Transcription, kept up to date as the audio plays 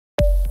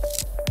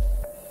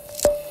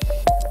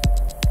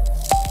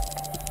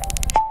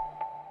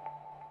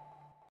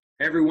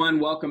everyone.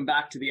 Welcome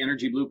back to the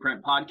Energy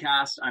Blueprint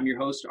podcast. I'm your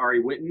host,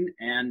 Ari Whitten,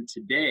 and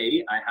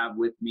today I have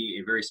with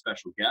me a very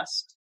special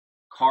guest,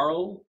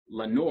 Carl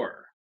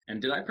Lanore. And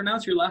did I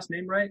pronounce your last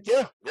name right?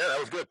 Yeah, that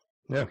was good.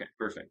 Yeah. Okay,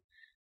 perfect.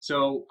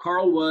 So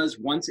Carl was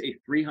once a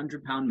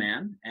 300-pound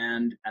man,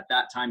 and at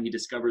that time he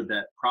discovered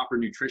that proper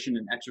nutrition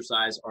and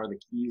exercise are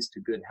the keys to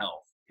good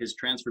health. His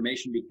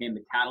transformation became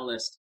the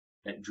catalyst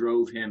that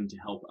drove him to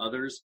help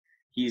others.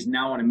 He's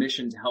now on a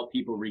mission to help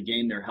people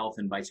regain their health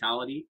and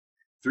vitality.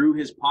 Through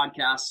his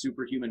podcast,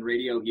 Superhuman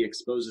Radio, he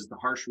exposes the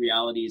harsh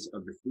realities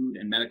of the food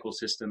and medical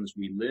systems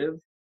we live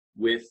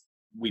with,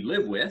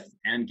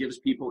 and gives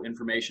people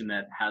information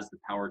that has the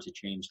power to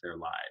change their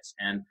lives.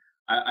 And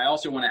I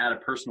also want to add a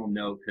personal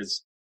note,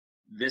 because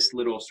this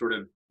little sort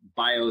of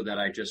bio that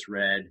I just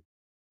read,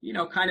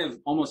 kind of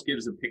almost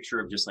gives a picture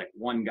of just like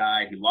one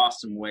guy who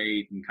lost some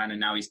weight and kind of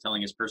now he's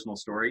telling his personal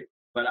story.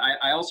 But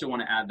I also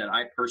want to add that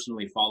I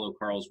personally follow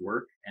Carl's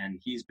work, and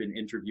he's been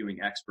interviewing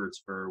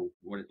experts for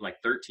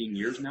 13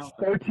 years now?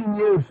 13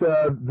 years,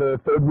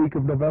 the third week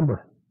of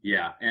November.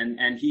 Yeah,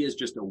 and he is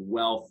just a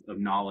wealth of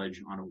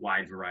knowledge on a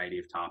wide variety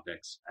of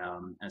topics.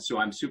 And so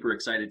I'm super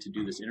excited to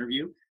do this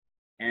interview.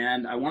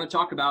 And I want to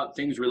talk about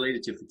things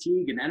related to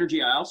fatigue and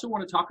energy. I also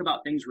want to talk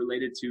about things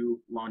related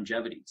to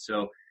longevity.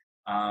 So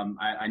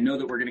I know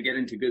that we're going to get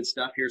into good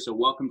stuff here. So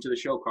welcome to the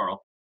show,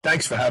 Carl.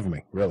 Thanks for having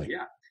me, really.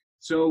 Yeah.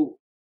 So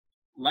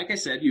like I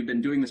said, you've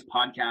been doing this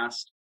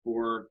podcast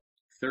for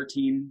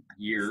 13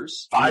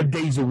 years. 5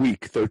 days a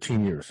week,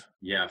 13 years.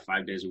 Yeah,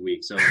 5 days a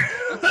week. So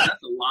that's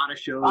a lot of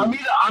shows.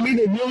 I'm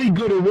either really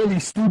good or really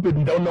stupid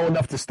and don't know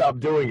enough to stop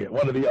doing it,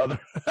 one or the other.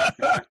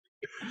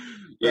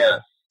 Yeah.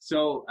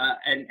 So,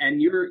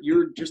 and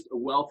you're just a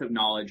wealth of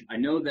knowledge. I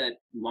know that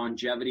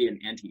longevity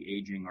and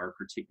anti-aging are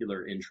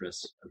particular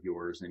interests of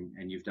yours,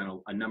 and you've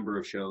done a number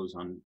of shows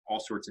on all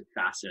sorts of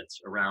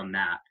facets around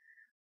that.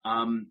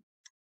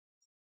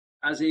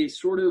 As a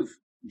sort of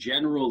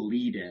general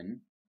lead-in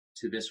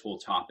to this whole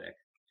topic,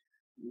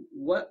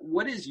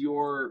 what is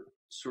your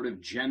sort of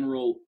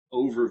general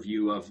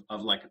overview of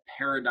like a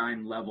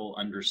paradigm level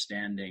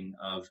understanding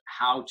of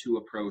how to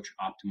approach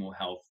optimal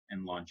health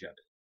and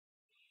longevity?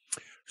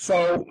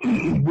 So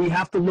we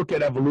have to look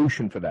at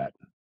evolution for that.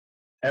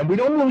 And we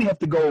don't really have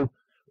to go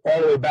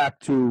all the way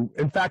back to,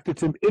 in fact,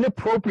 it's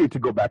inappropriate to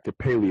go back to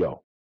paleo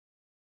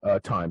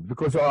time,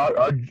 because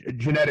our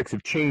genetics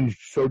have changed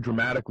so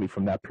dramatically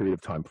from that period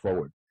of time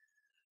forward.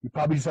 You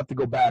probably just have to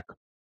go back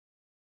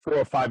 4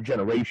 or 5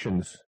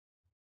 generations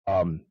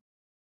to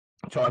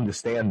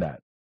understand that.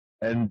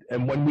 And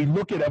when we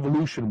look at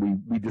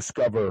evolution, we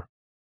discover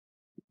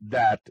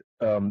that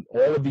all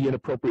of the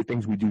inappropriate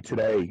things we do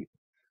today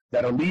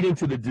that are leading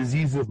to the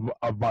diseases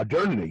of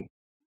modernity,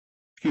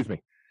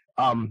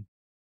 are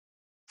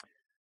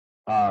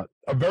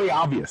very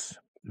obvious,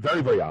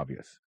 very, very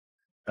obvious.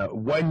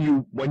 When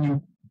you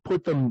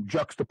put them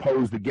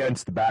juxtaposed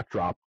against the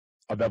backdrop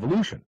of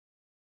evolution.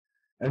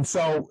 And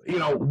so,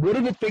 what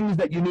are the things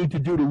that you need to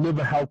do to live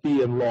a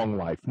healthy and long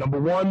life? Number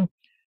 1,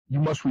 you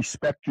must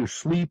respect your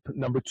sleep.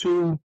 Number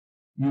 2,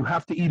 you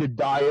have to eat a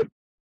diet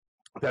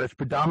that is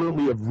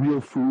predominantly of real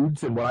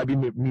foods. And what I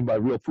mean by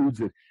real foods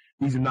is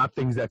these are not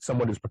things that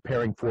someone is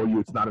preparing for you.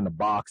 It's not in a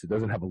box. It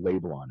doesn't have a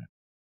label on it.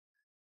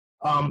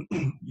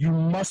 You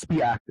must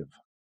be active.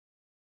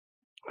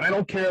 I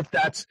don't care if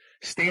that's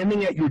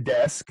standing at your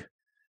desk,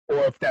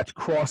 or if that's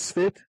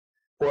CrossFit,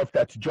 or if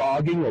that's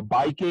jogging or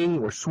biking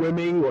or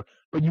swimming,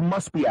 but you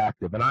must be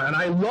active. And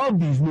I love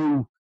these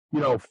new,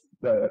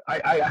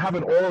 I have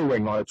an Oura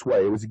Ring on its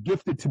way. It was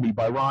gifted to me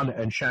by Ron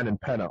and Shannon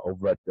Penna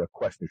over at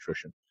Quest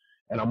Nutrition,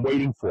 and I'm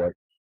waiting for it.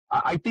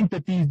 I think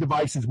that these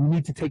devices, we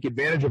need to take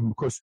advantage of them,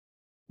 because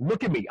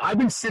look at me. I've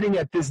been sitting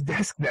at this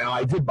desk now.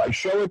 I did my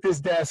show at this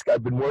desk.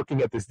 I've been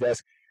working at this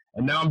desk,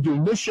 and now I'm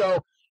doing this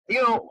show.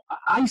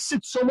 I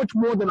sit so much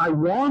more than I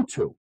want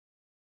to.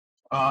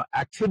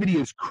 Activity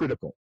is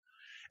critical.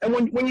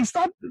 And when you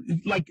start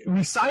like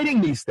reciting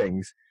these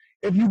things,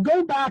 if you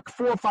go back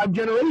 4 or 5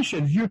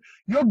 generations, your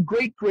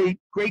great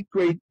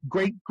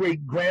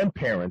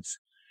grandparents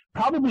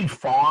probably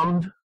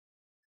farmed.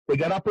 They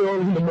got up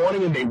early in the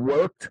morning and they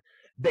worked.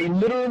 They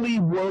literally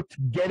worked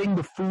getting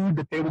the food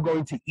that they were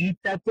going to eat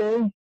that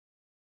day.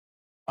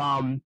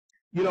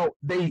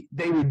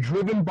 They were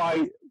driven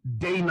by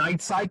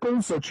day-night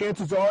cycles, so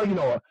chances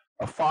are,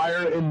 a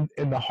fire in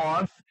the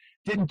hearth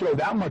didn't throw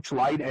that much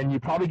light, and you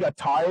probably got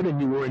tired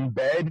and you were in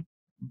bed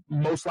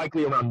most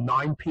likely around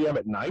 9 p.m.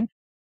 at night.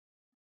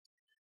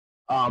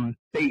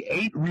 They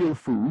ate real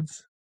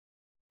foods.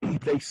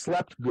 They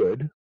slept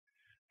good.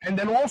 And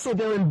then also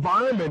their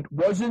environment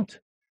wasn't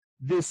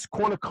this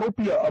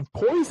cornucopia of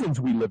poisons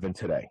we live in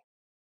today.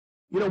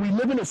 We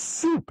live in a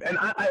soup, and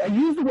I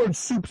use the word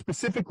soup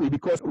specifically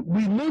because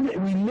we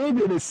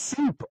live in a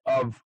soup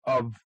of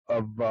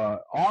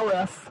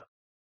RF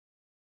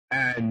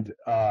and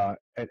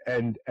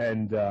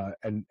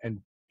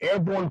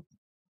airborne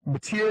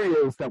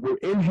materials that we're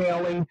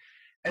inhaling,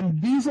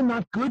 and these are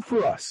not good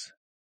for us.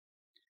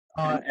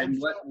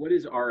 And what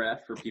is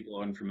RF for people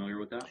unfamiliar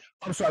with that?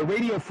 I'm sorry,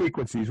 radio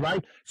frequencies,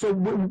 right? So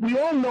we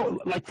all know,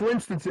 like, for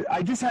instance,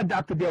 I just had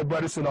Dr. Dale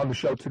Bredesen on the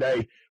show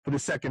today for the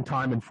second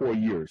time in 4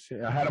 years.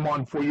 I had him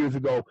on 4 years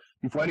ago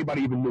before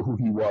anybody even knew who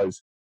he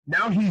was.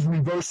 Now he's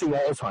reversing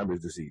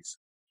Alzheimer's disease.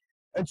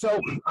 And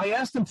so I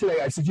asked him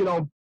today, I said,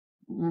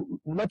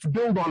 let's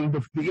build on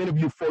the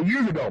interview 4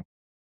 years ago.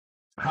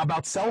 How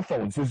about cell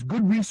phones? There's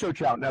good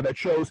research out now that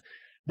shows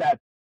that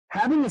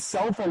having a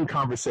cell phone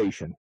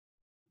conversation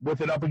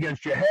with it up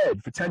against your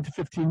head for 10 to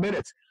 15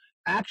 minutes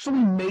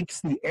actually makes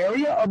the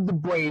area of the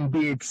brain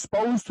being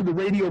exposed to the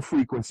radio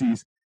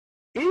frequencies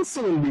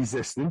insulin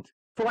resistant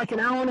for like an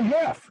hour and a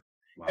half.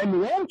 Wow.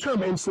 And long-term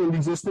insulin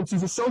resistance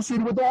is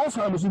associated with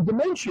Alzheimer's and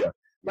dementia.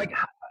 Like,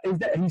 is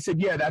that? And he said,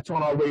 yeah, that's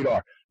on our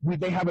radar.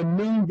 They have a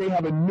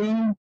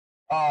new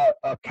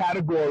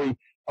category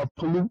of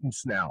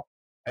pollutants now.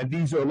 And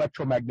these are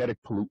electromagnetic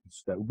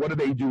pollutants. What are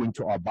they doing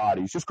to our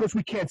bodies? Just because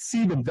we can't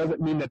see them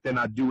doesn't mean that they're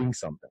not doing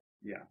something.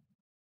 Yeah.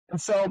 And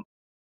so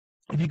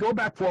if you go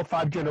back 4 or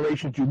 5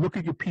 generations, you look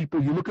at your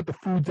people, you look at the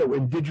foods that were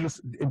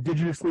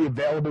indigenously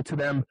available to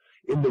them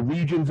in the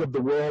regions of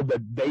the world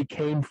that they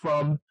came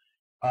from,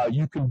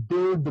 you can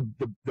build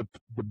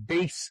the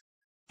base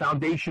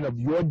foundation of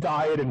your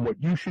diet and what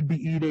you should be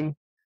eating.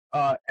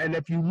 And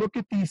if you look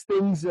at these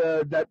things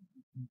that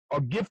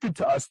are gifted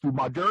to us through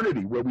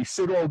modernity, where we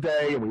sit all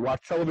day and we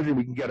watch television,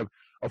 we can get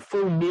a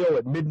full meal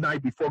at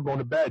midnight before going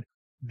to bed,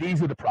 these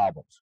are the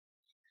problems.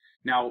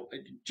 Now,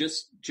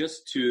 just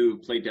to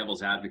play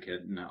devil's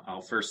advocate, and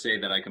I'll first say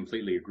that I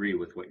completely agree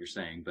with what you're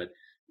saying, but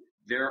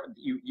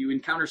you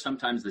encounter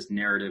sometimes this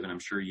narrative, and I'm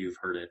sure you've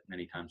heard it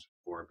many times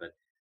before, but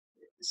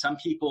some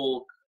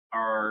people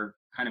are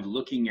kind of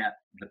looking at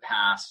the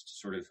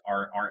past, sort of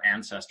our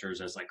ancestors,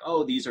 as like,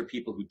 oh, these are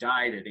people who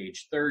died at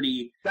age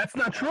 30. That's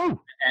not true.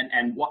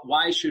 And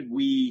why should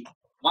we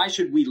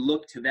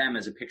look to them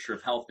as a picture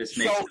of health? This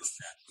makes no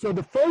sense. So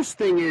the first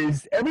thing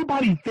is,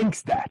 everybody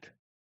thinks that,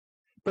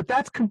 but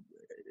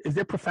is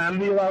there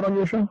profanity allowed on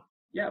your show?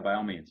 Yeah, by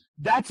all means.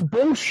 That's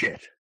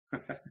bullshit.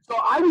 So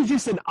I was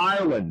just in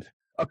Ireland,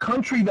 a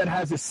country that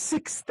has a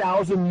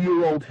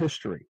 6,000-year-old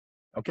history,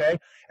 okay?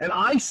 And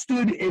I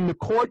stood in the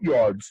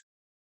courtyards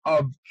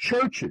of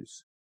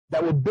churches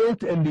that were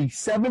built in the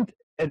 7th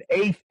and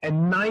 8th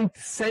and 9th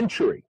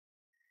century.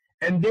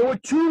 And there were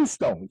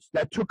tombstones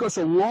that took us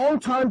a long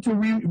time to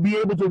be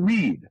able to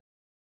read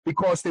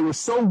because they were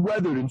so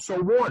weathered and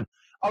so worn,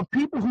 of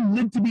people who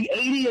lived to be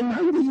 80 and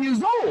 90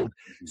 years old.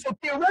 So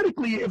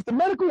theoretically, if the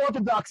medical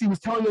orthodoxy was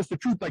telling us the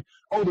truth, like,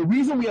 oh, the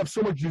reason we have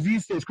so much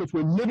disease today is because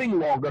we're living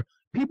longer,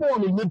 people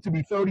only lived to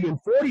be 30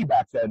 and 40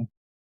 back then,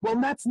 well,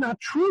 that's not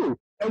true.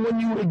 And when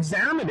you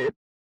examine it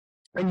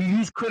and you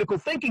use critical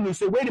thinking, you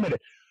say, wait a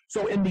minute.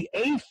 So in the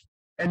 8th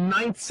and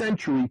 9th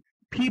century,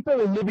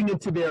 people are living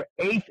into their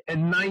 8th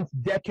and 9th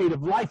decade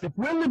of life. If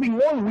we're living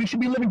longer, we should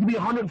be living to be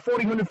 140,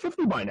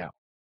 150 by now.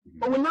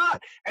 But we're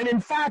not. And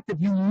in fact, if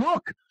you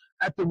look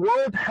at the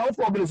World Health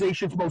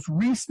Organization's most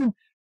recent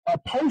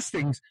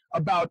postings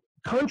about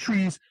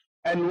countries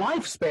and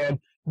lifespan,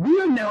 we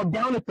are now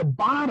down at the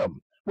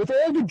bottom with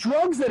all the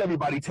drugs that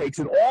everybody takes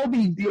and all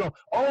the,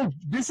 oh,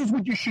 this is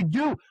what you should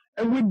do.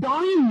 And we're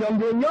dying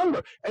younger and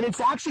younger. And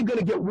it's actually going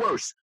to get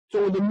worse.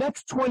 So in the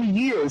next 20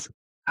 years,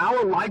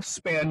 our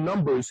lifespan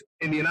numbers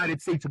in the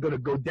United States are going to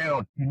go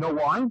down. You know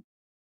why?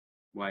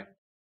 Why?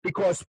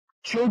 Because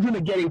children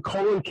are getting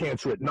colon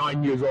cancer at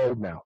 9 years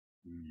old now.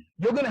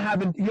 You're going to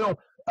have,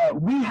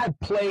 we had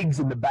plagues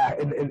in the back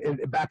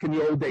in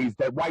the old days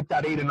that wiped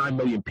out 8 or 9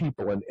 million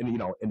people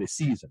in a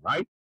season,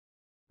 right?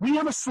 We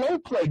have a slow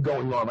plague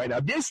going on right now.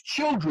 There's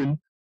children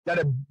that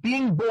are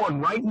being born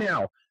right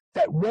now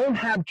that won't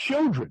have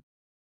children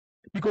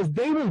because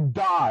they will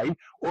die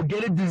or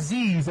get a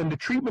disease, and the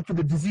treatment for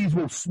the disease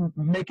will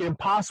make it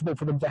impossible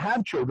for them to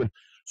have children.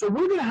 So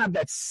we're going to have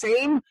that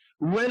same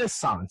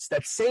renaissance,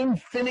 that same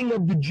thinning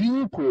of the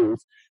gene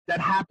pools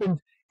that happened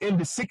in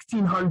the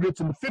 1600s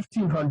and the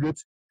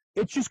 1500s.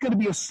 It's just going to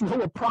be a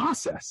slower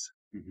process.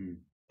 Mm-hmm.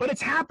 But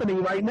it's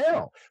happening right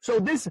now.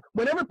 So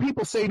whenever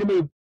people say to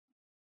me,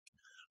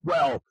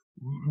 well,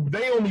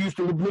 they only used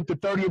to live to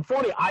 30 and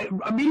 40, I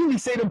immediately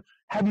say to them,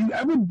 have you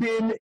ever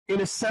been in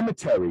a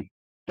cemetery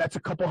that's a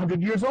couple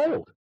hundred years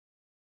old?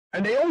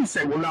 And they always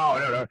say, well,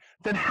 no.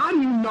 Then how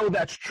do you know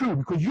that's true?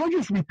 Because you're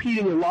just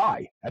repeating a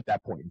lie at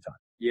that point in time.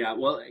 Yeah,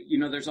 well,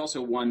 there's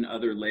also one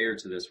other layer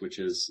to this, which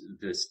is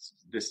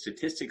the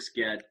statistics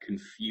get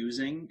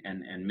confusing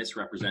and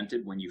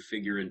misrepresented when you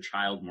figure in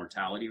child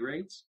mortality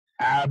rates.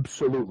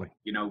 Absolutely.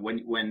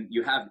 When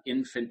you have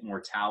infant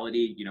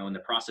mortality, in the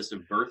process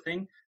of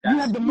birthing, you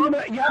have the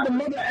mother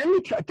and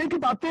the child. Think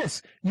about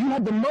this. You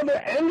have the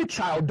mother and the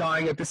child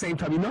dying at the same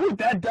time. You know what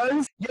that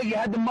does? Yeah, you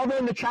had the mother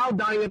and the child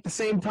dying at the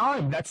same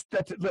time. That's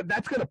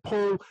going to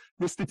pull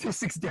the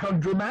statistics down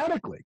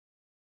dramatically.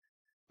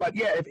 But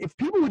yeah, if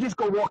people would just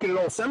go walk in an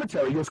old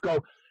cemetery, just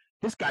go,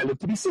 this guy lived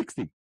to be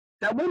 60.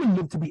 That woman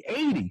lived to be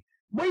 80.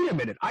 Wait a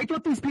minute. I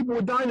thought these people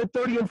were dying at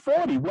 30 and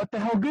 40. What the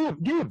hell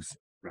gives?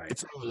 Right.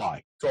 It's all a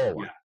lie. It's all a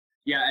lie. Yeah.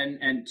 Yeah,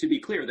 and to be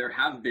clear, there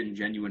have been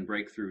genuine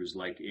breakthroughs,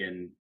 like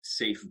in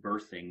safe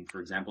birthing, for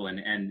example,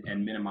 and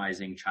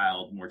minimizing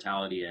child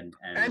mortality and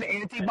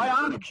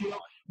antibiotics. You know,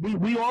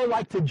 we all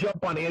like to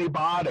jump on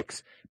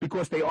antibiotics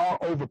because they are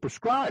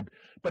overprescribed.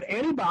 But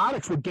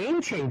antibiotics were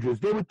game changers.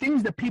 There were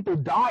things that people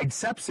died,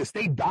 sepsis,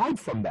 they died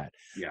from that.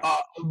 Yeah.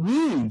 A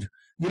wound,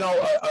 you know,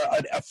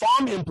 a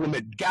farm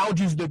implement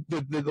gouges the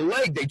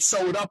leg, they'd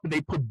sew it up and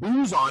they put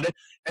booze on it,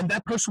 and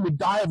that person would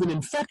die of an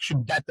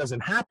infection. That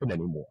doesn't happen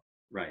anymore.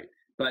 Right.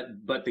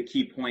 But the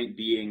key point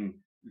being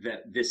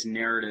that this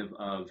narrative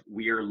of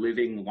we are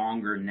living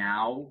longer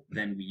now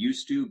than we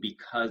used to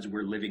because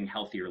we're living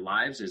healthier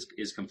lives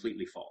is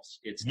completely false.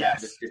 It's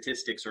that the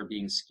statistics are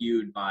being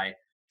skewed by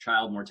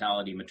child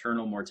mortality,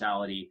 maternal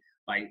mortality,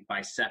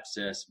 by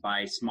sepsis,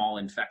 by small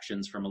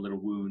infections from a little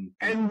wound.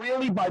 And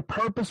really by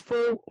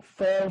purposeful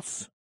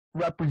false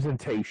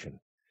representation.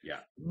 Yeah.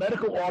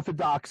 Medical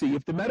orthodoxy,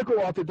 if the medical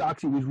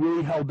orthodoxy was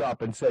really held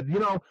up and said, you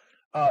know,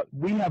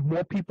 we have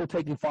more people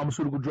taking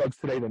pharmaceutical drugs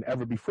today than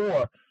ever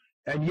before,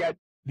 and yet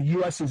the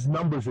U.S.'s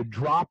numbers are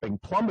dropping,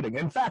 plummeting.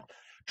 In fact,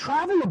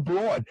 travel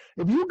abroad.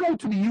 If you go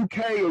to the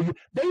UK,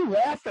 they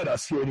laugh at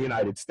us here in the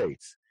United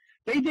States.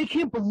 They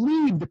can't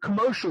believe the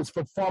commercials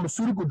for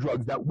pharmaceutical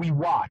drugs that we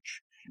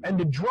watch and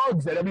the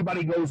drugs that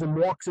everybody goes and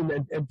walks in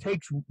and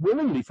takes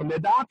willingly from their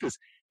doctors.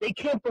 They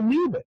can't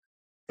believe it.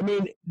 I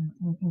mean,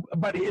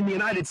 but in the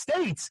United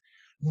States,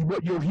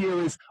 what you'll hear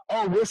is,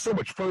 oh, we're so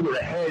much further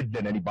ahead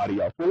than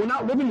anybody else. Well, we're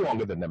not living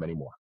longer than them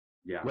anymore.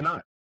 Yeah. We're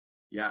not.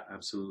 Yeah,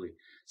 absolutely.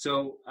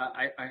 So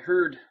I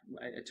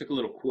took a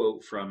little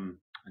quote from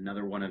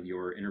another one of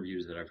your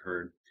interviews that I've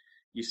heard.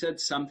 You said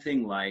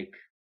something like,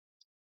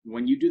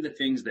 when you do the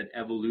things that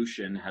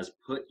evolution has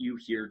put you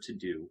here to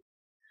do,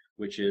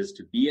 which is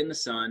to be in the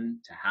sun,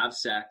 to have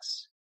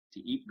sex, to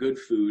eat good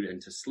food, and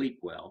to sleep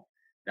well,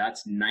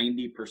 that's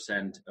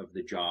 90% of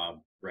the job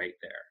right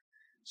there.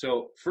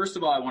 So first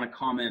of all, I want to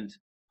comment,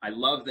 I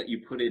love that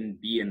you put in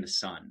be in the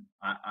sun.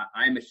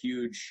 I'm a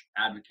huge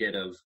advocate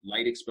of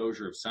light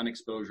exposure, of sun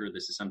exposure.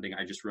 This is something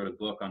I just wrote a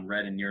book on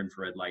red and near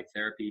infrared light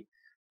therapy.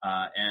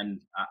 And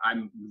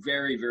I'm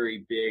very,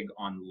 very big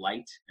on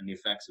light and the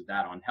effects of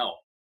that on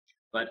health.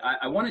 But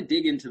I want to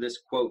dig into this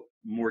quote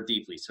more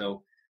deeply.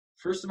 So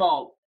first of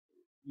all,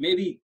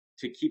 maybe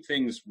to keep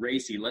things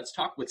racy, let's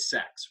talk with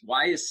sex.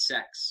 Why is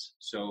sex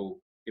so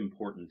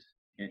important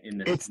in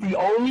this? It's the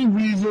only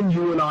reason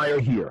you and I are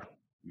here.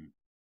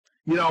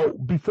 You know,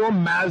 before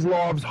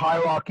Maslow's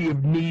hierarchy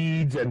of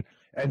needs and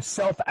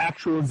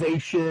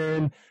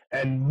self-actualization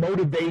and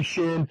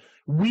motivation,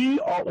 we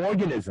are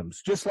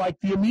organisms, just like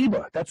the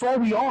amoeba. That's all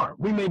we are.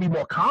 We may be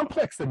more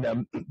complex than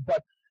them,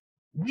 but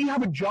we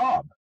have a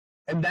job,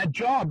 and that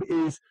job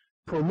is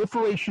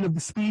proliferation of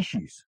the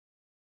species.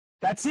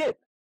 That's it.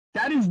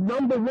 That is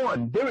number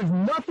one. There is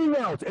nothing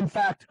else. In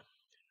fact,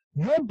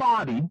 your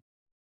body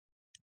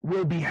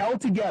will be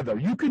held together.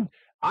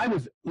 I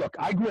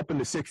grew up in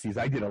the 60s.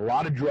 I did a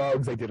lot of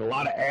drugs. I did a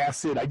lot of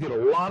acid. I did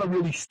a lot of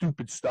really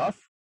stupid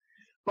stuff.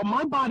 But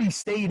my body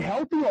stayed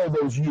healthy all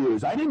those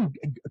years. I didn't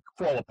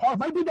fall apart.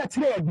 If I did that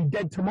today, I'd be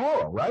dead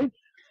tomorrow, right?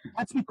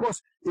 That's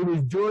because it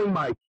was during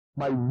my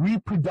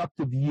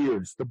reproductive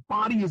years. The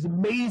body is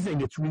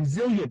amazing. It's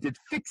resilient. It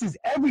fixes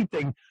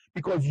everything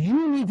because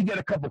you need to get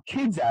a couple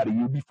kids out of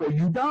you before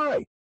you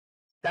die.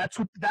 That's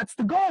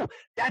the goal.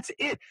 That's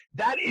it.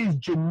 That is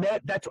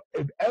that's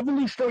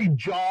evolutionary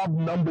job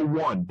number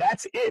one.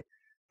 That's it.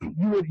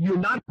 You're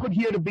not put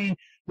here to be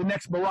the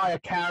next Mariah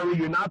Carey.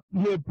 You're not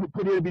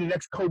put here to be the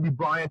next Kobe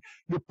Bryant.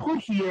 You're put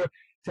here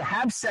to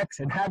have sex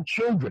and have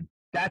children.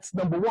 That's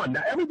number one.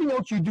 Now, everything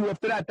else you do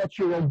after that, that's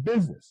your own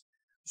business.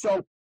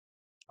 So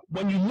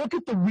when you look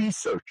at the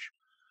research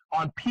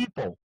on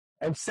people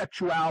and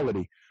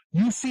sexuality,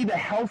 you see the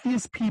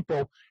healthiest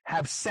people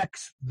have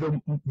sex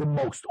the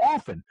most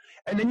often.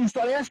 And then you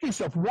start asking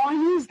yourself, why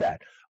is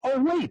that?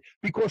 Oh, wait,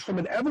 because from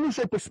an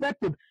evolutionary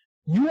perspective,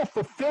 you are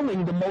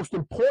fulfilling the most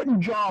important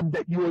job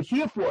that you are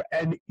here for,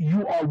 and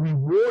you are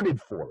rewarded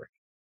for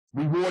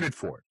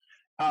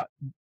it.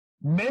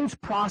 Men's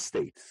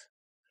prostates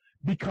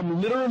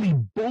become literally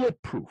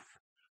bulletproof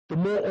the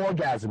more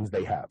orgasms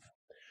they have.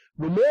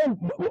 The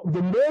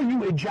more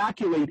you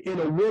ejaculate in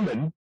a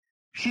woman,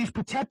 she's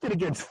protected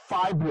against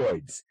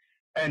fibroids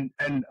and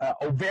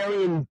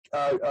ovarian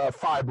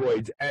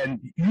fibroids and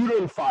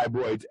uterine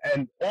fibroids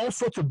and all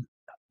sorts of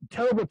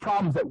terrible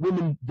problems that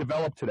women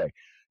develop today.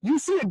 You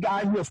see a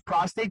guy who has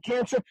prostate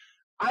cancer,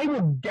 I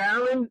will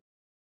guarantee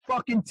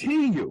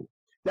you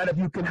that if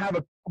you can have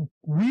a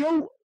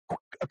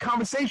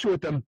conversation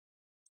with him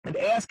and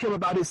ask him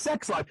about his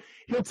sex life,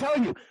 he'll tell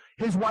you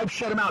his wife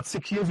shut him out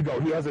 6 years ago.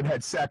 He hasn't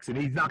had sex and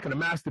he's not going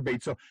to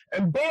masturbate. So,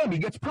 and bam, he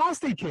gets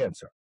prostate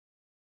cancer.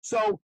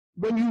 So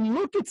when you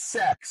look at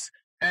sex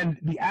and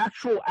the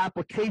actual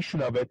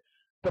application of it,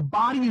 the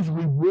body is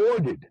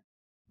rewarded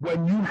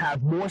when you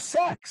have more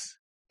sex.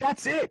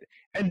 That's it.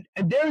 And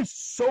there is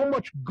so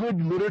much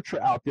good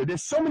literature out there.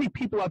 There's so many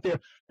people out there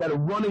that are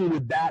running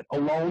with that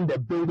alone. They're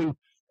building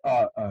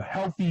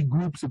healthy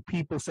groups of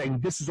people saying,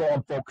 this is all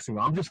I'm focusing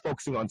on. I'm just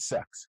focusing on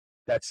sex.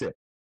 That's it.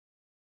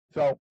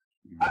 So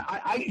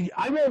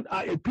I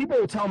won't. People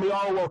will tell me,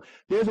 oh, well,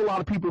 there's a lot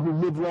of people who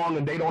live long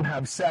and they don't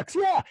have sex.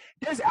 Yeah,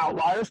 there's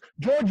outliers.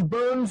 George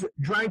Burns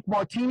drank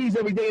martinis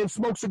every day and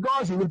smoked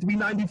cigars. He lived to be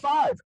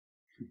 95.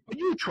 But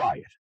you try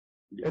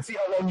it and see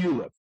how long you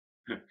live.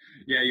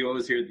 Yeah, you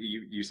always hear,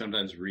 you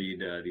sometimes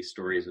read these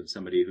stories of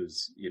somebody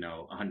who's,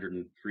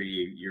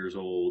 103 years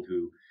old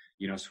who,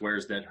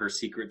 swears that her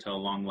secret to a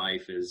long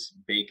life is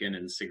bacon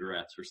and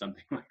cigarettes or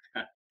something like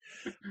that.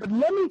 But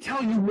let me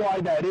tell you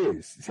why that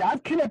is. See,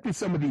 I've connected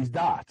some of these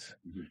dots.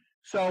 Mm-hmm.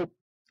 So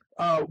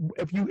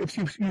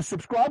if you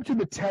subscribe to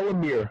the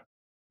telomere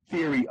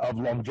theory of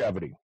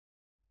longevity,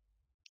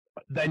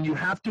 then you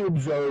have to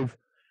observe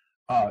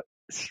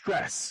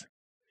stress.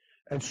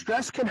 And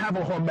stress can have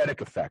a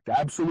hormetic effect,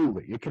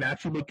 absolutely. It can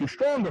actually make you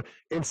stronger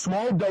in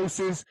small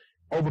doses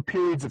over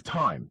periods of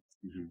time.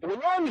 Mm-hmm. But when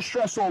you're under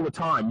stress all the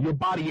time, your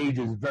body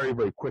ages very,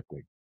 very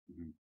quickly.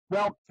 Mm-hmm.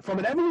 Well, from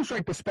an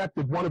evolutionary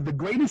perspective, one of the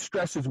greatest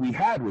stresses we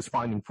had was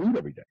finding food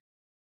every day.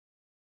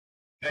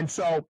 And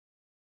so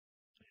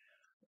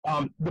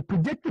the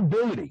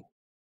predictability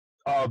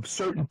of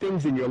certain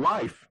things in your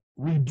life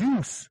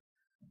reduce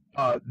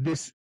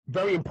this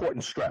very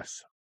important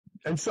stress.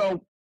 And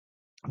so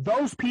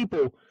those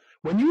people,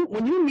 when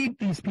you meet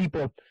these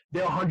people,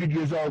 they're 100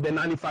 years old, they're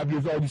 95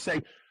 years old, you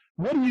say,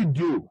 what do you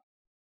do?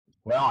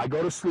 Well, I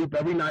go to sleep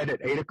every night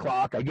at 8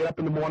 o'clock. I get up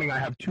in the morning, I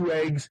have 2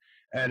 eggs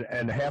and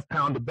a half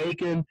pound of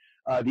bacon.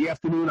 The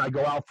afternoon, I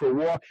go out for a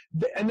walk.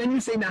 And then you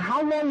say, now,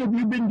 how long have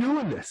you been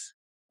doing this?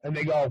 And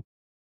they go,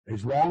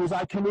 as long as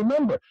I can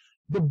remember.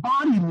 The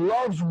body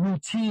loves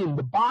routine.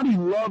 The body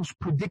loves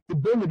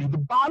predictability. The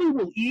body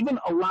will even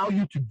allow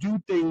you to do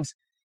things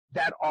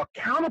that are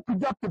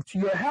counterproductive to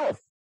your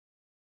health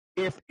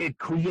if it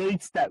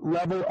creates that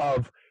level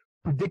of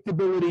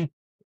predictability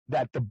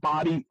that the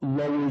body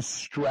lowers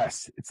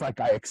stress. It's like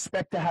I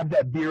expect to have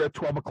that beer at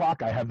 12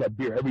 o'clock. I have that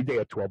beer every day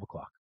at 12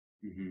 o'clock.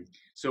 Mm-hmm.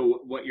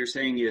 So what you're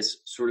saying is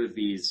sort of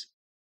these,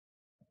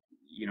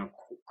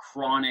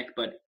 chronic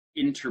but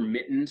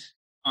intermittent,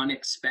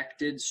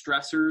 unexpected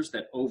stressors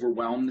that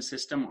overwhelm the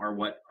system are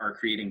what are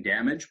creating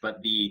damage,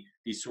 but these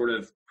sort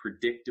of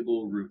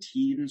predictable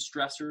routine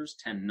stressors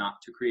tend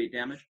not to create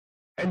damage?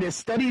 And there's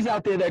studies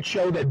out there that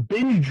show that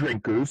binge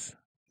drinkers,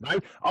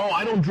 right? Oh,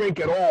 I don't drink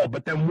at all,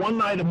 but then one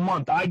night a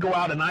month I go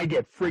out and I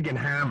get friggin'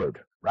 hammered,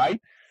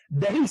 right?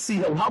 They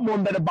see a lot more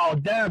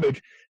metabolic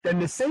damage than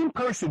the same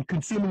person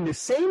consuming the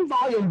same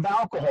volume of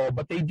alcohol,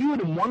 but they do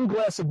it in 1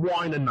 glass of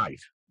wine a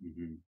night.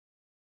 Mm-hmm.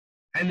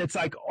 And it's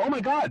like, oh my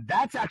God,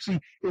 that's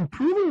actually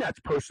improving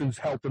that person's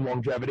health and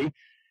longevity.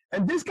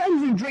 And this guy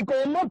doesn't drink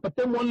all month, but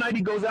then one night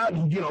he goes out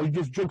and, he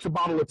just drinks a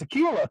bottle of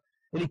tequila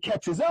and he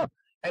catches up.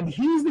 And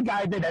he's the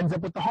guy that ends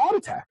up with the heart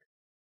attack.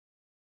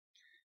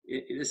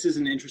 This is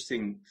an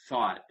interesting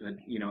thought, but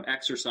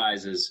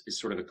exercise is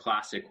sort of a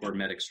classic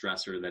hormetic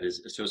stressor that is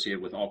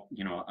associated with all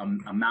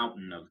a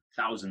mountain of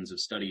thousands of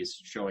studies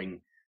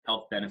showing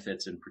health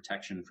benefits and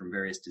protection from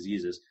various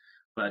diseases.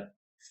 But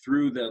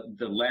through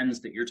the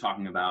lens that you're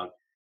talking about,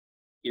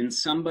 in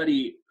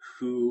somebody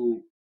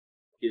who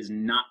is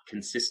not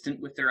consistent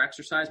with their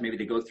exercise, maybe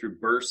they go through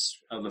bursts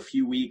of a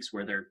few weeks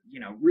where they're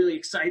really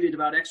excited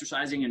about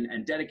exercising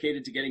and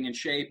dedicated to getting in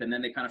shape, and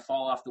then they kind of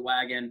fall off the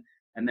wagon.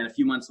 And then a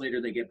few months later,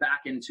 they get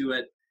back into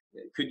it.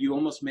 Could you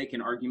almost make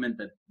an argument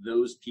that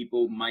those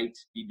people might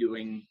be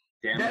doing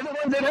damage? They're the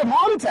ones that have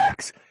heart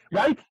attacks,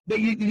 right?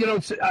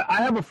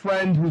 I have a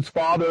friend whose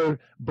father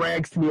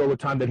brags to me all the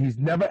time that he's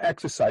never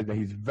exercised, that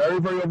he's very,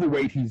 very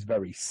overweight, he's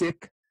very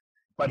sick,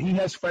 but he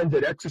has friends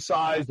that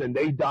exercised and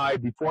they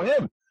died before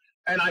him.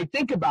 And I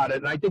think about it,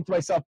 and I think to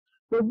myself,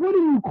 well, what are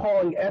you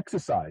calling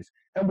exercise?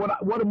 And what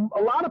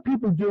a lot of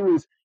people do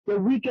is, they're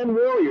weekend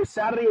warriors.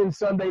 Saturday and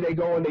Sunday, they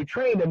go and they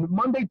train, and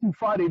Monday through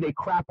Friday, they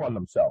crap on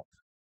themselves.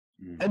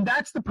 Mm. And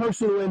that's the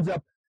person who ends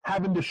up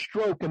having the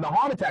stroke and the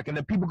heart attack. And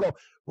then people go,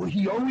 well,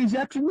 he always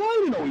exercises. No,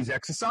 he didn't always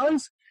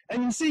exercise.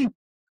 And you see,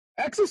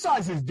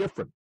 exercise is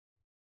different.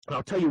 And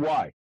I'll tell you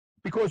why.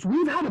 Because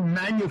we've had to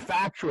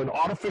manufacture an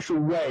artificial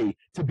way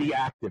to be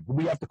active.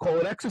 We have to call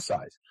it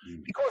exercise.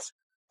 Mm. Because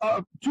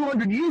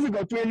 200 years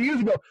ago, 300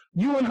 years ago,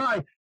 you and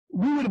I,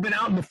 we would have been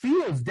out in the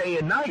fields day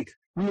and night.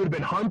 We would have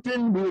been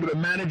hunting. We would have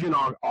been managing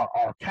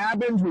our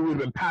cabins. We would have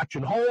been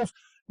patching holes.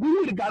 We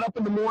would have got up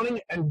in the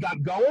morning and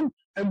got going,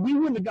 and we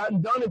wouldn't have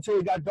gotten done until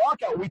it got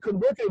dark out. We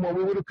couldn't work anymore.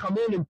 We would have come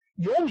in, and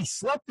you only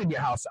slept in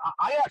your house.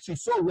 I actually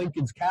saw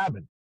Lincoln's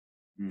cabin.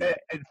 Mm.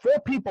 And 4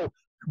 people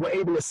were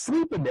able to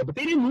sleep in there, but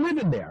they didn't live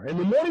in there. In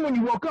the morning when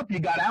you woke up, you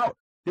got out.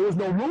 There was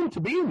no room to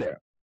be in there.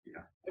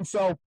 Yeah. And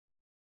so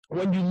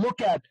when you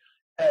look at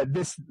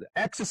this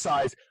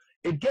exercise,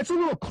 it gets a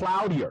little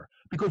cloudier.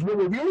 Because what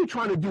we're really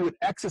trying to do with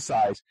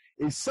exercise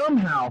is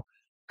somehow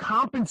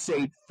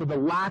compensate for the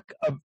lack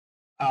of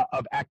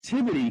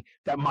activity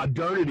that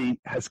modernity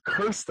has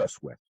cursed us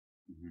with.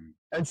 Mm-hmm.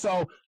 And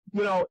so,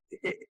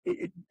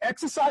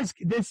 exercise,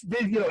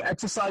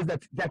 exercise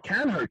that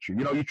can hurt you.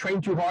 You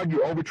train too hard, you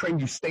overtrain,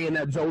 you stay in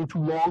that zone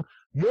too long,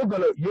 you're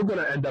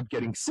gonna end up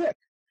getting sick.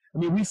 I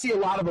mean, we see a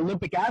lot of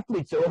Olympic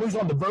athletes that are always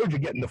on the verge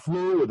of getting the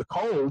flu or the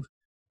cold,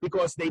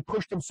 because they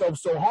push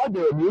themselves so hard,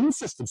 their immune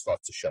system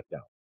starts to shut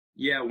down.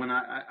 Yeah, when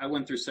I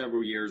went through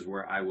several years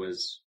where I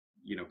was,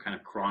 kind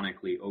of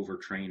chronically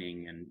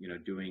overtraining and,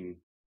 doing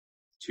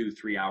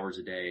 2-3 hours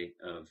a day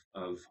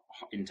of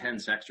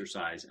intense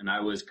exercise. And I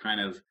was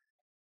kind of,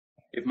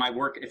 if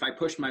I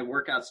pushed my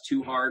workouts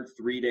too hard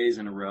 3 days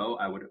in a row,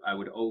 I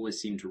would always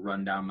seem to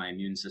run down my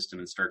immune system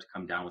and start to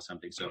come down with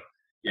something. So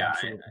yeah,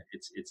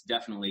 it's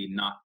definitely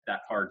not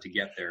that hard to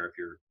get there if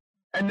you're.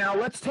 And now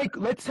let's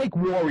take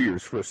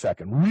warriors for a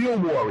second, real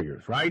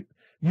warriors, right?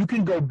 You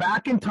can go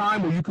back in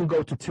time or you can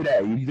go to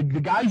today. The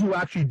guys who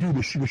actually do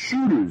the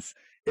shooters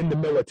in the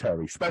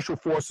military, special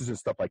forces and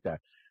stuff like that,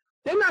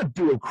 they're not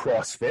doing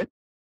CrossFit.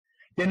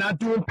 They're not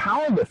doing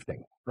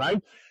powerlifting, right?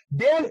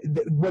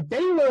 What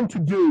they learn to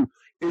do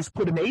is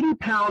put an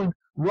 80-pound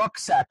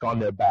rucksack on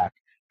their back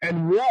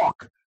and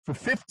walk for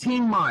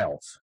 15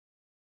 miles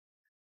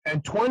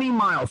and 20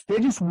 miles. They're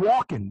just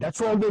walking. That's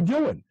all they're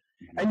doing.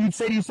 And you'd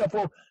say to yourself,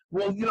 well,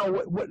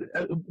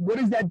 what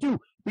does that do?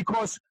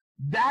 Because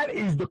that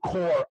is the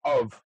core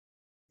of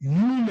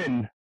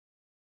human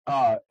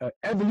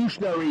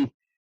evolutionary,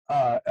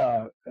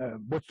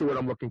 what's the word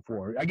I'm looking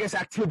for? I guess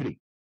activity,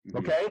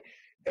 okay?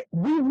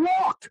 We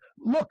walked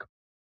all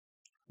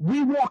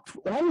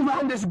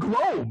around this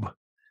globe,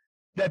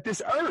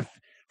 this earth,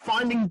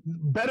 finding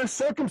better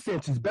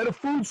circumstances, better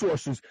food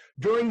sources.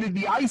 During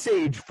the Ice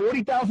Age,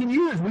 40,000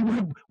 years,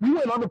 we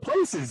went other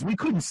places. We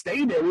couldn't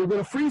stay there. We were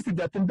going to freeze to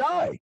death and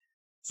die.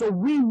 So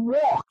we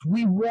walked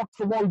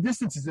for long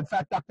distances. In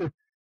fact, Dr.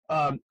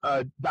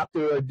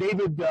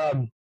 David,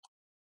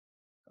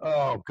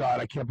 oh God,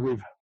 I can't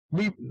believe,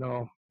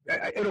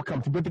 it'll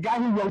come to, but the guy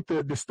who wrote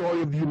the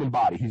story of the human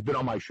body, he's been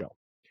on my show.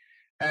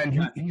 And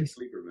he's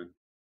Lieberman.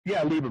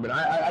 Yeah, Lieberman.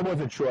 I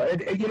wasn't sure.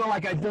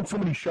 Like I've done so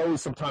many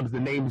shows, sometimes the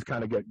names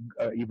kind of get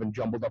even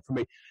jumbled up for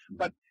me.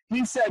 But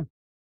he said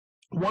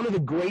one of the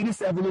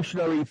greatest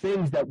evolutionary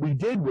things that we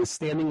did was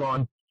standing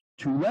on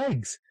two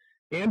legs,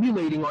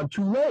 ambulating on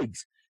two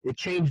legs. It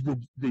changed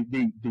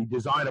the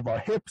design of our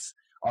hips,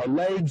 our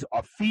legs,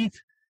 our feet.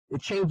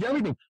 It changed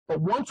everything. But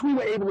once we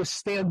were able to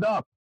stand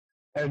up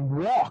and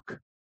walk,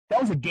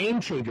 that was a game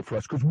changer for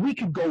us because we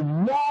could go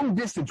long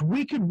distance.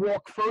 We could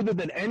walk further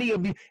than any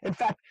of the. In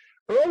fact,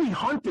 early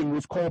hunting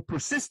was called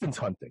persistence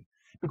hunting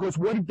because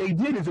what they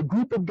did is a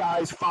group of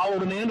guys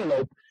followed an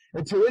antelope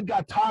until it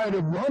got tired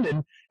of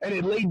running and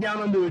it laid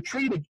down under a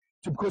tree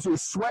because it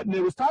was sweating.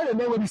 It was tired, and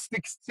they would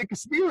stick a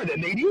spear in it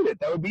and they'd eat it.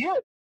 That would be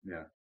it.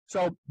 Yeah.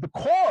 So the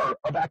core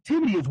of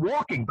activity is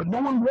walking, but no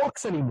one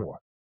walks anymore.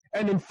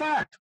 And in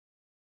fact,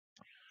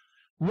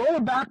 lower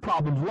back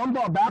problems,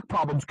 lumbar back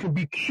problems can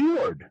be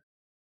cured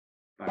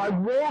by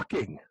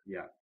walking.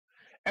 Yeah.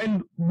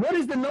 And what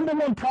is the number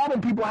one problem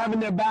people have in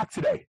their back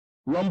today?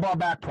 Lumbar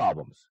back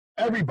problems.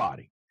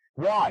 Everybody.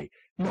 Why?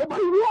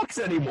 Nobody walks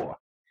anymore.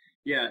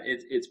 Yeah,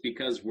 it's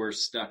because we're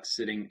stuck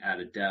sitting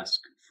at a desk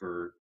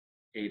for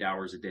 8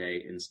 hours a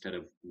day instead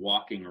of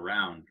walking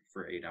around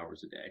for 8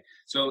 hours a day.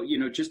 So,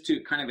 just to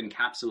kind of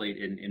encapsulate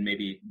in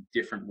maybe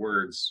different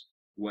words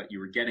what you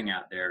were getting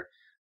at there,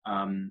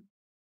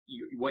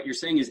 what you're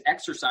saying is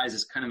exercise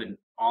is kind of an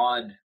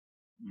odd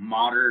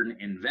modern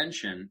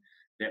invention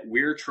that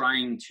we're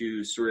trying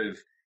to sort of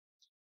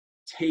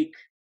take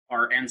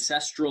our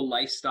ancestral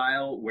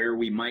lifestyle where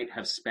we might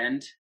have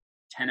spent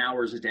 10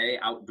 hours a day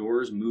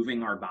outdoors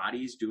moving our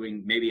bodies,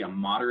 doing maybe a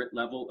moderate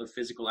level of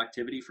physical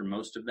activity for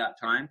most of that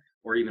time,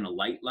 or even a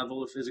light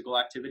level of physical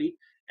activity.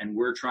 And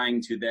we're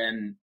trying to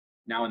then,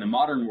 now in the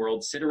modern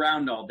world, sit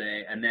around all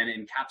day and then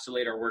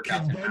encapsulate our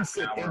workouts in half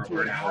an hour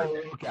or an hour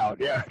workout.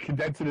 Yeah,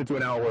 condense it into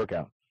an hour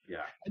workout. Yeah.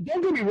 And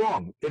don't get me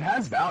wrong, it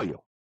has value.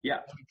 Yeah.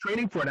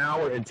 Training for an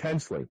hour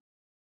intensely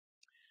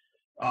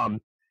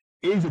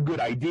is a good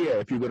idea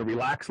if you're going to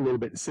relax a little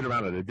bit and sit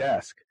around at a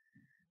desk.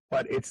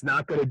 But it's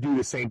not going to do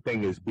the same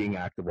thing as being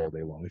active all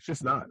day long. It's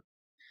just not.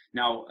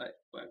 Now,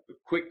 a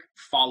quick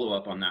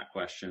follow-up on that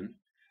question.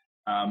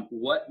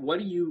 What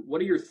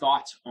are your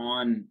thoughts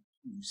on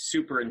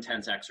super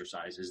intense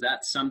exercise? Is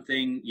that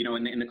something,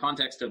 in the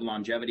context of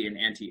longevity and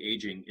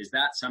anti-aging, is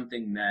that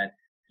something that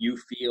you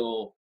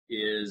feel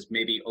is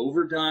maybe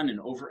overdone and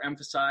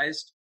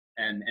overemphasized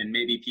and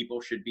maybe people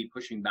should be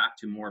pushing back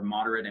to more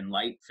moderate and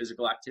light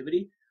physical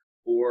activity?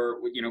 Or,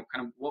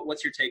 kind of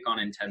what's your take on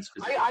intense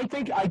physical?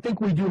 I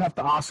think we do have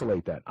to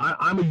oscillate that.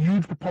 I'm a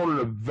huge proponent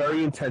of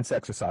very intense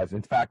exercise.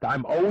 In fact,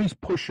 I'm always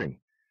pushing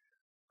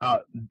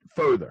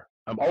further.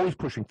 I'm always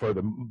pushing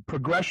further.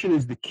 Progression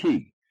is the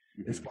key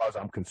as far as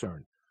I'm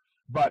concerned.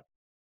 But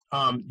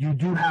you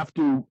do have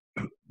to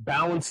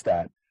balance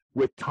that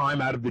with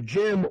time out of the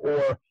gym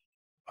or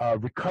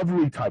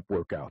recovery type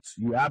workouts.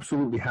 You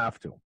absolutely have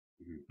to.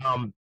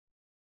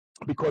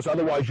 Because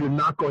otherwise you're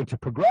not going to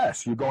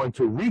progress. You're going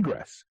to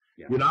regress.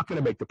 Yeah. You're not going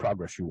to make the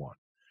progress you want.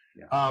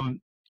 Yeah.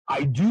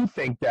 I do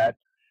think that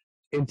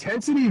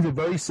intensity is a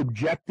very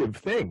subjective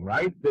thing,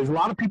 right? There's a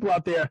lot of people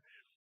out there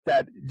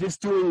that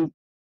just doing,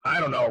 I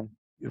don't know,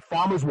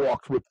 farmer's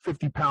walks with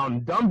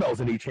 50-pound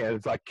dumbbells in each hand,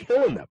 it's like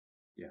killing them.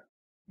 Yeah.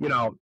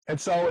 And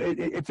so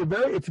it's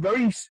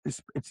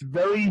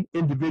very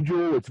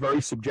individual. It's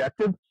very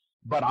subjective.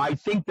 But I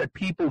think that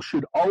people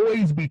should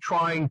always be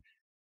trying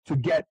to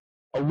get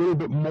a little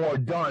bit more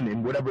done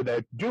in whatever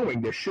they're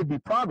doing. There should be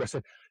progress.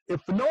 And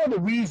if for no other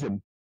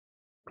reason,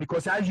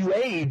 because as you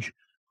age,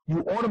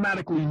 you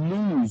automatically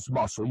lose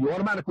muscle, you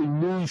automatically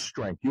lose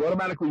strength, you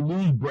automatically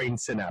lose brain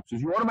synapses,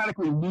 you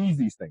automatically lose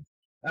these things.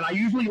 And I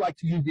usually like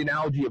to use the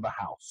analogy of a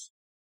house.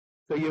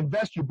 So you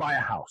invest, you buy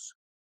a house,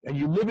 and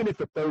you live in it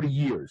for 30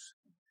 years,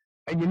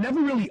 and you never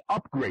really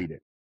upgrade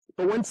it.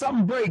 But when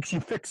something breaks,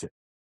 you fix it.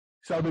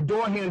 So the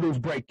door handles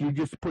break, you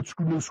just put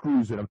new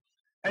screws in them.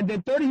 And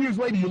then 30 years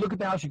later, you look at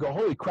the house, you go,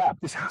 holy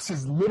crap, this house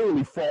is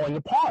literally falling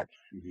apart.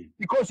 Mm-hmm.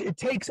 Because it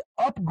takes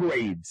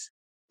upgrades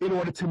in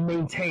order to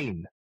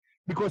maintain.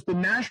 Because the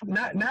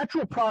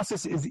natural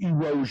process is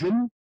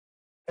erosion.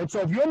 And so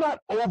if you're not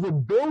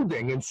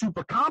overbuilding and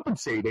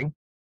supercompensating,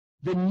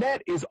 the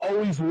net is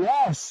always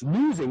loss,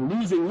 losing.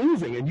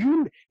 And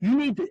you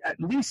need to at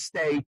least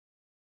stay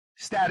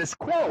status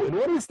quo. In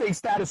order to stay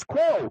status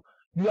quo,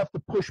 you have to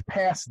push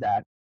past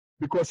that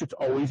because it's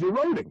always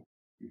eroding.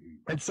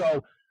 And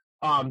so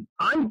I'm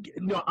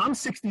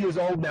 60 years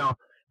old now.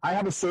 I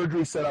have a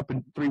surgery set up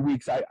in 3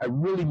 weeks. I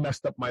really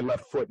messed up my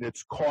left foot, and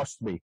it's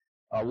cost me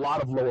a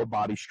lot of lower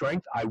body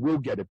strength. I will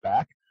get it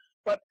back.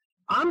 But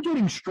I'm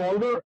getting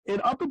stronger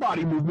in upper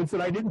body movements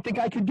that I didn't think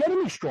I could get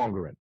any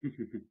stronger in.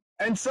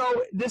 And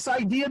so this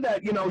idea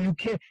that, you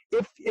can't,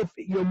 if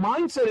your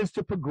mindset is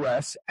to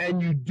progress and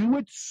you do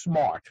it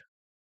smart,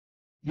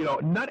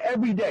 not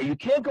every day. You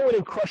can't go in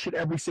and crush it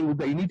every single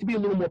day. You need to be a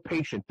little more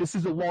patient. This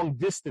is a long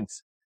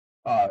distance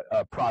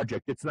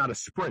project. It's not a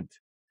sprint.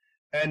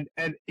 And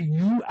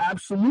you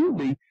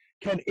absolutely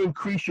can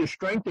increase your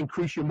strength,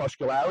 increase your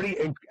muscularity.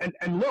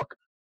 And look,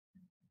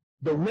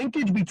 the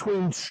linkage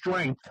between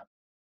strength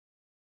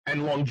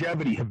and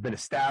longevity have been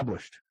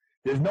established.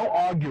 There's no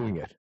arguing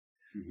it.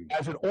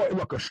 Mm-hmm.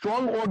 Look, a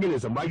strong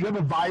organism, right? You have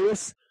a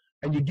virus,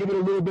 and you give it a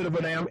little bit of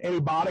an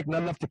antibiotic,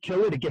 not enough to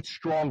kill it, it gets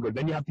stronger.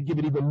 Then you have to give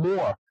it even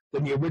more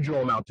than the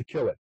original amount to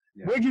kill it.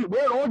 Yeah.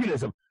 We're an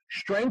organism.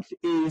 Strength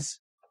is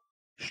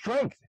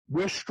strength.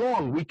 We're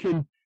strong. We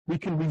can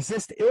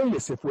resist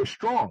illness if we're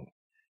strong.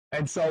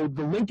 And so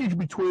the linkage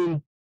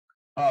between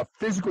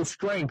physical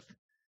strength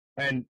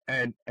and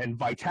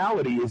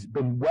vitality has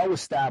been well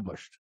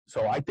established.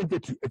 So I think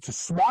that it's a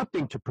smart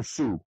thing to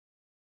pursue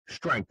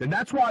strength. And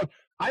that's why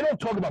I don't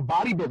talk about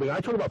bodybuilding. I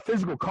talk about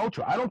physical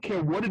culture. I don't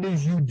care what it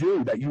is you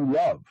do that you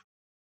love,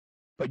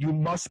 but you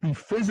must be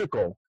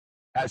physical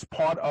as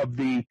part of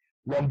the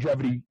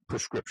longevity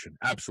prescription.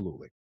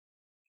 Absolutely.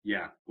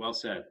 Yeah, well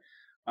said.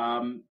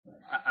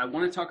 I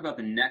want to talk about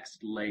the next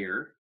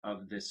layer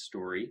of this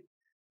story,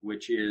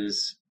 which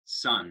is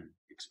sun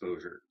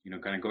exposure,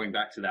 kind of going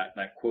back to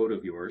that quote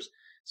of yours.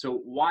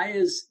 So why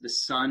is the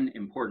sun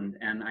important?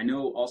 And I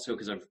know also,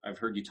 because I've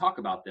heard you talk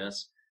about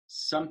this,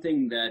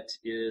 something that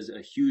is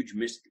a huge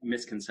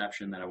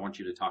misconception that I want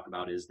you to talk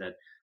about is that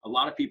a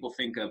lot of people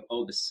think of,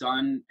 the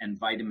sun and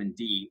vitamin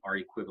D are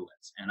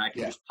equivalents, and I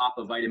can just pop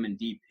a vitamin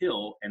D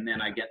pill and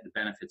then I get the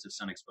benefits of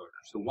sun exposure.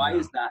 So why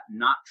is that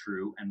not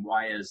true, and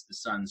why is the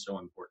sun so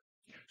important?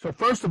 So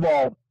first of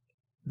all,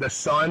 the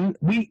sun,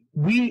 the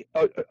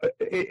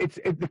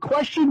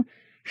question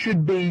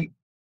should be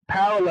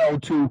parallel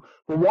to,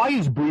 well, why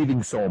is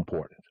breathing so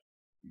important,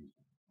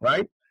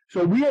 right?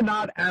 So we are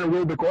not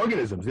anaerobic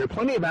organisms. There are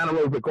plenty of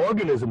anaerobic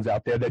organisms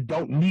out there that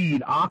don't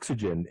need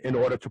oxygen in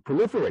order to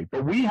proliferate,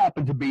 but we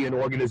happen to be an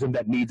organism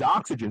that needs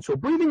oxygen. So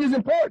breathing is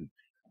important.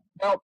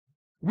 Now,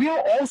 we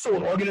are also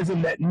an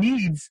organism that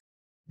needs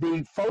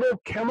the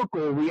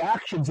photochemical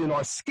reactions in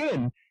our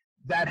skin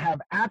that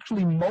have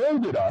actually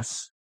molded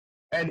us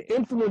and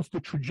influenced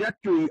the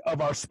trajectory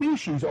of our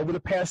species over the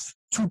past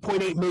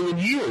 2.8 million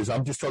years.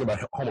 I'm just talking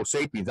about Homo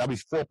sapiens,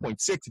 obviously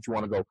 4.6 if you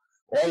want to go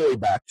all the way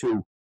back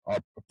to our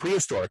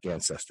prehistoric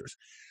ancestors.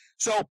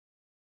 So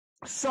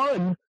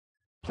sun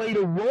played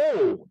a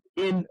role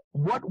in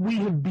what we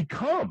have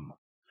become.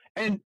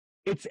 And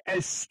it's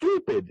as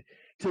stupid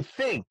to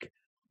think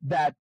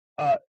that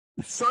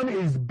sun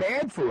is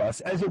bad for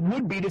us as it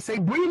would be to say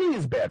breathing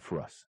is bad for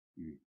us.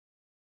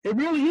 It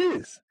really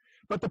is.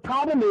 But the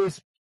problem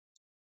is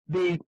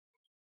the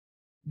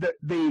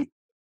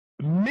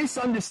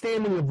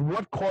misunderstanding of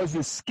what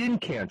causes skin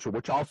cancer,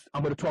 which I'm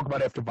going to talk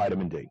about after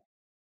vitamin D.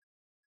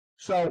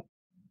 So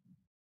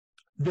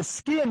the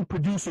skin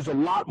produces a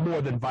lot more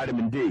than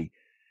vitamin D.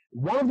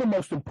 One of the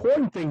most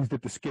important things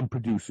that the skin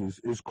produces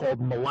is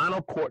called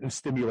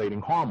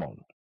melanocortin-stimulating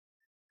hormone.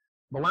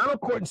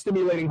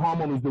 Melanocortin-stimulating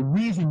hormone is the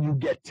reason you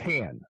get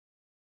tan.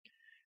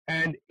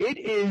 And it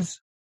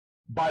is,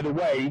 by the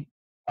way,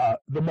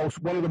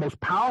 one of the most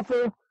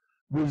powerful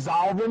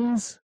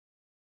resolvins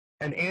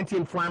and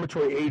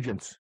anti-inflammatory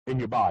agents in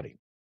your body.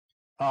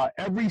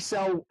 Every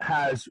cell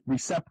has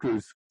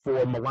receptors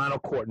for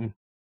melanocortin.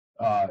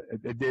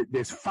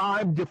 There's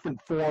 5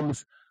 different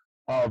forms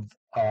of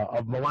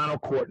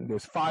melanocortin.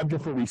 There's 5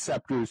 different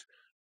receptors,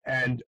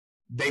 and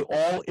they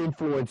all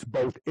influence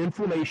both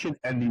inflammation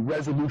and the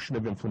resolution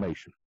of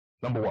inflammation.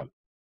 Number 1.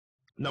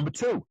 Number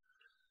 2,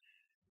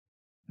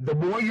 the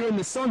more you're in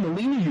the sun, the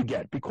leaner you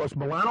get, because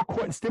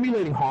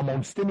melanocortin-stimulating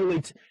hormone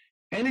stimulates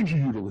energy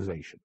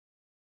utilization.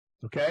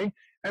 Okay?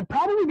 And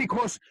probably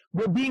because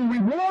we're being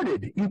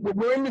rewarded.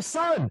 We're in the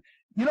sun.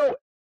 You know,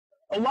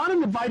 a lot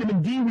of the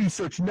vitamin D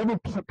research never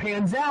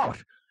pans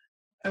out.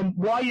 And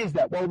why is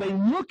that? Well, they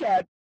look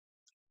at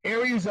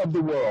areas of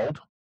the world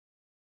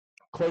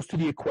close to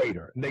the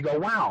equator, and they go,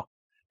 wow,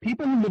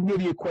 people who live near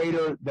the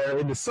equator, they're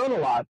in the sun a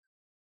lot,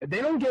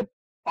 they don't get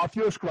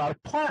atherosclerotic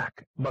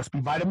plaque. Must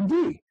be vitamin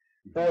D.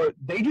 Or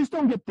they just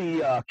don't get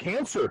the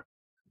cancer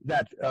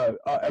that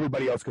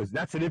everybody else, because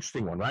that's an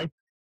interesting one, right?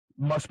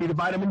 Must be the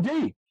vitamin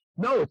D.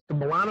 No, it's the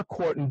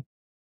melanocortin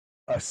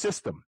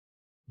system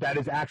that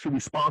is actually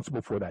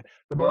responsible for that.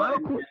 The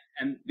melanocortin,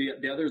 and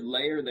the other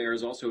layer there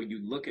is also,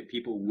 you look at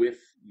people with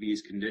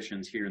these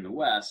conditions here in the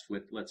West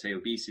with, let's say,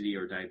 obesity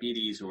or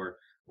diabetes or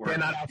they're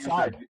not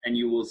outside, and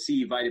you will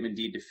see vitamin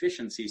D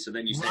deficiency. So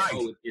then you say, right.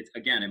 oh, it's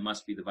again, it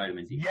must be the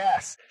vitamin D.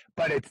 Yes,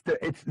 but it's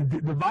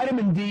the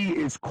vitamin D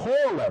is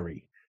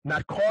corollary,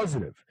 not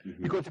causative.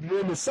 Mm-hmm. Because if you're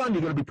in the sun,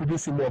 you're going to be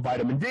producing more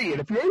vitamin D,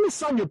 and if you're in the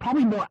sun, you're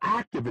probably more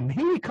active. And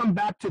here we come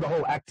back to the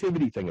whole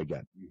activity thing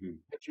again, mm-hmm.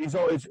 which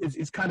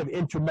is kind of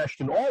intermeshed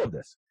in all of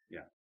this.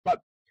 Yeah. But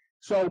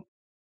so,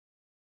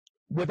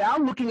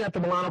 without looking at the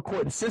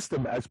melanocortin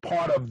system as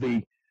part of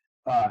the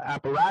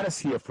apparatus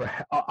here for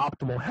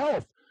optimal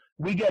health,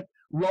 we get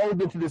lulled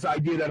into this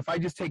idea that if I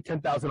just take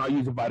 10,000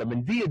 IUs of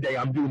vitamin D a day,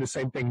 I'm doing the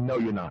same thing. No,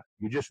 you're not.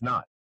 You're just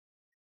not.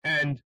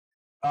 And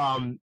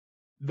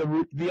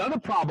the other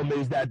problem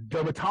is that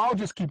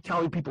dermatologists keep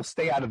telling people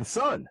stay out of the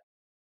sun.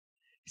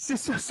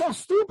 It's just so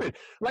stupid.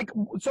 Like,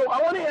 so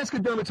I want to ask a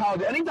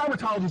dermatologist, any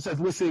dermatologist that's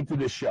listening to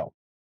this show,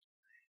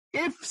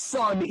 if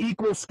sun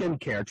equals skin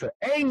cancer,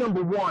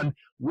 number one,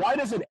 why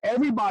doesn't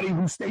everybody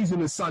who stays in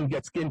the sun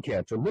get skin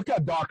cancer? Look how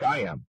dark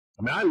I am.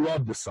 I mean, I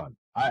love the sun.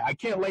 I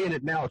can't lay in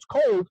it now. It's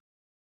cold,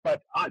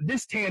 but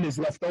this tan is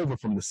left over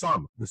from the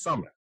summer.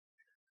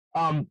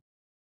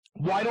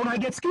 Why don't I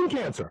get skin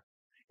cancer?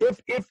 If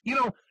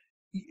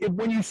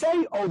when you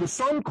say, oh, the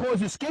sun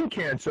causes skin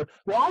cancer,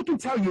 well, I can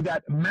tell you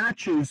that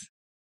matches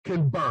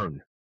can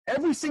burn.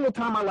 Every single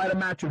time I light a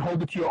match and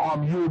hold it to your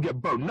arm, you will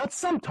get burned. Not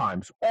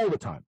sometimes, all the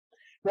time.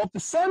 Well, if the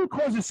sun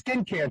causes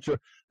skin cancer,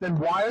 then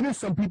why are there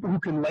some people who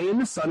can lay in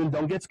the sun and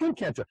don't get skin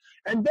cancer?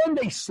 And then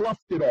they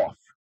sloughed it off.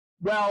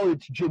 Well,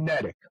 it's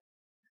genetic.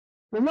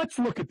 Well, let's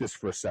look at this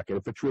for a second,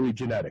 if it's really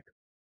genetic.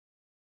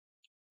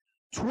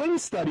 Twin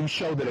studies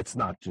show that it's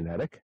not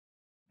genetic,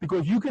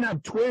 because you can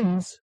have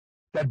twins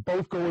that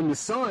both go in the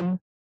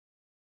sun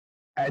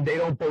and they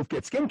don't both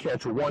get skin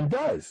cancer. One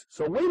does.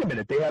 So wait a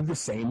minute, they have the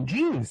same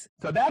genes.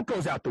 So that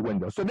goes out the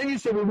window. So then you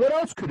say, well, what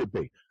else could it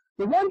be?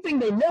 The one thing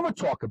they never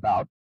talk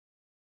about,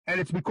 and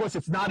it's because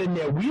it's not in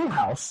their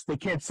wheelhouse, they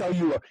can't sell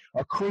you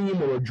a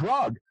cream or a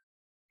drug,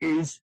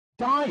 is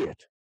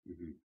diet.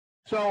 Mm-hmm.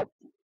 So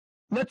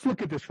let's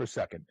look at this for a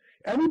second.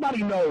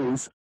 Everybody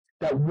knows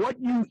that what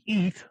you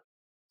eat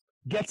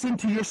gets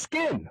into your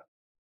skin.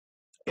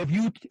 If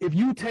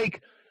you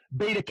take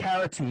beta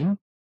carotene,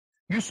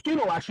 your skin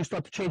will actually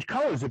start to change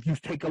colors if you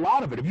take a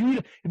lot of it. If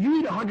you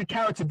eat 100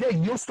 carrots a day,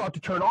 you'll start to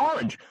turn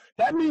orange.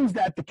 That means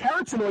that the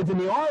carotenoids in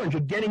the orange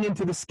are getting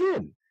into the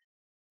skin.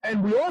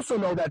 And we also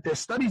know that there's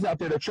studies out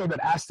there that show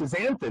that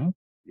astaxanthin,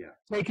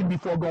 taken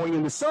before going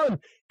in the sun,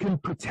 can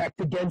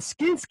protect against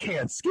skin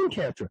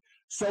cancer.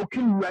 So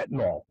can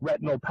retinol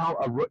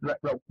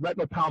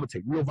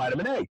palmitate, real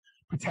vitamin A,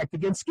 protect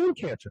against skin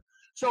cancer.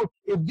 So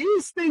if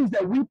these things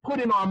that we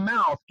put in our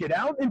mouth get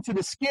out into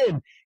the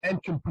skin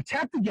and can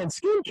protect against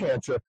skin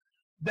cancer,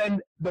 then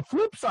the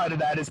flip side of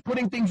that is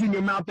putting things in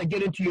your mouth that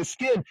get into your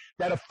skin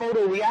that are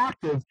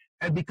photoreactive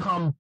and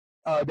become,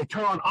 they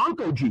turn on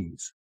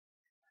oncogenes.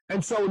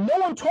 And so no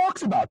one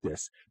talks about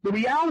this. The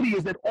reality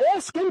is that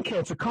all skin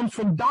cancer comes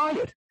from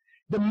diet.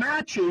 The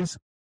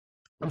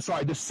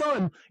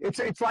sun,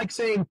 it's like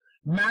saying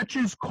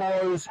matches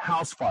cause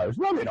house fires.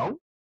 No, they don't.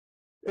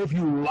 If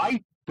you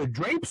light the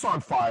drapes on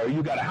fire,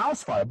 you got a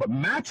house fire, but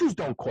matches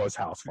don't cause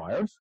house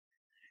fires.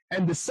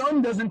 And the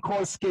sun doesn't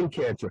cause skin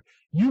cancer.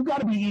 You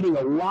got to be eating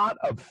a lot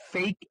of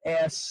fake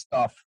ass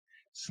stuff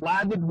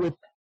slathered with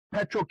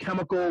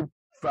petrochemical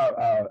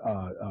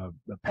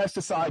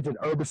pesticides and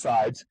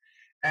herbicides.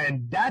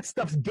 And that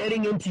stuff's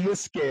getting into your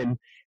skin,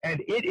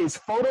 and it is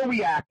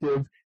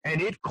photoreactive,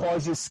 and it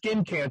causes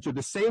skin cancer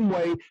the same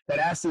way that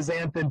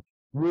astaxanthin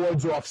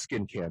wards off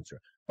skin cancer.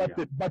 But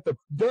the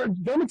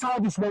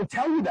dermatologists won't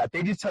tell you that.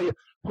 They just tell you,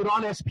 put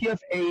on SPF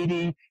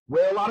 80,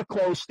 wear a lot of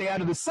clothes, stay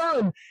out of the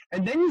sun,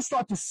 and then you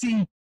start to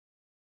see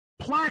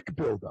plaque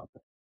buildup.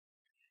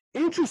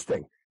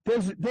 Interesting.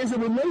 There's a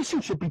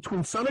relationship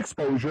between sun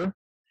exposure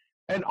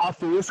and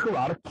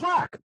atherosclerotic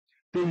plaque.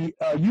 The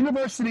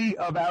University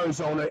of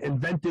Arizona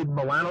invented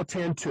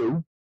melanotan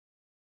 2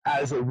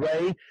 as a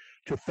way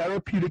to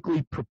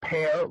therapeutically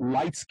prepare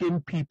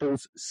light-skinned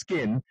people's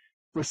skin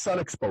for sun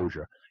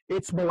exposure.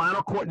 It's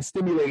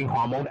melanocortin-stimulating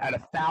hormone at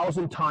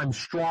 1,000 times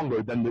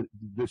stronger than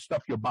the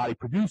stuff your body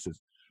produces.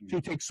 So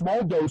you take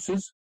small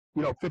doses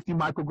 50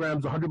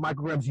 micrograms, 100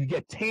 micrograms, you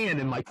get tan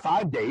in like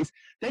 5 days.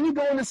 Then you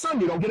go in the sun,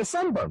 you don't get a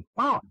sunburn.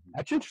 Wow,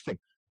 that's interesting.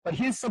 But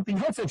here's something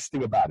else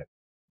interesting about it.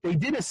 They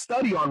did a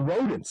study on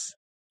rodents,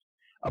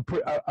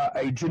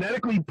 a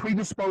genetically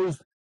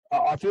predisposed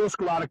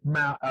arteriosclerotic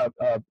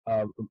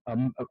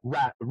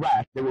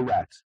rat. They were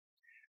rats.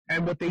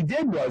 And what they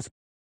did was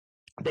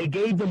they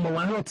gave them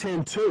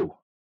melanotan 2.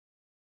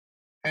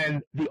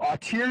 And the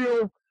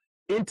arterial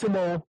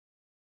intimal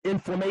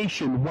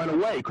inflammation went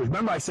away. Because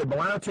remember I said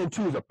melanotan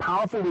 2 is a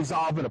powerful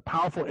resolvent, a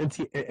powerful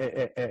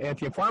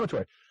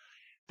anti-inflammatory.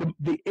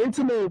 The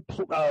intimal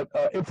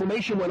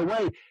inflammation went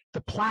away.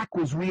 The plaque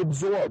was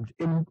reabsorbed.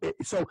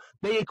 So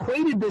they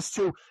equated this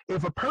to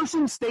if a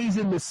person stays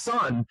in the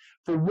sun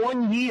for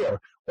 1 year,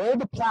 all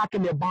the plaque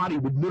in their body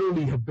would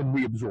literally have been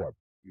reabsorbed.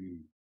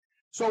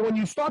 So when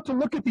you start to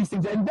look at these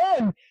things, and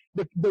then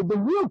the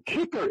real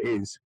kicker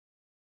is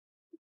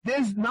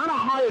there's not a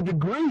higher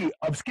degree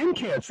of skin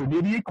cancer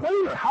near the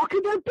equator. How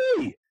could that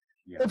be?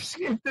 Yeah.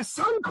 If the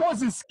sun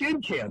causes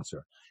skin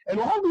cancer, and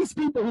all these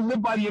people who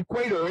live by the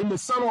equator are in the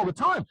sun all the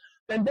time,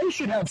 then they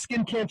should have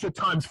skin cancer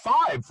times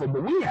 5 from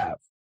what we have.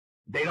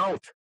 They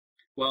don't.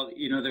 Well,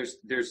 there's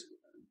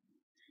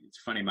it's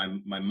funny,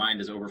 my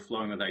mind is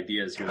overflowing with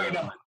ideas here. I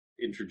want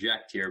to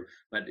interject here,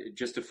 but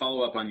just to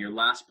follow up on your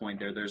last point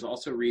there's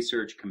also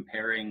research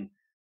comparing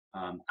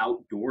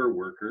outdoor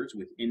workers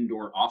with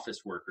indoor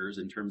office workers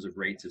in terms of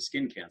rates of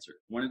skin cancer.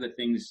 One of the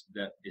things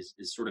that is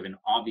sort of an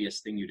obvious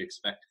thing you'd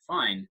expect to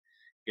find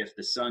if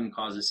the sun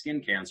causes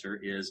skin cancer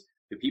is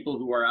the people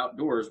who are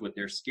outdoors with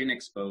their skin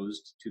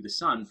exposed to the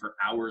sun for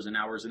hours and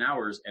hours and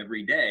hours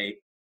every day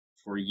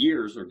for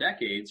years or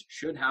decades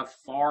should have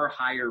far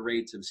higher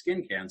rates of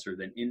skin cancer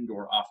than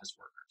indoor office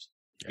workers.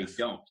 Yes.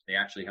 They don't. They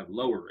actually have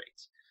lower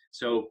rates.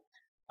 So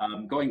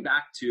going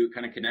back to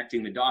kind of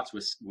connecting the dots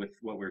with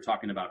what we were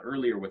talking about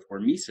earlier with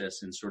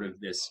hormesis and sort of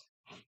this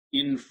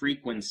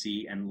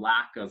infrequency and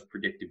lack of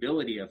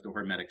predictability of the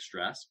hormetic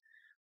stress,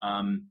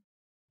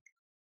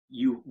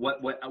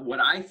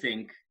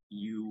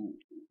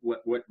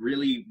 what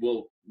really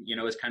will,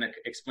 is kind of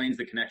explains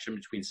the connection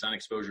between sun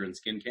exposure and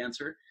skin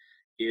cancer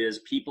is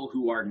people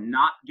who are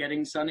not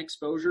getting sun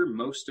exposure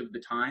most of the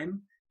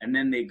time, and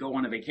then they go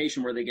on a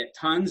vacation where they get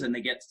tons and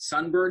they get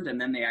sunburned, and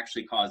then they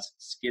actually cause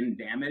skin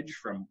damage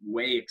from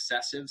way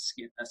excessive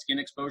skin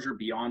exposure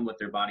beyond what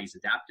their body's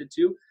adapted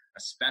to,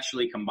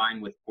 especially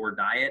combined with poor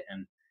diet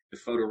and the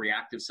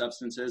photoreactive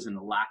substances and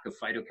the lack of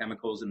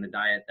phytochemicals in the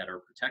diet that are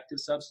protective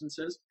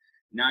substances.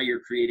 Now you're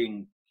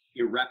creating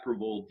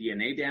irreparable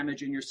DNA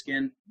damage in your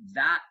skin.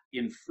 That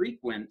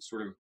infrequent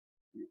sort of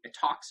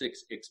toxic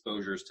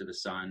exposures to the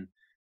sun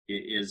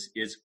is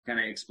going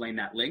to explain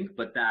that link,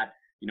 but that,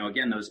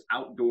 again, those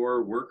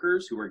outdoor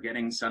workers who are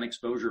getting sun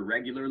exposure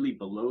regularly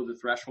below the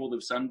threshold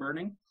of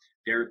sunburning,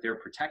 they're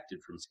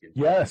protected from skin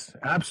cancer. Yes,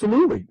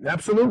 absolutely.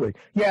 Absolutely.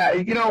 Yeah.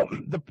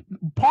 The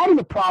part of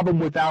the problem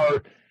with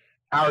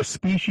our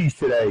species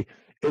today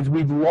is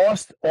we've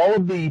lost all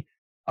of the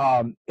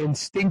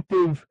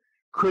instinctive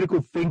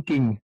critical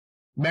thinking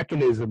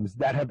mechanisms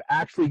that have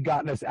actually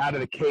gotten us out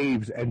of the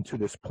caves and to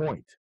this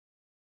point.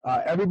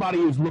 Everybody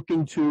is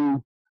looking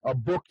to a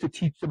book to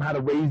teach them how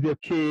to raise their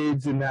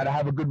kids and how to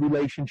have a good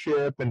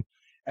relationship, and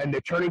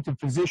they're turning to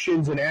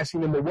physicians and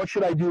asking them, well, what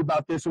should I do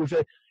about this?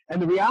 And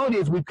the reality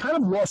is we've kind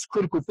of lost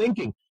critical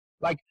thinking.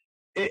 Like,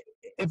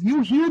 if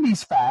you hear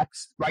these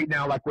facts right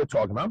now, like we're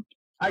talking about,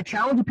 I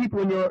challenge the people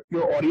in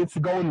your audience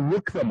to go and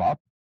look them up.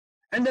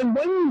 And then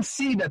when you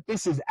see that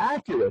this is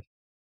accurate,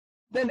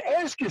 then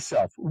ask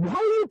yourself, why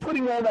are you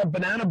putting all that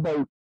banana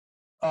boat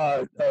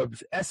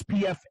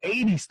SPF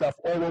 80 stuff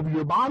all over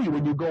your body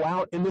when you go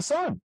out in the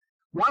sun?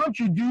 Why don't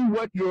you do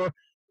what your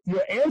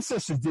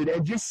ancestors did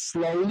and just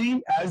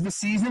slowly, as the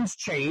seasons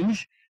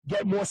change,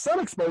 get more sun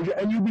exposure,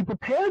 and you'll be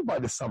prepared by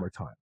the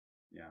summertime.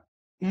 Yeah.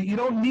 You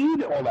don't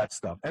need all that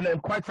stuff. And then,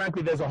 quite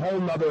frankly, there's a whole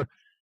nother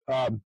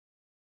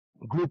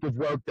group of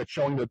work that's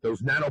showing that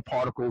those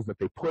nanoparticles that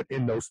they put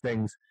in those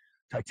things,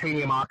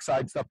 titanium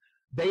oxide stuff,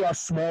 they are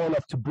small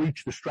enough to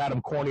breach the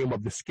stratum corneum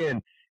of the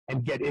skin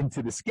and get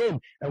into the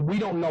skin. And we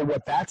don't know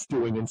what that's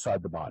doing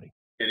inside the body.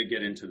 To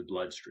get into the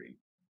bloodstream.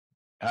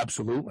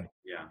 Absolutely.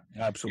 Yeah.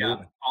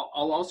 Absolutely. Yeah.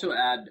 I'll also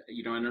add,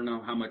 I don't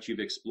know how much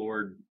you've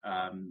explored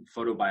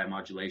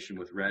photobiomodulation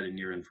with red and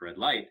near infrared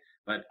light,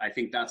 but I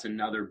think that's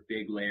another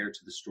big layer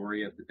to the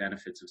story of the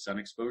benefits of sun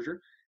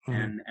exposure.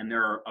 Mm-hmm. And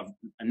there are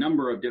a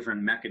number of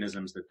different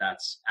mechanisms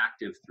that's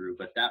active through,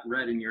 but that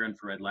red and near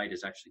infrared light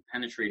is actually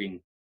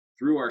penetrating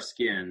through our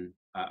skin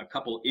a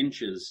couple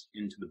inches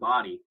into the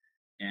body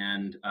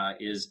and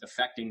is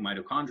affecting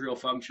mitochondrial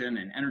function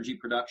and energy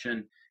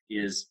production,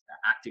 is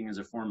acting as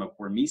a form of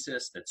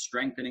hormesis that's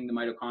strengthening the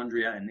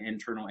mitochondria and the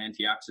internal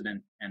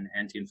antioxidant and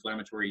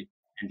anti-inflammatory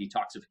and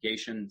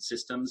detoxification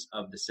systems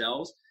of the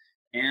cells.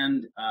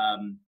 And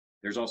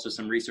there's also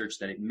some research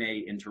that it may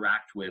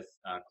interact with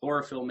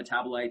chlorophyll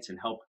metabolites and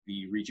help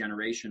the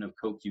regeneration of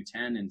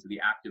CoQ10 into the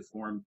active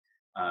form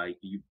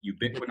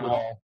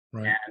ubiquinol.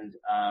 Right.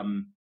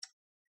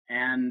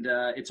 And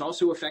it's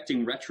also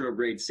affecting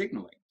retrograde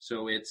signaling.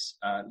 So it's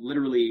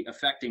literally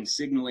affecting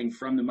signaling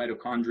from the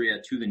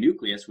mitochondria to the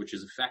nucleus, which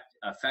is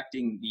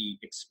affecting the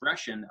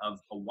expression of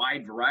a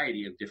wide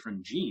variety of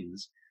different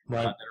genes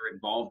that are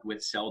involved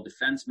with cell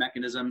defense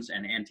mechanisms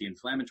and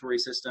anti-inflammatory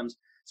systems.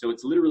 So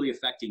it's literally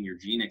affecting your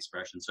gene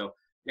expression. So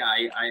yeah,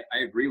 I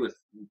agree with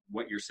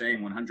what you're saying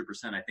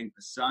 100%. I think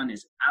the sun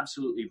is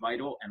absolutely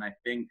vital. And I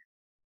think,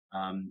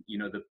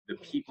 the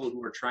people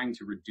who are trying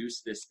to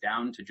reduce this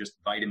down to just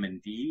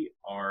vitamin D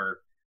are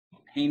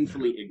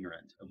painfully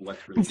ignorant of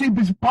what's really. See,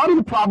 part of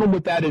the problem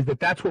with that is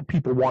that's what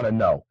people want to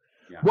know.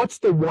 Yeah. What's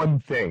the one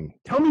thing?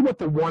 Tell me what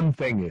the one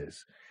thing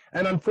is.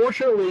 And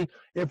unfortunately,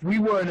 if we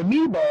were an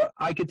amoeba,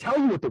 I could tell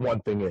you what the one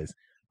thing is.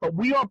 But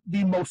we are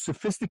the most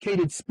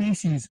sophisticated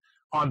species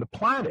on the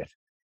planet.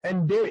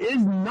 And there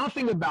is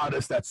nothing about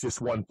us that's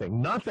just one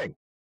thing. Nothing.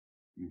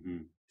 Mm-hmm.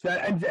 So,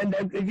 and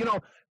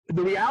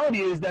the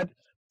reality is that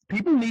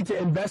people need to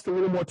invest a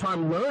little more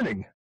time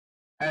learning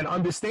and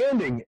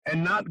understanding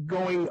and not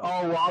going,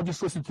 oh, well, I'll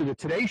just listen to the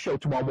Today Show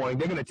tomorrow morning.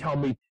 They're going to tell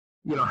me,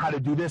 how to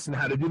do this and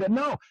how to do that.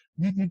 No,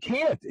 you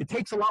can't. It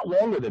takes a lot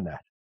longer than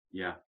that.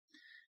 Yeah.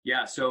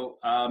 Yeah. So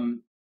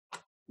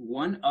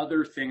one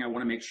other thing I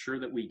want to make sure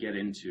that we get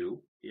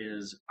into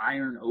is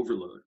iron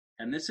overload.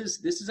 And this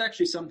is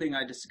actually something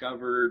I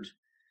discovered,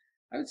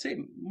 I would say,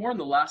 more in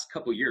the last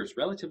couple of years,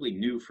 relatively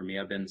new for me.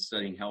 I've been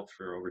studying health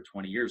for over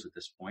 20 years at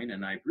this point,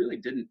 and I really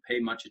didn't pay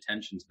much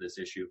attention to this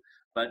issue.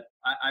 But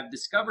I've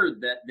discovered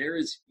that there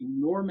is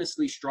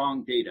enormously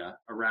strong data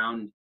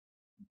around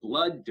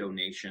blood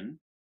donation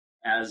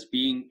as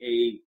being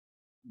a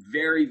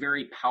very,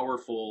 very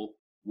powerful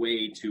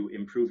way to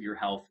improve your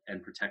health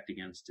and protect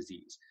against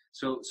disease.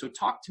 So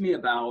talk to me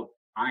about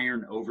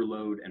iron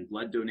overload and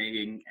blood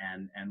donating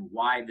and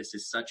why this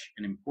is such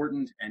an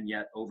important and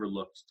yet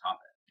overlooked topic.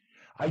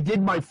 I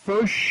did my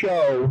first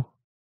show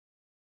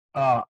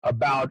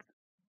about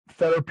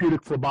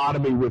therapeutic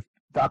phlebotomy with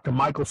Dr.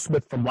 Michael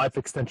Smith from Life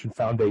Extension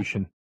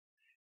Foundation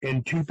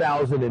in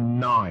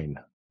 2009.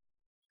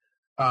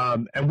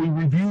 And we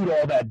reviewed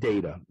all that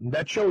data.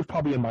 That show is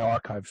probably in my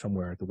archive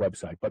somewhere at the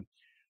website. But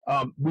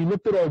we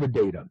looked at all the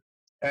data.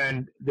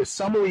 And the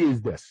summary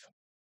is this.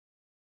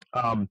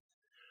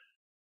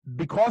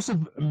 Because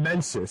of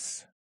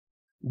menses,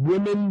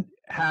 women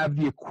have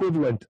the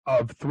equivalent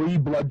of 3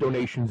 blood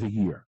donations a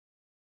year,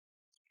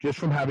 just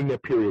from having their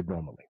period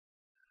normally.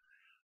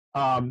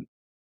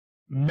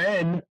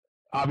 Men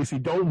obviously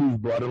don't lose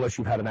blood unless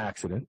you've had an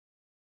accident.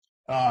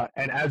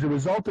 And as a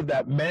result of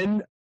that,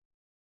 men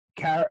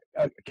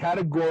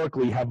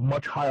categorically have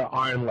much higher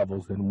iron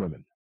levels than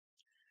women.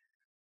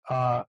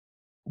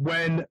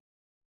 When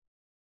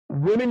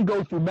women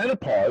go through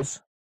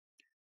menopause,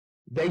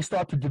 they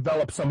start to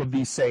develop some of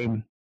these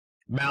same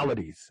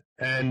maladies.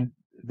 And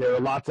there are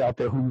lots out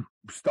there who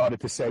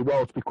started to say,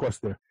 well, it's because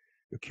they're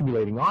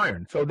accumulating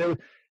iron. So a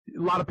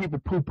lot of people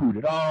poo-pooed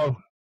it. Oh,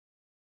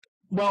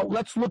 well,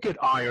 let's look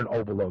at iron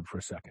overload for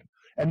a second.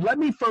 And let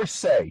me first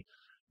say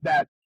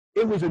that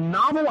it was a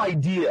novel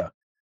idea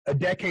a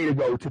decade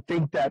ago to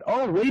think that,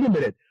 oh, wait a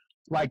minute,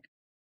 like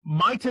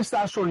my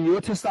testosterone and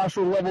your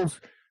testosterone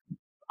levels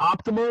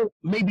optimal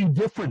may be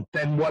different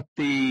than what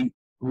the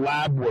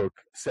lab work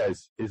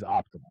says is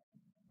optimal,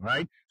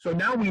 right? So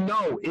now we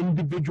know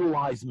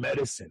individualized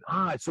medicine.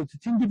 So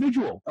it's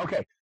individual.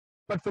 Okay.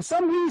 But for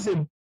some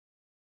reason,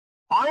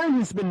 iron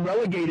has been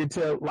relegated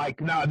to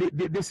like, no,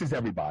 this is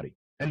everybody.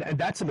 And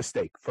that's a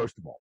mistake, first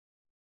of all.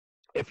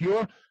 If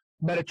you're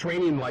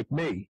Mediterranean like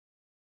me,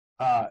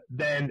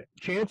 then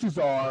chances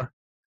are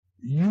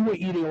you were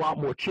eating a lot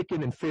more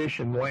chicken and fish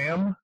and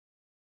lamb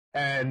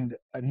and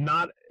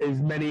not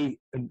as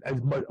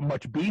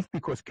much beef,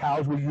 because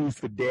cows were used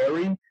for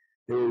dairy.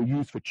 They were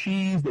used for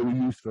cheese. They were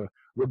used for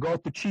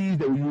ricotta cheese.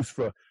 They were used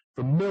for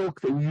milk.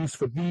 They were used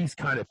for these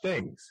kind of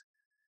things.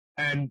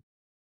 And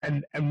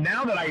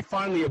now that I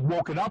finally have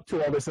woken up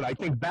to all this and I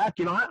think back,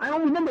 I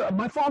don't remember.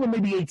 My father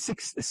maybe ate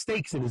 6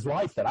 steaks in his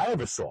life that I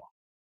ever saw.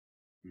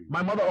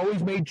 My mother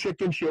always made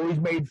chicken. She always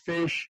made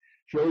fish.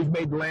 She always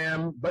made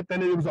lamb. But then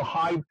there was a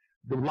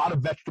lot of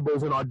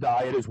vegetables in our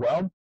diet as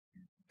well.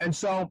 And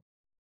so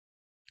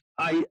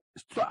I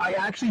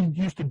actually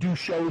used to do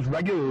shows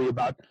regularly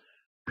about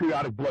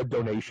periodic blood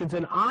donations,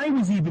 and I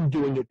was even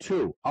doing it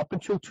too, up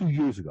until 2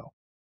 years ago.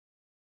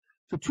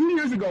 So 2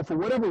 years ago, for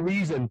whatever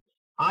reason,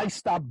 I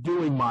stopped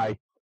doing my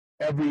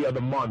every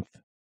other month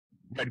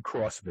Red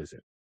Cross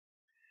visit.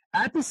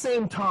 At the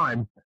same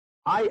time,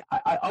 I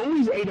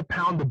always ate a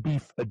pound of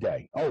beef a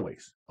day,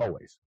 always.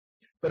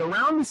 But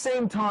around the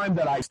same time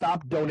that I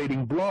stopped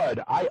donating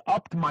blood, I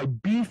upped my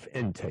beef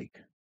intake.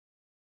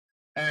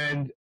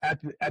 And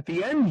at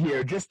the end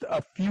here, just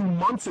a few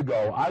months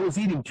ago, I was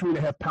eating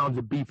 2.5 pounds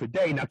of beef a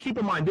day. Now, keep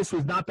in mind, this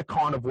was not the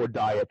carnivore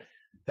diet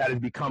that has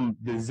become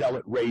the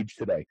zealot rage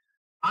today.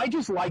 I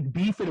just liked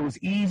beef, and it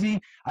was easy.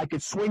 I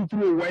could swing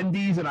through a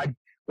Wendy's, and I'd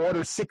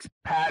order 6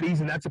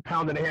 patties, and that's 1.5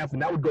 pounds,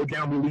 and that would go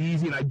down really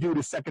easy, and I'd do it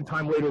a second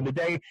time later in the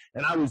day,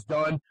 and I was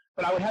done.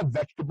 But I would have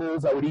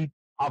vegetables. I would eat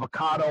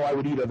avocado. I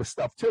would eat other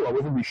stuff, too. I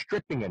wasn't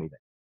restricting anything.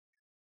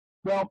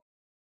 Well,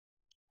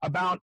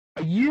 about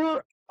a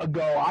year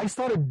ago, I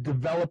started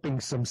developing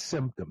some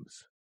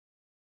symptoms.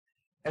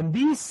 And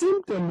these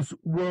symptoms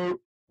were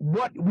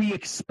what we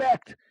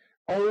expect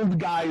old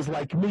guys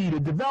like me to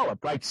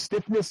develop, right?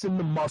 Stiffness in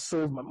the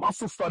muscles. My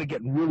muscles started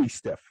getting really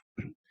stiff.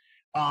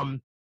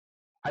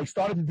 I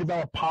started to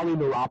develop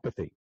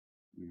polyneuropathy,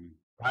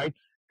 right?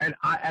 And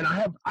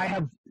I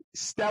have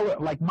stellar,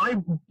 like my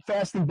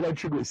fasting blood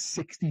sugar is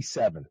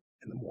 67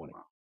 in the morning.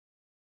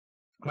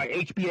 My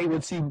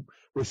HbA1c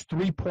was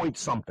 3 point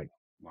something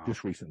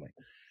just recently.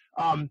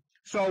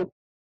 So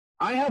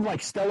I have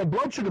like stellar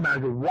blood sugar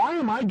management. Why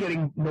am I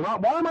getting,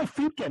 why are my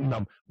feet getting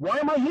numb? Why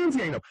are my hands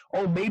getting numb?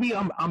 Oh, maybe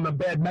I'm a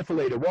bad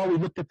methylator. Well, we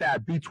looked at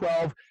that,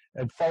 B12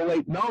 and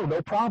folate.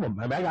 No problem.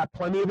 I mean, I got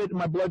plenty of it in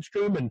my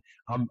bloodstream, and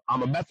I'm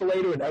a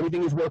methylator, and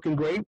everything is working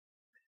great.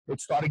 It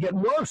started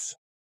getting worse.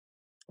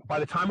 By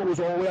the time it was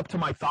all the way up to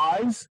my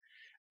thighs,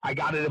 I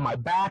got it in my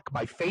back.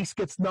 My face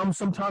gets numb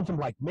sometimes. I'm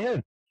like,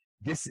 man,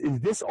 is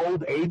this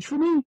old age for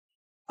me?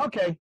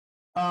 Okay.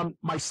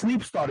 My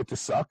sleep started to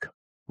suck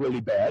really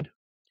bad.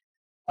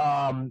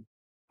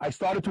 I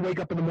started to wake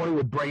up in the morning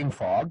with brain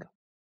fog.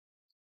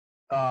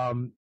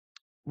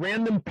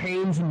 Random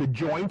pains in the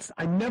joints.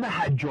 I never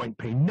had joint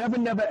pain. Never,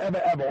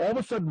 ever. All of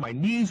a sudden, my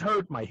knees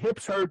hurt, my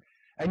hips hurt.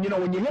 And,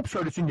 when your hips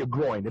hurt, it's in your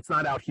groin. It's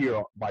not out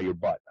here by your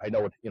butt. I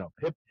know what,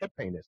 hip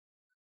pain is.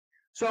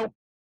 So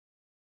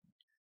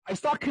I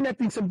start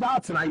connecting some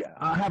dots, and I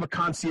have a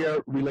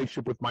concierge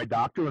relationship with my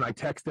doctor, and I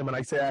text him, and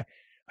I say,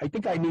 I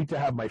think I need to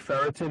have my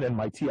ferritin and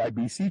my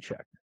TIBC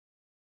checked.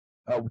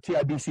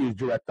 TIBC is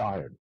direct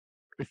iron.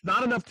 It's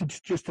not enough to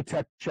just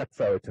check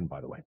ferritin, by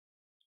the way.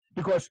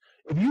 Because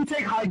if you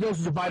take high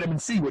doses of vitamin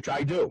C, which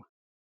I do,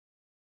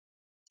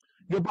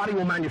 your body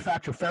will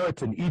manufacture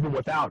ferritin even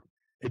without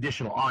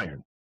additional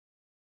iron.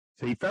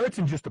 See,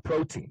 ferritin is just a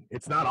protein.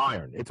 It's not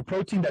iron. It's a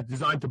protein that's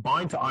designed to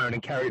bind to iron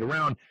and carry it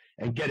around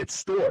and get it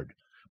stored.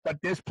 But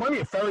there's plenty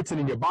of ferritin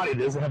in your body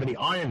that doesn't have any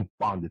iron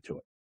bonded to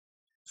it.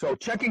 So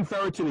checking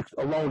ferritin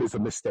alone is a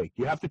mistake.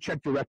 You have to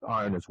check direct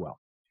iron as well.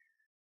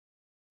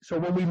 So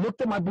when we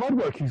looked at my blood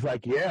work, he's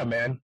like, yeah,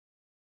 man,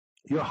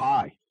 you're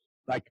high.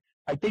 Like,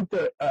 I think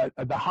the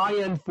high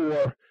end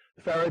for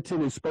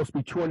ferritin is supposed to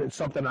be 200 and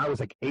something. I was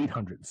like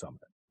 800 and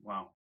something.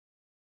 Wow.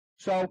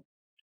 So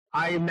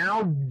I am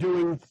now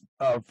doing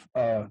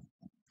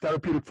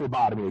therapeutic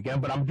phlebotomy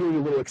again, but I'm doing a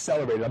little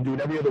accelerated. I'm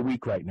doing every other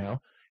week right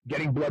now,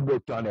 getting blood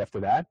work done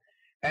after that,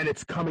 and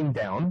it's coming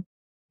down,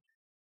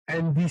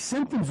 and these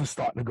symptoms are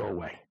starting to go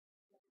away.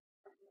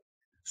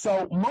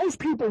 So most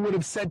people would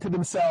have said to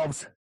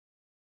themselves,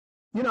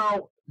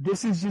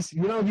 this is just,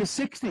 you're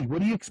 60. What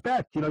do you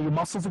expect? Your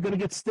muscles are going to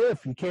get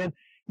stiff. You can't,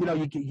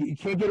 you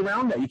can't get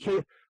around that. You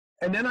can't.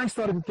 And then I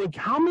started to think,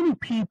 how many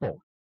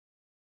people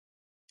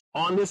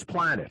on this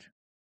planet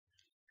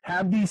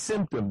have these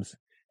symptoms,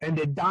 and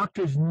their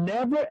doctors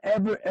never,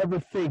 ever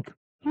think,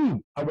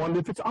 I wonder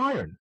if it's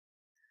iron.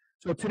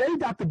 So today,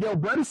 Dr. Dale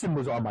Bredesen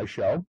was on my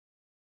show,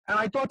 and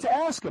I thought to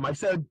ask him. I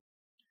said,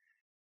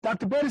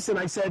 Dr. Bredesen,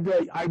 I said,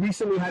 I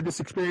recently had this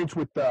experience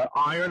with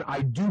iron.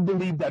 I do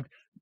believe that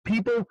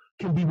people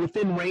can be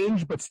within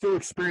range but still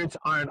experience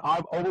iron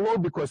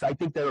overload, because I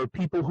think there are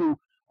people who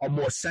are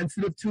more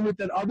sensitive to it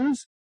than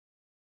others.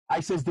 I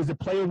says, does it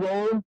play a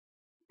role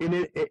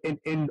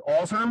in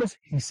Alzheimer's?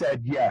 He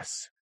said,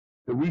 yes.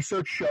 The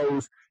research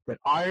shows that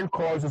iron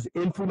causes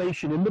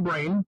inflammation in the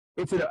brain.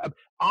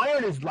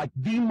 Iron is like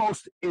the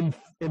most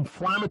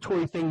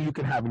inflammatory thing you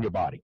can have in your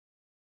body.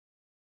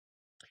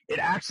 It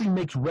actually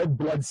makes red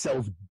blood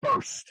cells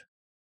burst.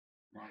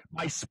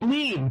 My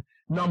spleen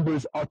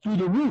numbers are through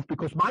the roof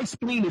because my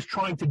spleen is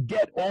trying to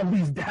get all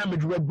these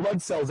damaged red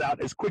blood cells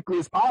out as quickly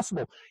as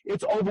possible.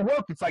 It's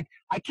overworked. It's like,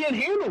 I can't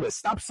handle this.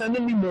 Stop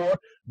sending me more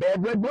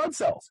bad red blood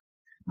cells.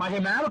 My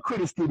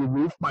hematocrit is through the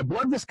roof. My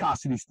blood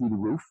viscosity is through the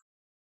roof.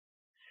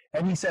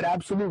 And he said,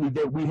 absolutely,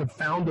 that we have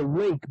found a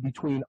link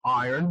between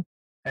iron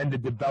and the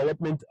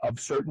development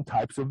of certain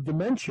types of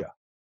dementia.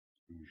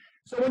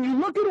 So when you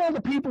look at all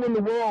the people in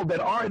the world that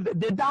are,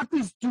 their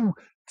doctors do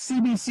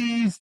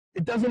CBCs,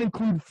 it doesn't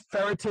include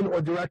ferritin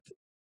or direct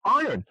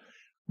iron.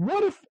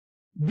 What if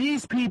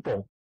these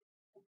people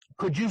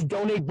could just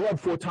donate blood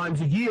 4 times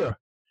a year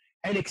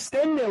and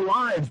extend their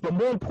lives, but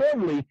more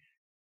importantly,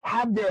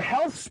 have their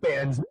health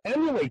spans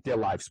emulate their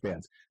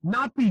lifespans,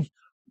 not be,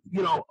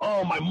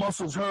 oh, my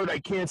muscles hurt, I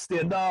can't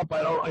stand up,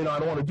 I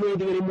don't want to do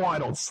anything anymore, I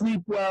don't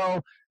sleep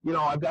well,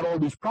 I've got all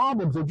these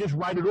problems, and just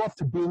write it off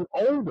to being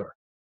older.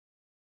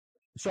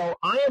 So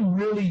I am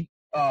really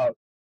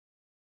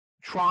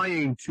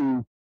trying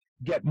to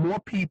get more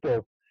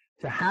people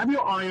to have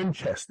your iron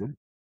tested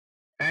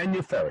and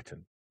your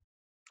ferritin,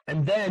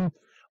 and then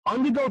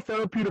undergo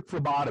therapeutic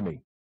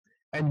phlebotomy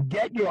and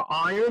get your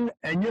iron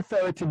and your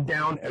ferritin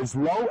down as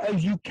low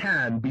as you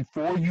can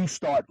before you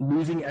start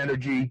losing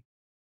energy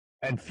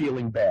and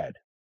feeling bad.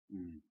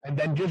 And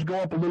then just go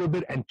up a little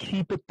bit and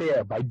keep it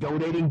there by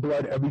donating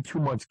blood every 2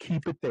 months.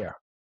 Keep it there.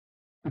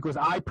 Because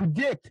I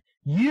predict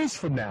years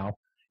from now,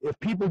 if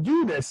people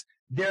do this,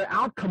 their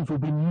outcomes will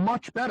be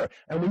much better.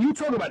 And when you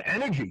talk about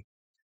energy,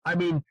 I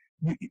mean,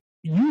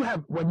 you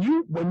have, when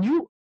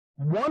you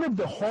one of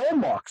the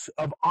hallmarks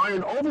of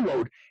iron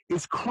overload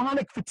is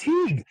chronic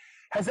fatigue.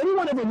 Has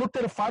anyone ever looked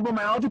at a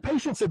fibromyalgia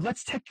patient and said,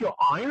 let's check your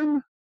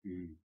iron?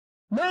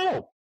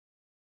 No.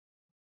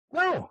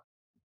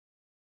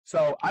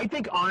 So I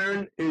think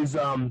iron is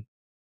a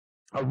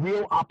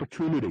real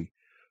opportunity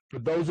for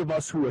those of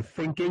us who are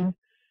thinking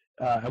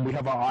and we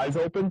have our eyes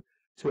open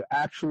to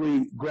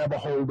actually grab a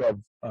hold of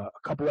a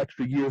couple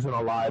extra years in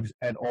our lives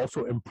and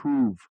also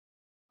improve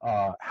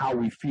how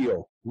we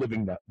feel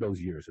living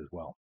those years as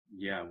well.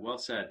 Yeah, well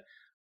said.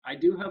 I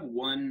do have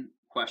one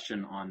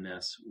question on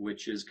this,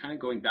 which is kind of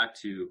going back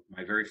to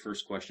my very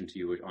first question to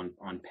you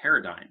on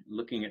paradigm,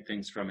 looking at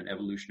things from an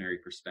evolutionary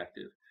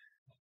perspective.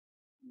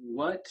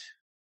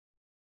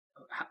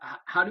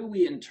 How do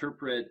we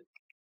interpret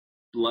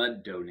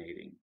blood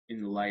donating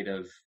in light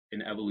of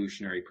an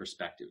evolutionary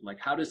perspective? Like,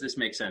 how does this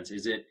make sense?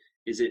 Is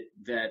it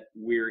that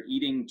we're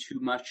eating too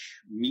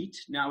much meat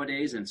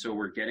nowadays, and so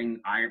we're getting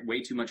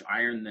way too much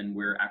iron than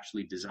we're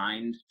actually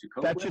designed to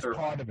cope with? That's just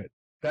part of it.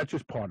 That's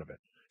just part of it.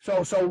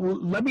 So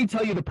let me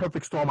tell you the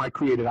perfect storm I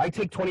created. I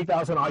take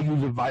 20,000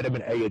 IUs of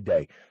vitamin A a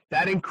day.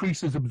 That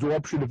increases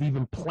absorption of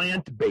even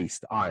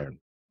plant-based iron.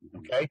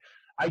 Okay?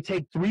 I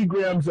take 3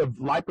 grams of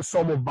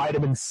liposomal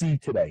vitamin C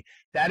today.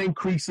 That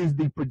increases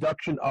the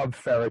production of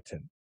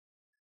ferritin.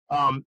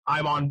 I'm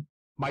on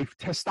my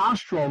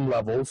testosterone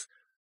levels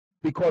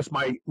because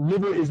my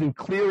liver isn't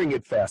clearing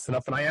it fast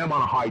enough, and I am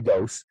on a high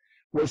dose,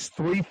 was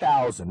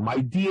 3,000. My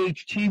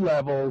DHT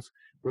levels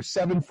were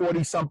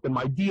 740 something.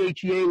 My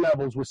DHEA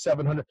levels were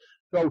 700.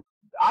 So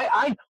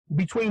I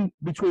between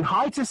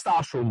high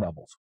testosterone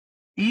levels,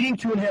 eating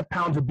 2.5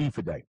 pounds of beef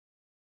a day,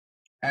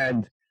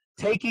 and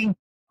taking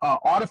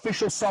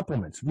artificial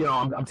supplements. You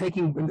know, I'm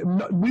taking.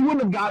 We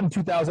wouldn't have gotten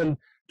 20,000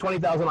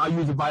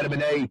 IUs of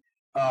vitamin A,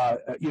 a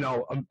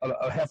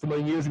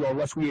 500,000 years ago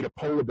unless we ate a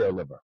polar bear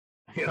liver.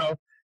 You know,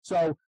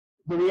 so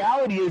the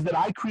reality is that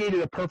I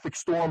created a perfect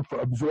storm for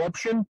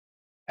absorption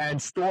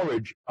and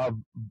storage of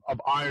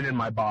iron in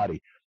my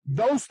body.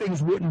 Those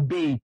things wouldn't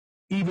be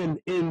even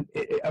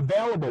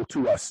available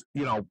to us,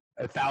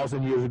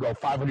 1,000 years ago,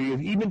 500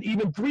 years,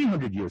 even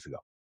 300 years ago.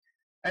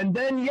 And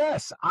then,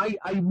 yes, I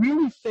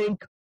really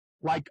think,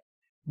 like,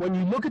 when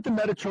you look at the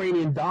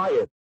Mediterranean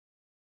diet,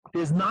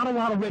 there's not a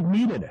lot of red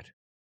meat in it.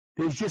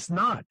 There's just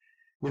not.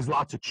 There's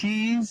lots of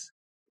cheese,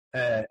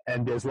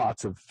 and there's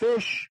lots of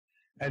fish,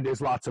 and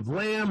there's lots of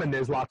lamb, and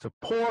there's lots of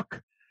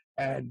pork,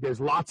 and there's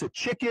lots of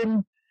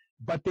chicken,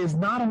 but there's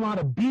not a lot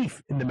of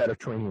beef in the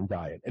Mediterranean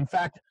diet. In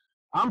fact,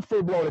 I'm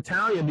full-blown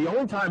Italian. The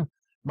only time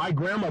my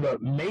grandmother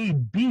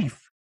made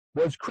beef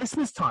was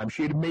Christmas time.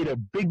 She had made a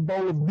big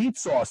bowl of meat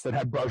sauce that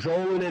had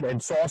braciole in it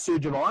and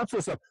sausage and all that sort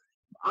of stuff.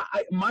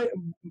 I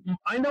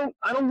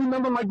don't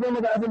remember my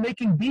grandmother ever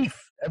making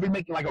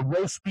like a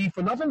roast beef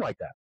or nothing like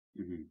that.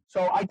 Mm-hmm.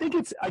 So I think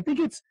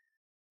it's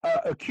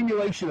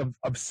accumulation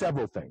of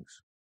several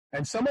things,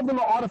 and some of them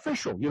are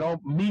artificial.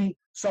 Me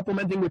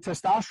supplementing with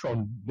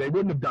testosterone, they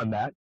wouldn't have done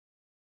that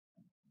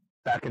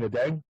back in the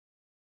day.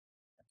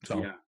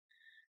 So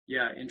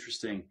yeah,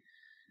 interesting.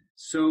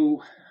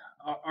 So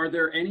are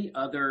there any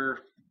other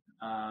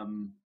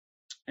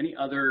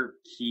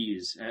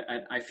keys?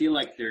 I feel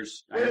like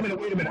there's. Wait a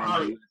minute,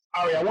 Ari,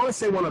 I want to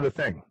say one other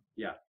thing.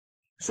 Yeah.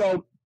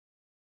 So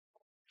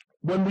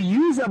when we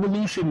use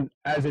evolution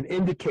as an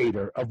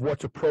indicator of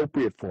what's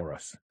appropriate for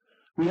us,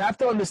 we have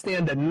to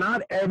understand that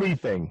not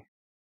everything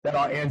that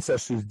our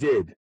ancestors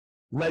did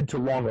led to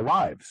longer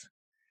lives.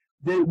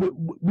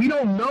 We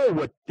don't know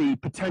what the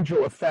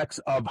potential effects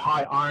of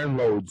high iron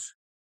loads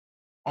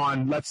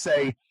on, let's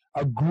say,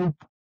 a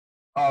group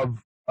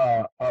of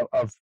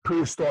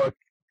prehistoric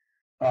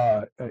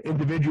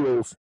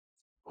individuals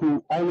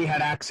who only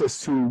had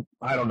access to,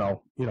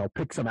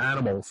 pick some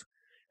animals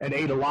and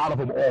ate a lot of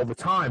them all the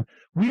time.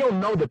 We don't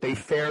know that they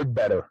fared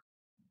better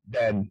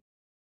than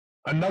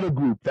another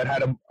group that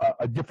had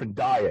a different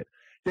diet.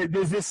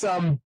 There's this.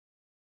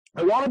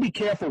 I want to be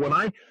careful when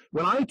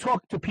I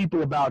talk to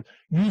people about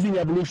using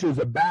evolution as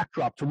a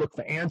backdrop to look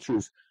for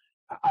answers.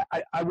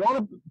 I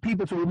want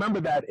people to remember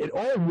that it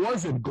all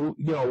wasn't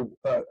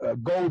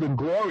gold and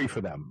glory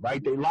for them,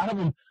 right? A lot of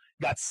them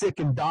got sick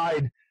and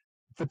died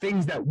for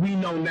things that we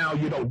know now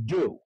you don't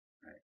do.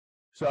 Right.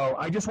 So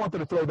I just wanted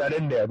to throw that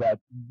in there, that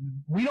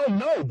we don't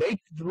know. A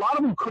lot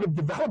of them could have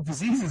developed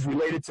diseases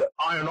related to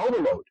iron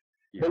overload,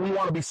 but we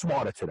want to be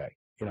smarter today.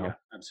 Yeah,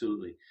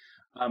 absolutely.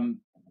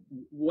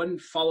 One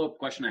follow-up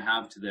question I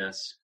have to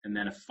this, and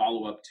then a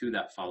follow-up to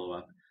that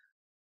follow-up.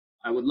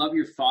 I would love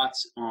your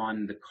thoughts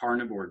on the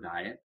carnivore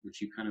diet,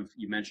 which you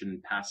mentioned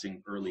in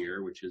passing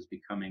earlier, which is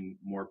becoming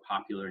more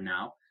popular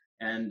now,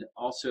 and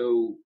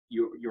also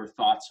your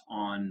thoughts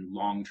on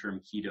long-term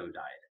keto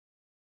diet.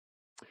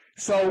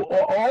 So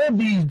all of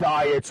these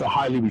diets are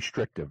highly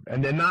restrictive,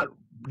 and they're not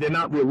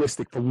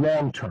realistic for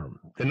long-term.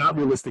 They're not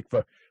realistic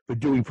for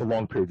doing for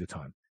long periods of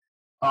time.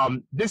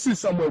 This is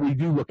somewhere we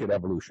do look at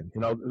evolution.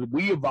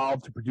 We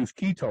evolved to produce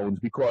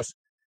ketones because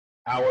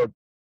our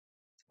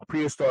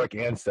prehistoric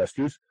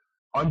ancestors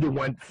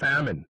underwent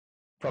famine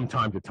from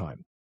time to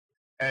time.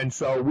 And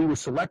so we were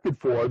selected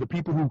for the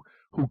people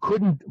who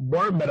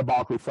weren't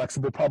metabolically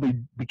flexible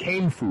probably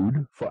became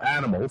food for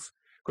animals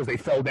because they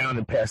fell down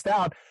and passed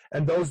out,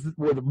 and those that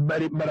were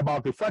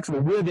metabolically flexible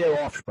were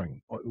their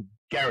offspring,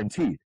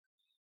 guaranteed.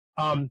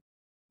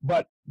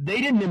 But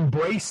they didn't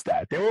embrace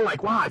that. They were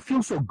like, wow, I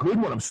feel so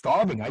good when I'm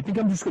starving. I think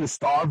I'm just going to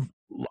starve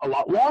a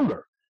lot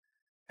longer.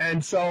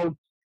 And so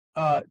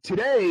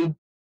today,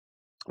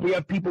 we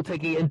have people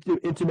taking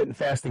intermittent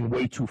fasting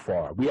way too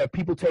far. We have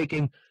people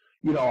taking,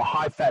 a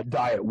high-fat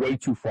diet way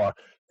too far.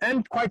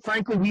 And quite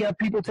frankly, we have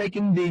people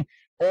taking the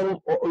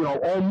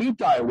all meat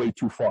diet way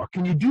too far.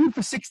 Can you do it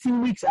for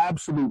 16 weeks?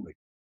 Absolutely.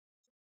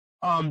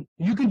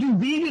 You can do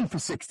vegan for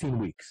 16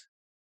 weeks,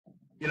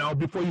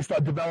 before you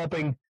start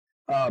developing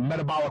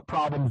metabolic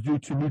problems due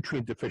to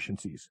nutrient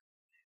deficiencies.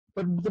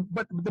 But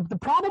the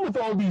problem with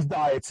all these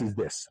diets is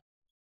this.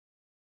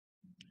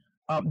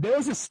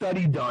 There's a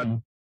study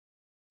done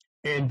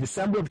in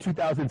December of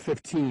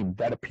 2015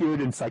 that appeared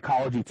in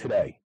Psychology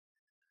Today.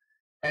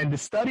 And the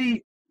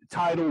study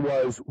title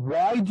was,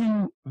 Why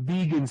Do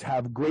Vegans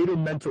Have Greater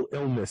Mental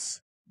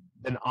Illness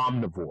Than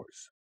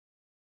Omnivores?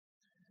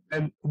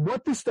 And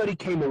what the study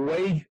came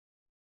away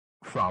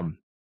from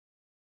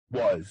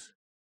was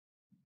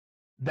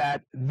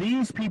that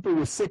these people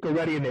were sick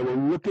already and they were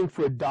looking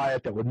for a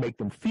diet that would make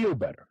them feel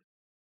better.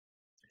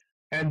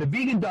 And the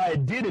vegan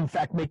diet did, in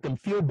fact, make them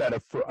feel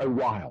better for a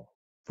while,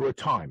 for a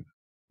time.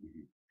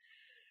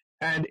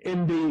 And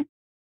in the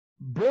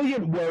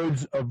brilliant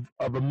words of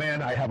a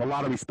man I have a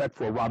lot of respect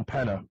for, Ron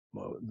Penna,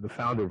 the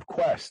founder of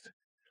Quest,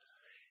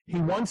 he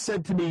once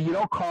said to me,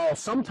 Carl,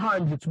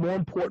 sometimes it's more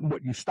important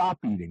what you stop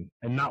eating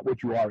and not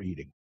what you are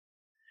eating.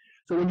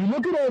 So when you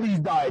look at all these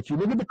diets, you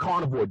look at the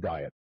carnivore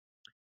diet,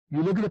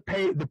 you look at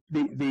the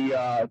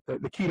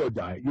keto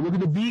diet, you look at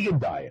the vegan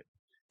diet,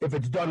 if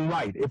it's done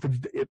right. If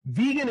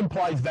vegan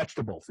implies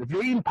vegetables. If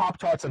you're eating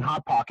Pop-Tarts and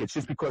Hot Pockets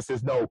just because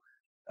there's no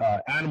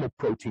animal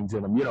proteins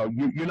in them,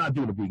 you're not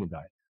doing a vegan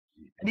diet.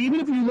 And even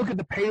if you look at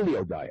the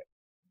paleo diet,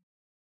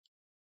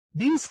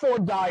 these four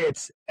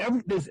diets,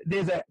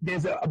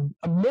 there's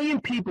a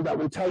million people that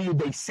will tell you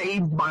they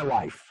saved my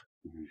life.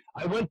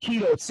 I went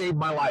keto, it saved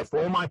my life.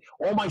 All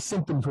my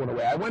symptoms went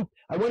away. I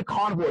went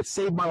carnivore, it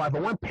saved my life. I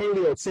went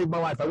paleo, it saved my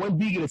life. I went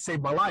vegan, it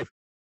saved my life.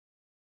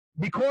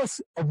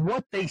 Because of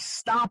what they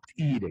stopped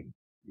eating.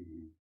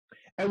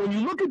 And when you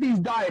look at these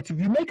diets, if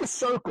you make a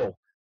circle,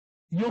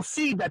 you'll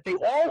see that they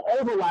all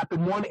overlap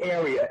in one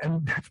area,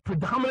 and that's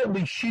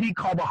predominantly shitty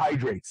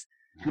carbohydrates.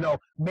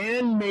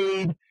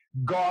 Man-made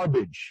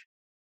garbage.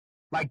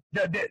 Like,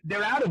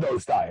 they're out of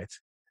those diets.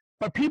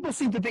 But people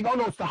seem to think, oh,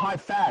 no, it's the high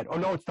fat, or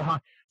no, it's the high.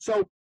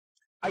 So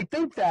I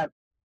think that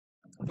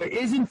there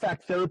is, in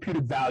fact,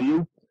 therapeutic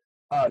value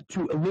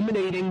to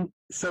eliminating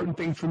certain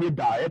things from your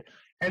diet.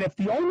 And if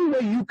the only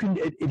way you can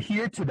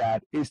adhere to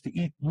that is to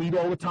eat meat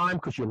all the time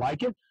because you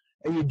like it,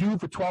 and you do it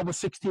for 12 or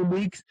 16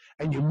 weeks,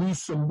 and you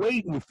lose some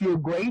weight and you feel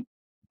great,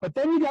 but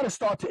then you got to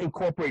start to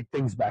incorporate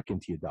things back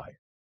into your diet.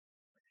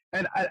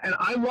 And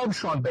I love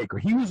Sean Baker.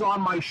 He was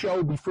on my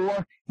show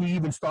before he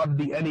even started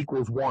the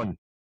N=1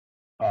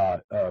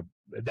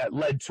 that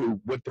led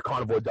to what the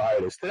carnivore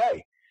diet is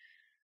today.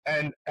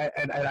 And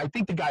I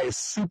think the guy is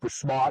super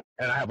smart,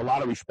 and I have a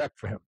lot of respect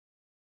for him.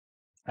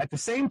 At the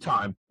same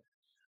time,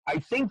 I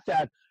think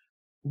that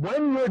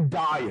when your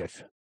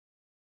diet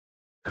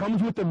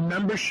comes with a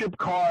membership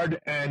card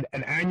and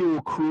an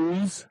annual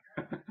cruise,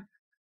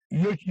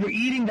 you're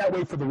eating that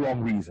way for the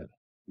wrong reason.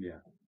 Yeah.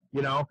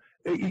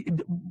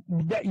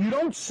 That you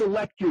don't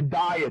select your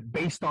diet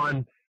based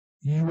on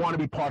you want to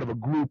be part of a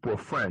group or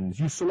friends.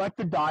 You select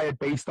the diet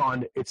based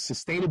on its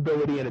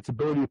sustainability and its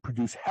ability to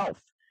produce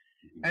health.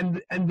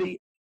 And the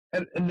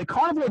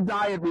carnivore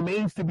diet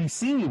remains to be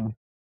seen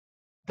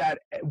that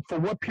for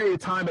what period of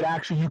time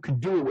you can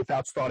do it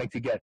without starting to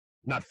get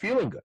not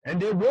feeling good.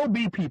 And there will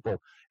be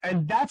people.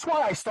 And that's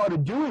why I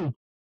started doing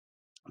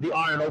the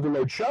Iron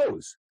Overload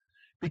shows,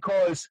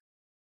 because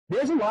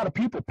there's a lot of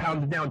people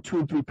pounding down 2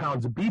 and 3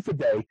 pounds of beef a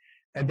day,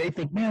 and they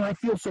think, man, I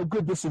feel so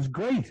good. This is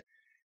great.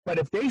 But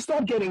if they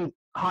start getting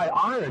high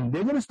iron,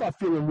 they're going to start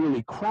feeling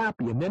really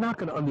crappy, and they're not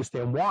going to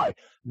understand why.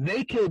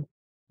 They could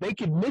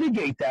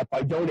mitigate that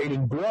by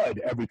donating blood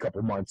every couple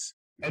of months,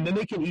 and then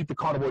they can eat the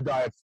carnivore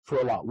diet for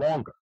a lot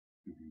longer.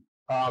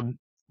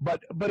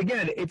 But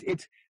again,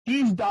 it's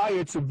these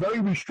diets are very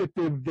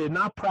restrictive. They're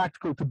not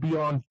practical to be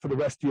on for the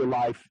rest of your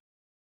life,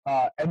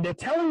 and they're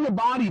telling your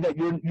body that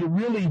you're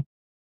really,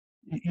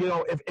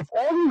 if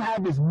all you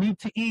have is meat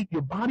to eat,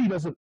 your body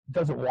doesn't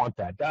want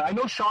that. I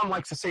know Sean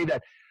likes to say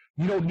that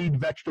you don't need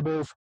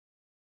vegetables.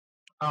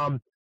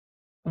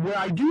 Where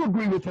I do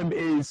agree with him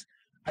is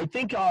I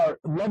think our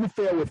love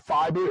affair with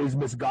fiber is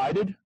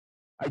misguided.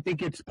 I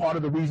think it's part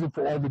of the reason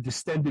for all the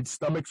distended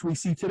stomachs we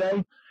see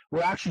today.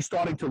 We're actually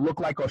starting to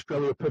look like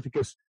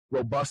Australopithecus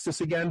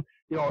robustus again.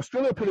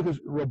 Australopithecus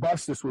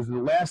robustus was the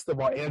last of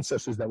our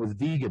ancestors that was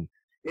vegan.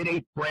 It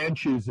ate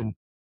branches and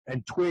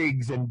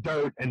twigs and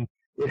dirt, and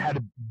it had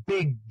a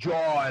big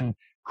jaw and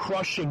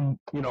crushing,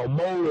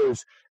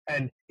 molars,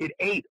 and it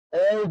ate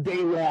all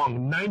day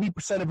long.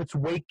 90% of its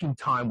waking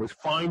time was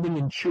finding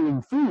and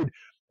chewing food.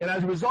 And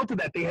as a result of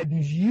that, they had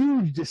these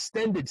huge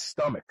distended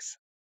stomachs.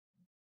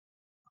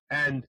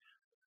 And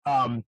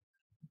I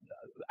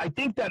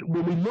think that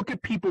when we look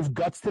at people's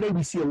guts today,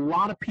 we see a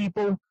lot of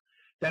people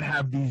that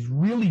have these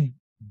really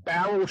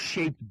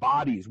barrel-shaped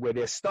bodies where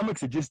their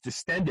stomachs are just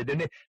distended.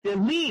 And they're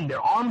lean.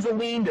 Their arms are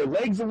lean. Their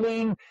legs are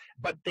lean.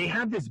 But they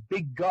have this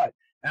big gut.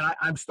 And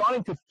I'm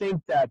starting to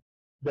think that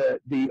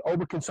the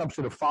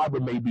overconsumption of fiber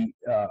may be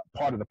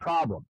part of the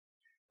problem.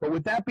 But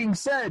with that being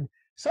said,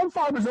 some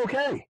fiber is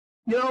okay.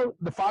 You know,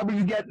 the fiber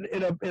you get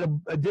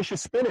in a dish of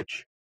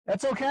spinach,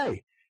 that's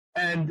okay.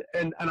 And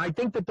I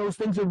think that those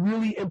things are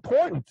really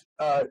important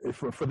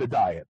for the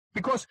diet,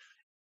 because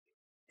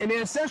in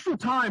ancestral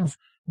times,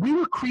 we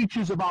were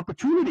creatures of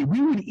opportunity.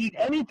 We would eat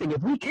anything.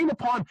 If we came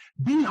upon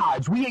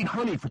beehives, we ate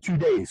honey for 2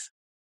 days.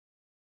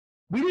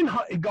 We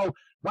didn't go,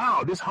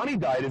 wow, this honey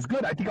diet is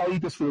good. I think I'll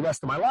eat this for the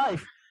rest of my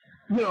life.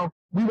 You know,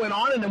 we went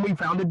on and then we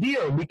found a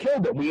deer and we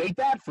killed it. We ate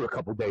that for a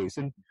couple of days,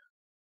 and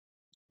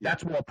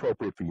that's more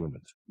appropriate for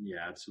humans.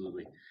 Yeah,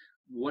 absolutely.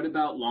 What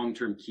about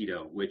long-term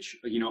keto, which,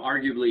 you know,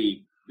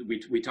 arguably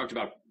we talked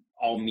about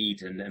all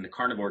meat and the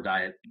carnivore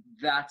diet.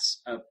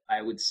 That's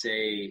I would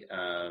say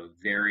a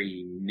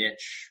very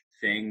niche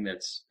thing.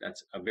 That's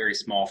a very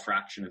small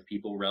fraction of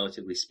people,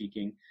 relatively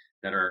speaking,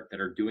 that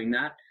are doing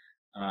that.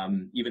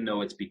 Even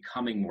though it's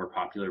becoming more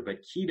popular,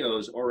 but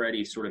keto's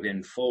already sort of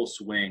in full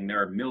swing.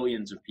 There are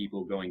millions of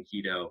people going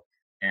keto,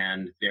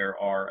 and there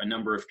are a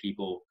number of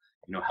people,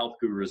 you know, health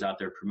gurus out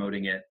there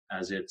promoting it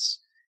as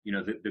it's, you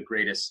know, the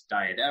greatest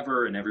diet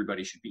ever, and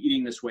everybody should be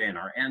eating this way, and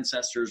our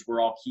ancestors were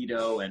all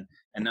keto and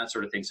that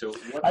sort of thing. So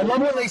I love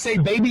when they say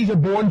babies are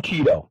born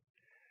keto,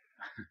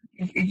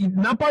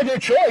 not by their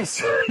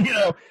choice. You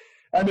know,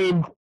 I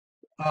mean,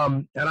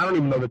 and I don't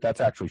even know that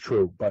that's actually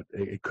true, but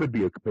it could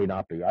be, it may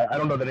not be. I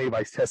don't know that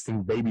anybody's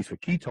testing babies for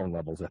ketone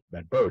levels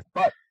at birth,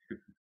 but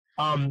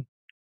the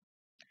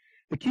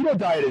keto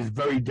diet is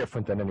very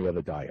different than any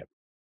other diet.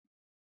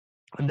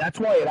 And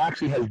that's why it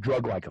actually has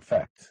drug-like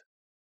effects.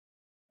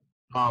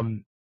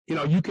 You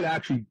know, you can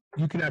actually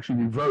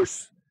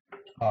reverse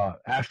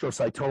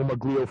astrocytoma,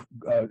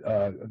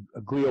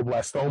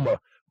 glioblastoma,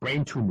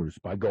 brain tumors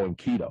by going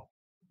keto.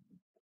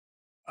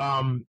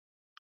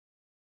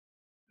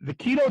 The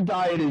keto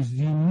diet is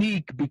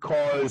unique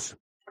because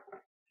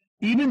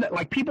even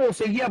like people will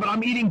say, yeah, but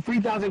I'm eating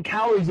 3,000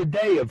 calories a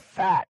day of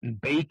fat and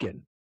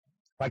bacon.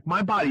 Like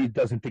my body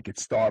doesn't think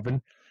it's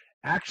starving.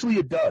 Actually,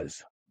 it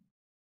does.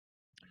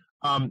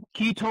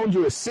 Ketones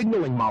are a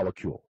signaling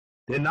molecule.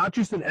 They're not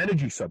just an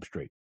energy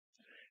substrate.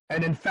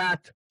 And in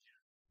fact,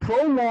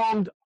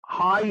 prolonged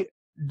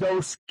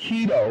high-dose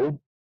keto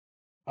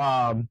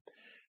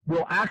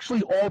will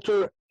actually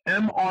alter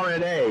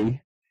mRNA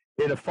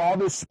in a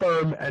father's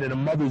sperm and in a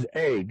mother's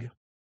egg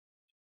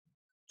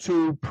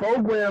to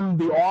program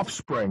the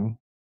offspring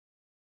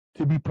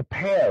to be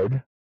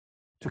prepared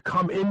to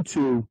come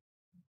into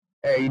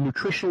a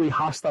nutritionally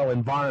hostile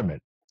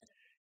environment.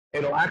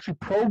 It'll actually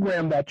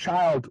program that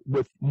child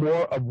with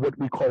more of what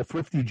we call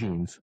thrifty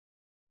genes,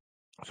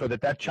 so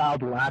that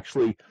child will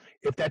actually,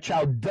 if that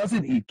child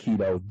doesn't eat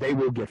keto, they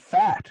will get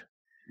fat.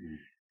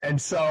 And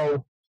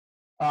so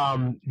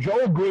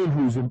Joel Green,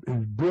 who's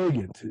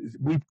brilliant,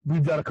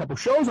 we've done a couple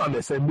shows on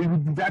this, and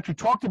we've actually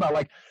talked about,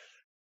 like,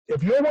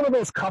 if you're one of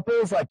those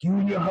couples, like you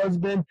and your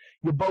husband,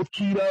 you're both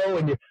keto,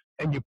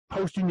 and you're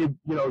posting your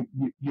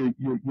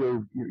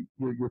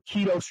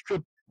keto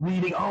strip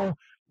reading, oh,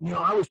 you know,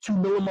 I was 2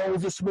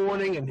 millimoles this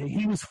morning, and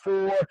he was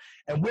 4,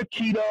 and we're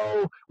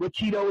keto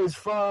as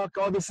fuck,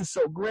 oh, this is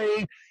so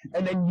great,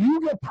 and then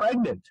you get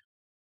pregnant,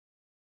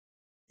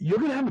 you're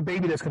going to have a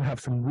baby that's going to have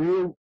some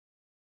real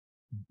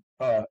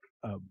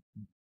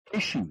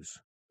issues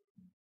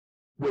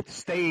with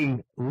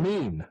staying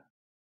lean,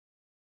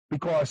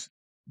 because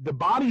the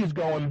body is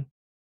going,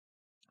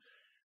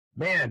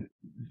 man,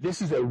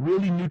 this is a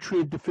really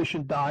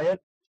nutrient-deficient diet.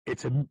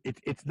 It's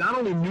not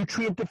only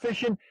nutrient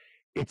deficient,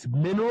 it's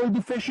mineral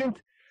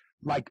deficient.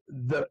 Like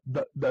the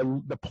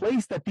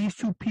place that these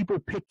two people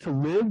picked to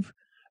live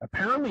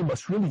apparently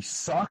must really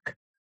suck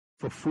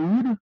for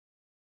food,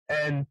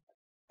 and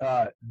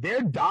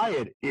their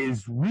diet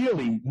is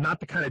really not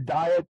the kind of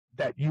diet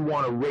that you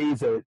want to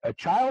raise a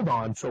child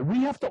on. So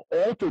we have to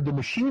alter the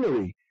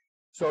machinery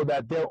so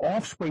that their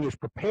offspring is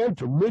prepared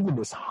to live in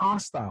this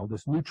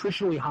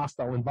nutritionally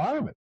hostile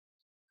environment.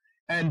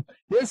 And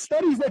there's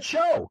studies that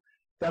show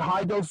that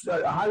high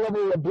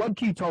level of blood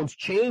ketones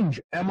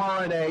change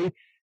mRNA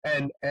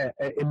and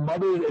in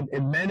mothers,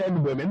 in men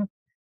and women,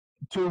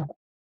 to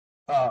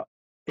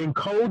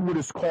encode what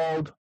is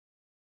called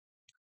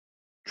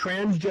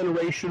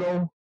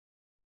transgenerational.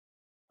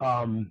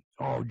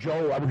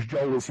 Joel, I wish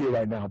Joel was here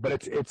right now,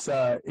 but it's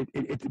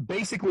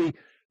basically,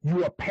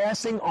 you are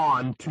passing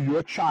on to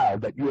your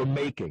child that you are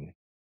making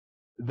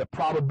the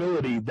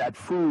probability that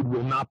food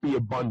will not be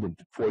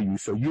abundant for you.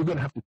 So you're going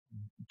to have to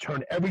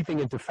turn everything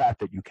into fat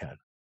that you can.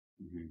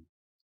 Mm-hmm.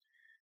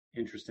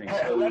 Interesting.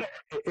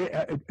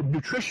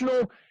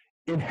 Nutritional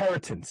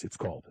inheritance, it's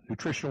called.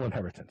 Nutritional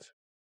inheritance.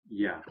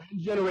 Yeah.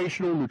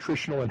 Generational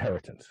nutritional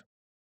inheritance.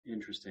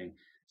 Interesting.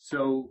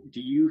 So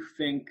do you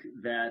think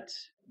that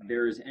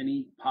there is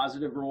any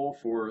positive role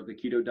for the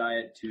keto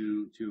diet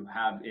to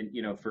have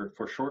in,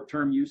 for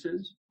short-term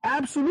uses?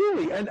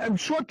 Absolutely. And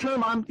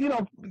short-term,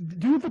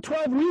 do it for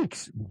 12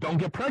 weeks. Don't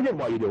get pregnant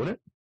while you're doing it.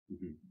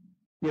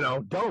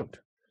 Mm-hmm. Don't.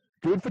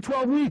 Do it for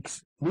 12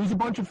 weeks. Lose a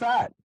bunch of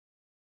fat.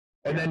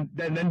 And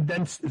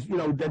then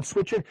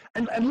switch it.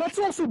 And let's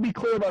also be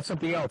clear about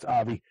something else,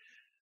 Avi.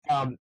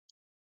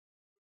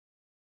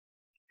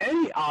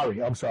 Any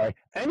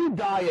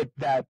diet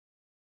that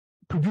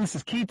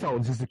produces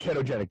ketones is the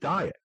ketogenic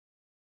diet.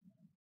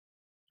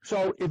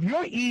 So if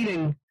you're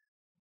eating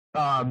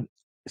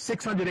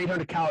 600,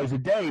 800 calories a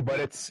day, but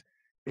it's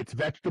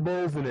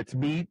vegetables and it's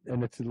meat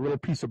and it's a little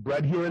piece of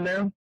bread here and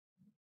there,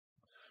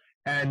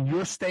 and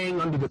you're staying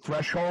under the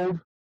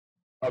threshold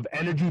of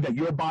energy that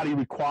your body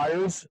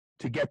requires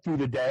to get through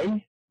the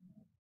day,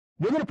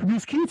 you're going to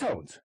produce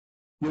ketones.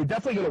 You're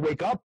definitely going to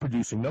wake up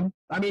producing them.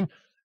 I mean,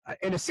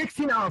 in a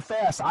 16-hour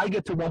fast, I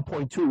get to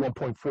 1.2,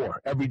 1.4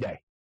 every day.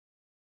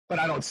 But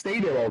I don't stay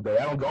there all day.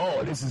 I don't go,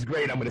 oh, this is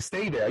great, I'm going to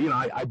stay there.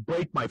 I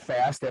break my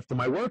fast after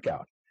my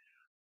workout.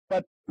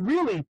 But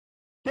really,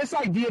 this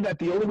idea that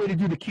the only way to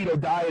do the keto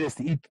diet is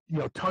to eat,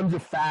 tons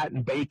of fat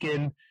and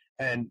bacon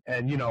and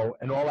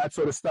all that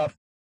sort of stuff,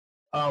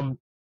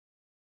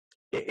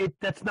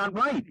 that's not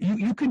right.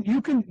 You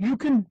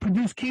can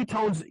produce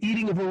ketones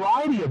eating a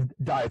variety of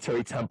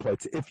dietary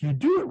templates if you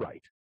do it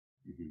right.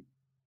 Mm-hmm.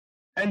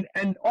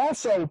 And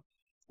also,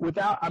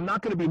 I'm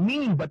not going to be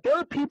mean, but there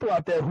are people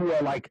out there who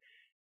are like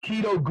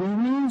keto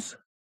gurus,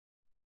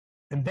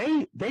 and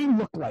they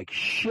look like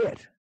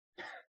shit.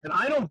 And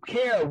I don't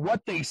care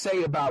what they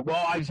say about,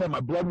 well, I just had my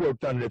blood work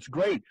done and it's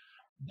great.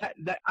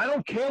 That I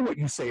don't care what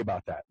you say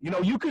about that.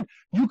 You can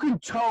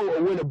tow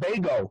a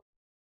Winnebago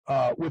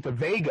with a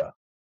Vega,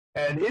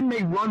 and it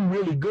may run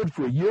really good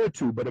for a year or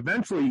two, but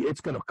eventually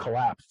it's going to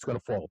collapse. It's going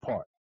to fall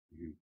apart.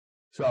 Mm-hmm.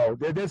 So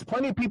there's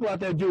plenty of people out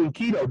there doing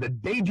keto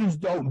that they just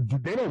don't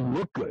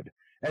look good.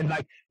 And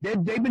like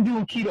they've been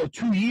doing keto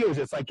 2 years.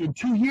 It's like in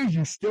 2 years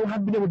you still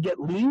haven't been able to get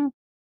lean.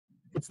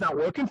 It's not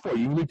working for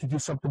you. You need to do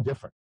something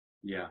different.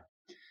 Yeah.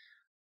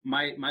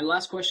 My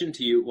last question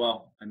to you,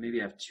 well, I maybe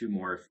have two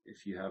more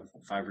if you have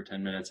 5 or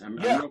 10 minutes. I'm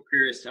real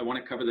curious. I want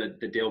to cover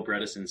the Dale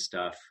Bredesen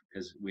stuff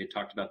because we had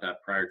talked about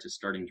that prior to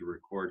starting to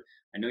record.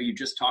 I know you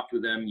just talked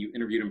with him. You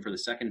interviewed him for the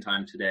second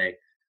time today.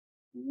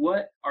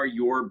 What are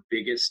your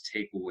biggest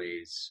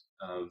takeaways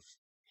of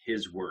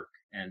his work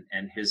and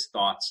his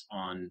thoughts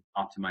on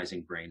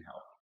optimizing brain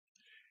health?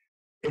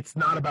 It's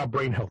not about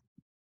brain health.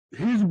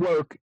 His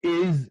work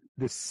is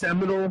the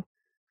seminal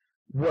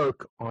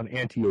work on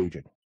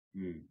anti-aging.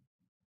 Mm.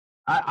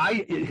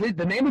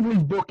 The name of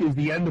his book is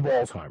The End of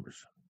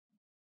Alzheimer's.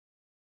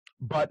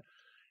 But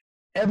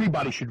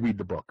everybody should read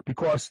the book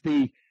because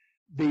the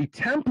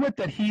template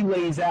that he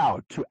lays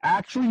out to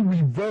actually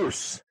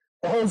reverse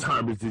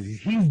Alzheimer's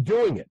disease, he's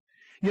doing it.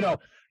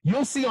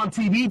 You'll see on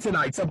TV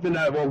tonight something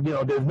that,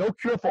 there's no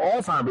cure for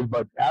Alzheimer's,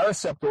 but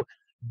Aricept,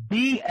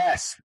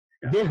 BS.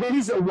 There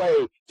is a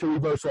way to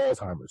reverse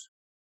Alzheimer's.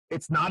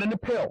 It's not in a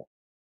pill.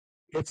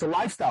 It's a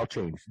lifestyle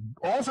change.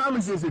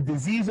 Alzheimer's is a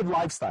disease of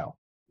lifestyle.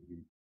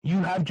 You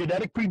have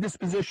genetic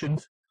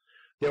predispositions.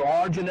 There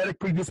are genetic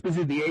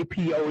predispositions, the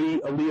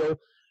APOE allele,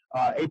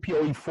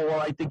 APOE4,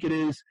 I think it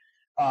is.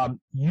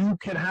 You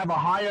can have a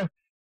higher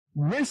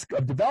risk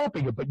of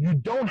developing it, but you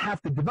don't have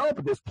to develop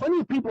it. There's plenty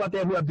of people out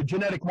there who have the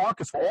genetic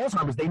markers for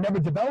Alzheimer's. They never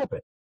develop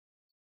it.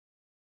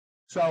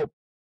 So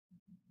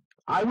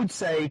I would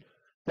say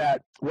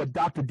that what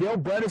Dr. Dale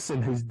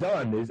Bredesen has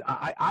done is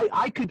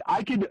I could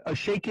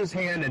shake his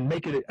hand and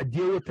make it a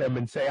deal with him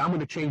and say, I'm going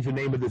to change the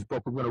name of this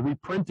book. We're going to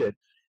reprint it.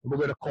 And we're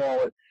going to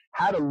call it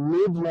How to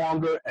Live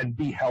Longer and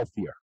Be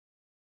Healthier.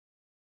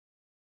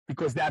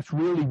 Because that's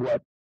really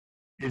what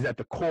is at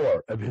the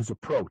core of his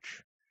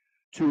approach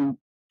to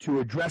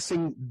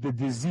addressing the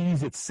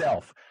disease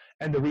itself.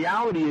 And the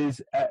reality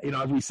is,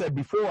 as we said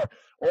before,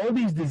 all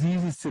these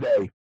diseases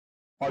today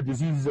are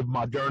diseases of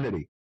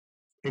modernity,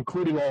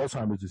 including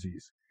Alzheimer's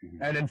disease.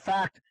 Mm-hmm. And in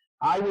fact,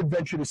 I would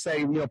venture to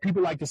say,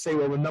 people like to say,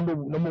 well, the number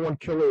one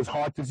killer is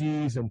heart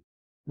disease, and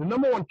the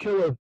number one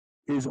killer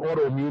is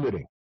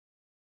autoimmunity.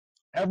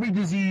 Every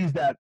disease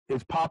that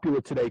is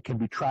popular today can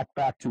be tracked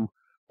back to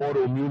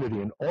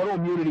autoimmunity, and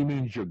autoimmunity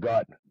means your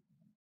gut.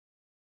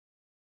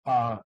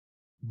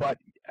 But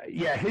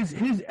yeah,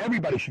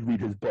 everybody should read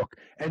his book,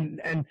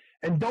 and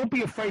don't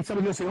be afraid.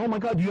 Somebody's gonna say, "Oh my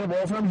God, do you have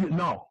Alzheimer's?"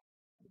 No,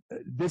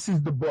 this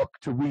is the book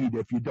to read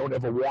if you don't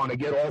ever want to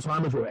get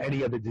Alzheimer's or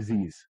any other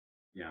disease.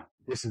 Yeah,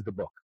 this is the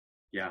book.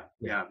 Yeah,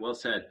 well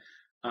said.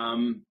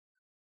 I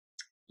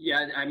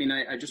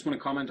just want to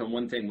comment on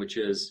one thing, which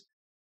is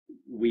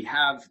we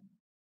have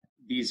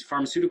these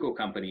pharmaceutical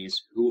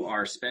companies who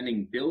are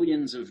spending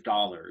billions of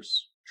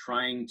dollars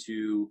trying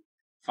to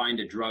find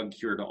a drug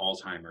cure to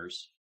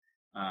Alzheimer's,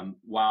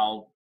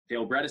 while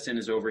Dale Bredesen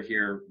is over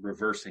here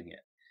reversing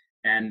it.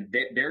 And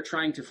they're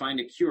trying to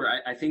find a cure.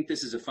 I think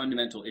this is a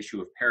fundamental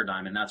issue of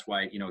paradigm. And that's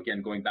why,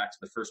 again, going back to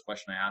the first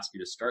question I asked you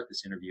to start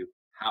this interview,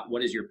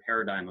 what is your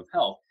paradigm of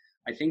health?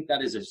 I think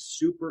that is a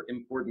super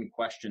important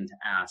question to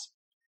ask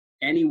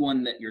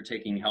anyone that you're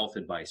taking health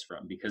advice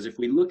from. Because if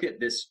we look at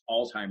this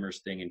Alzheimer's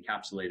thing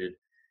encapsulated,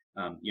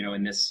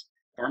 in this,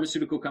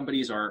 pharmaceutical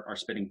companies are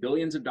spending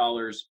billions of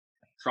dollars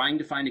trying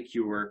to find a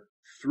cure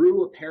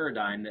through a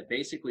paradigm that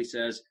basically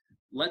says,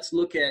 let's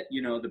look at,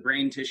 the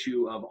brain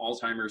tissue of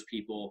Alzheimer's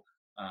people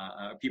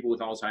with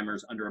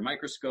Alzheimer's under a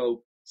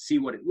microscope, see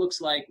what it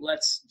looks like.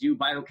 Let's do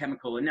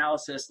biochemical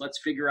analysis. Let's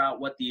figure out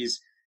what these,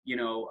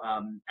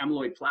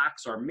 amyloid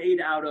plaques are made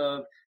out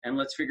of. And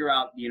let's figure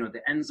out,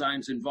 the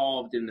enzymes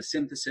involved in the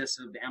synthesis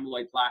of the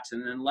amyloid plaques.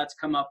 And then let's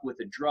come up with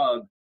a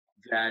drug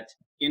that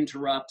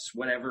interrupts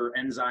whatever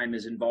enzyme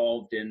is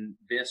involved in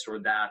this or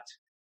that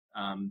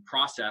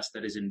process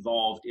that is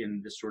involved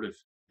in the sort of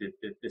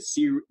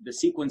the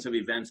sequence of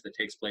events that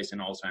takes place in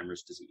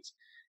Alzheimer's disease.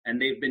 And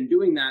they've been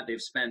doing that.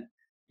 They've spent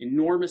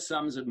enormous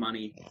sums of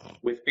money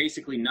with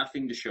basically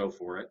nothing to show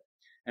for it.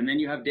 And then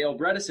you have Dale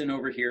Bredesen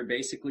over here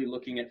basically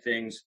looking at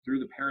things through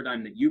the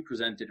paradigm that you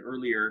presented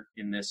earlier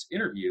in this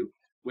interview,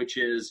 which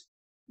is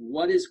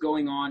what is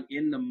going on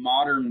in the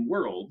modern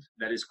world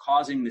that is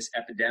causing this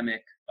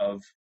epidemic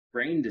of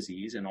brain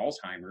disease and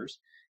Alzheimer's,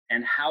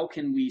 and how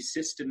can we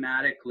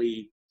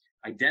systematically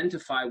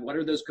identify what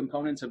are those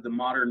components of the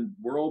modern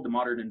world, the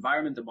modern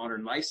environment, the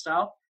modern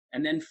lifestyle,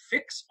 and then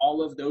fix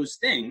all of those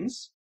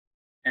things.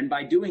 And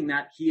by doing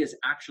that, he is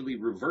actually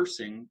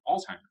reversing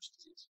Alzheimer's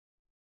disease.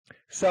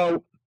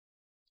 So,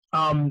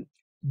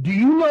 do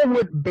you know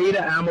what beta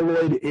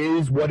amyloid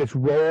is, what its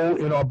role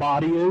in our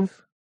body is?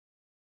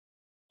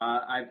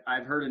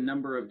 I've heard a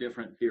number of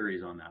different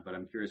theories on that, but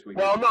I'm curious.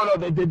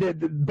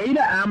 The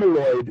beta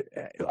amyloid.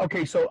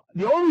 Okay, so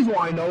the only reason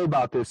why I know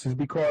about this is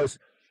because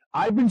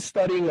I've been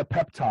studying a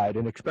peptide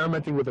and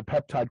experimenting with a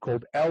peptide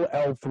called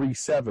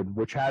LL37,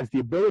 which has the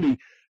ability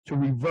to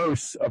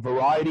reverse a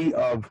variety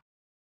of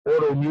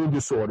autoimmune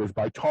disorders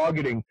by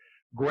targeting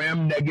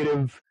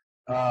gram-negative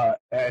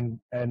and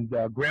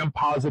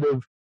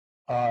gram-positive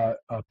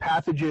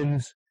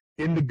pathogens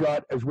in the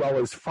gut, as well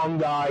as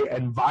fungi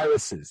and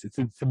viruses.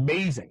 It's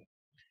amazing.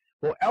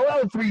 Well,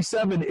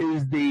 LL37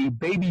 is the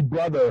baby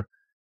brother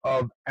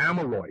of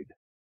amyloid,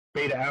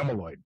 beta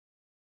amyloid.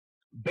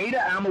 Beta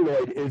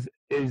amyloid is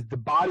the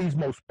body's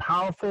most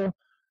powerful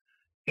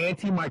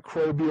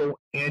antimicrobial,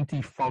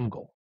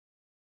 antifungal.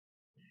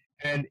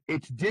 And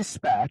it's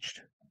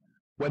dispatched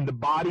when the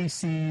body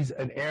sees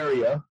an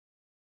area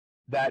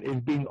that is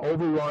being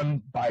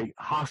overrun by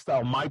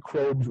hostile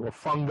microbes or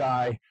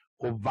fungi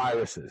or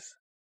viruses.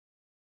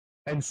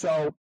 And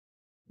so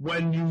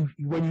when you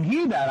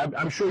hear that,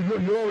 I'm sure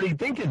you're already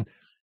thinking,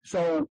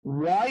 so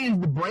why is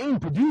the brain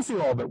producing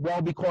all of it?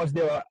 Well, because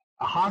there are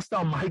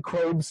hostile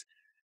microbes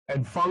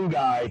and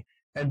fungi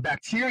and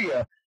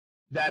bacteria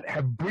that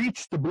have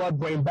breached the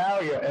blood-brain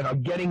barrier and are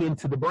getting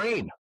into the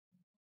brain.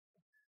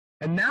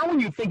 And now when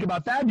you think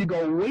about that, you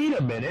go, wait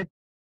a minute,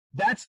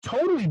 that's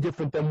totally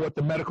different than what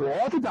the medical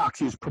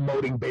orthodoxy is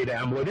promoting beta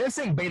amyloid. They're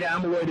saying beta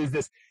amyloid is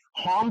this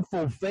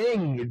harmful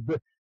thing.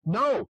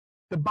 No,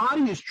 the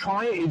body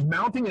is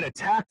mounting an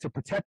attack to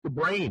protect the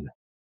brain.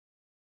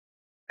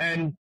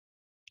 And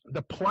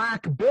the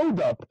plaque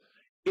buildup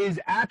is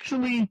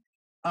actually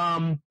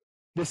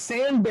the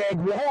sandbag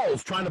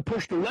walls trying to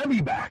push the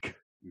levee back.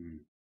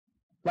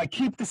 Like,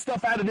 keep the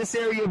stuff out of this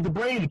area of the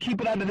brain and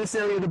keep it out of this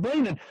area of the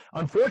brain. And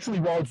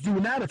unfortunately, while it's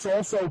doing that, it's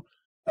also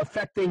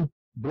affecting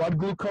blood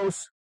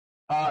glucose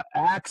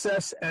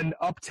access and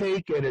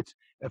uptake, and it's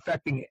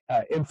affecting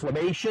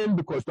inflammation,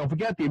 because don't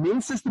forget, the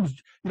immune system's,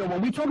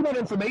 when we talk about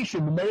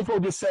inflammation, we may as well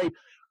just say,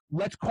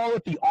 let's call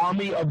it the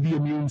army of the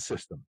immune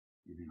system.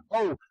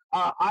 Oh,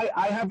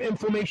 I have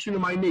inflammation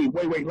in my knee.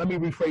 Wait, let me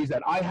rephrase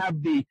that. I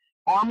have the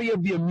army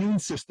of the immune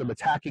system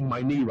attacking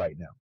my knee right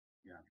now.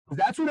 Yeah.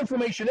 That's what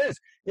inflammation is.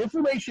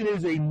 Inflammation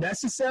is a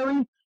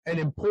necessary and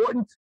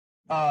important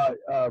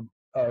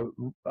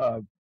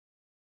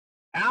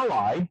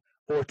ally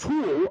or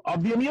tool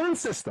of the immune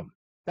system.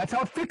 That's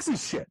how it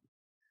fixes shit.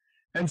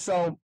 And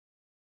so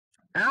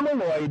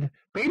beta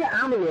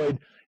amyloid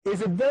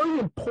is a very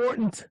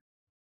important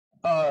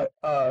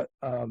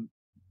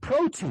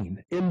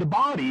protein in the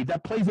body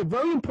that plays a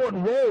very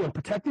important role in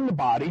protecting the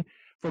body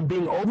from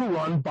being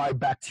overrun by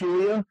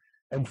bacteria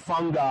and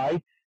fungi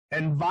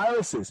and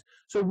viruses.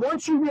 So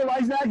once you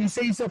realize that, you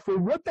say to yourself, well,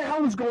 what the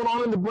hell is going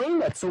on in the brain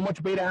that so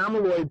much beta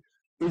amyloid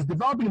is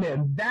developing there?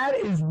 And that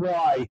is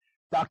why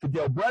Dr.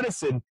 Dale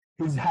Bredesen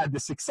has had the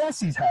success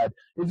he's had,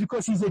 is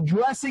because he's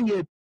addressing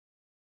it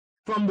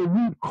from the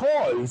root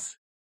cause,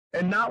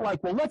 and not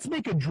like, well, let's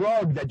make a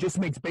drug that just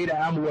makes beta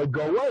amyloid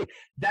go away.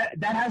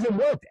 That hasn't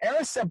worked.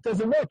 Aricept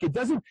doesn't work. It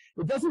doesn't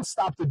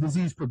stop the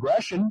disease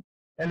progression.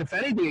 And if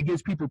anything, it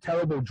gives people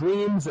terrible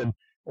dreams and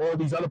all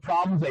these other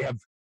problems. They have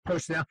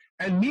personality.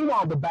 And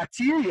meanwhile, the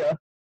bacteria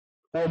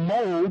or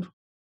mold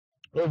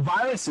or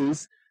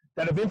viruses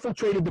that have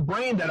infiltrated the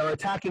brain, that are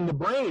attacking the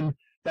brain,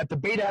 that the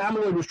beta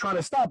amyloid was trying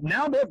to stop,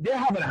 now they're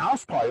having a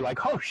house party.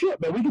 Like, oh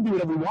shit, man, we can do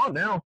whatever we want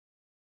now.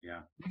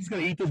 Yeah. We're just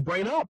going to eat this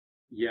brain up.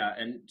 Yeah,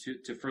 and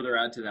to further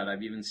add to that,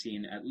 I've even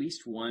seen at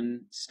least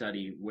one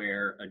study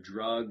where a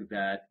drug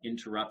that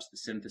interrupts the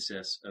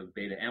synthesis of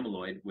beta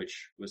amyloid,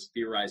 which was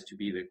theorized to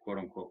be the quote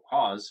unquote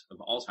cause of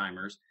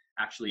Alzheimer's,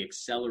 actually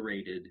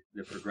accelerated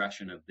the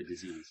progression of the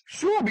disease.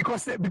 Sure,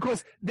 because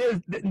there's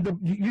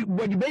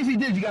what you basically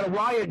did is you got a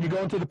riot, you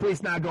go into the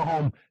police, now go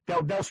home,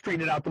 they'll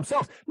straighten it out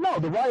themselves. No,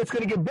 the riot's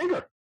going to get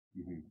bigger.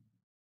 Mm-hmm.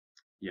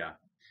 Yeah.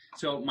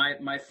 So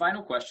my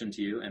final question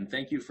to you, and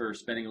thank you for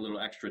spending a little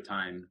extra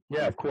time.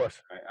 Yeah, of course.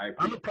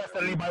 I'm impressed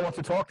that anybody wants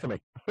to talk to me.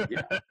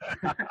 Yeah.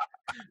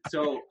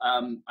 So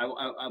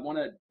I want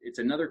to, it's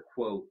another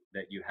quote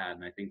that you had,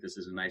 and I think this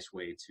is a nice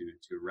way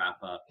to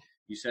wrap up.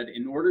 You said,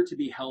 in order to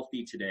be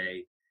healthy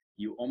today,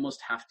 you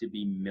almost have to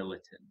be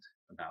militant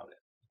about it.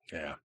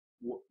 Yeah.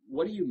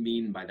 What do you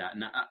mean by that?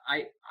 And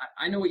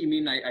I know what you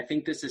mean. I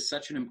think this is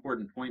such an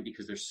important point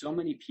because there's so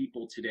many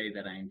people today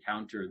that I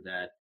encounter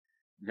that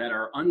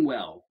are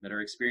unwell, that are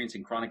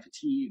experiencing chronic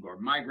fatigue or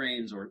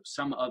migraines or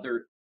some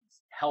other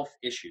health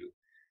issue.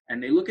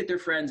 And they look at their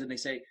friends and they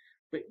say,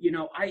 but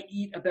I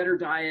eat a better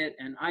diet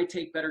and I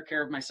take better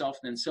care of myself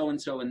than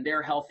so-and-so, and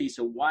they're healthy.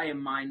 So why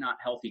am I not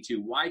healthy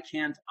too? Why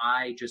can't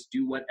I just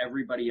do what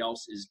everybody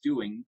else is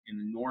doing in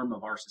the norm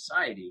of our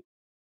society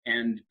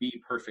and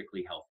be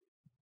perfectly healthy?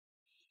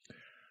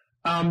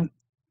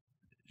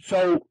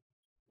 So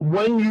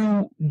when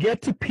you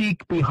get to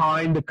peek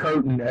behind the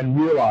curtain and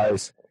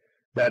realize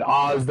that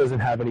Oz doesn't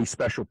have any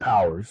special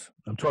powers,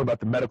 I'm talking about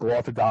the medical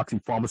orthodoxy,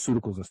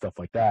 pharmaceuticals and stuff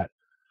like that,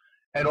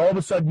 and all of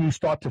a sudden you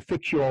start to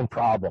fix your own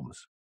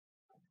problems,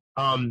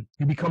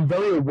 you become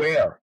very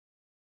aware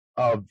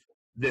of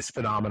this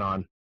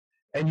phenomenon,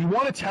 and you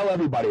want to tell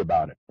everybody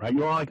about it, right?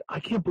 You're like, I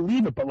can't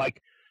believe it, but like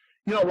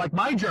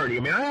my journey, I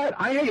mean,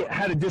 I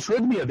had a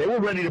dysrhythmia. They were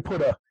ready to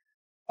put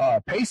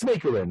a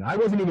pacemaker in. I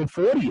wasn't even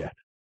 40 yet.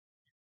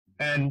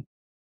 And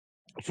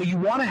so you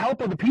want to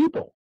help other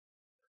people.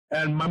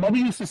 And my mother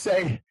used to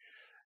say,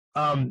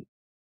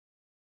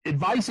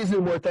 advice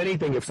isn't worth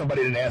anything if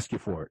somebody didn't ask you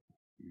for it.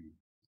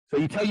 So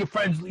you tell your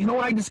friends, you know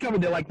what I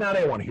discovered? They're like, no, they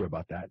don't want to hear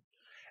about that.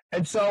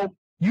 And so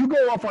you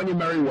go off on your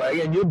merry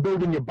way and you're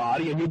building your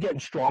body and you're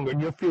getting stronger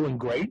and you're feeling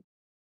great.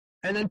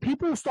 And then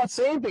people will start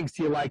saying things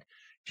to you like,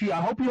 gee,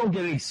 I hope you don't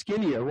get any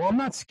skinnier. Well, I'm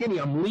not skinny.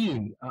 I'm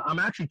lean. I'm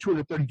actually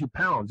 232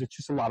 pounds. It's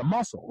just a lot of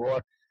muscle.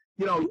 Or,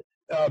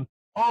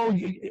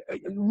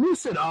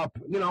 loosen up,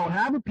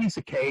 have a piece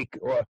of cake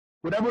or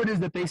whatever it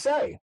is that they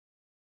say.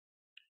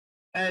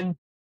 And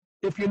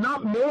if you're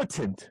not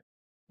militant,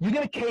 you're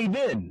going to cave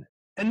in.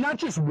 And not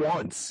just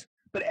once,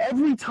 but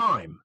every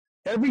time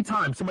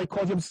somebody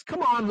calls you and says,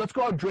 come on, let's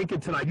go out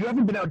drinking tonight. You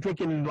haven't been out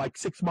drinking in like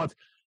 6 months.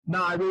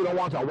 No, I really don't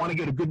want to. I want to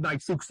get a good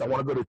night's sleep because I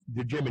want to go to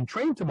the gym and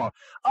train tomorrow.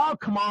 Oh,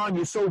 come on,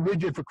 you're so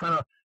rigid for crying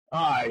out.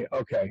 All right,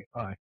 okay,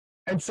 all right.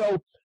 And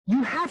so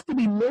you have to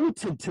be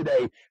militant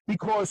today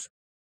because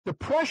the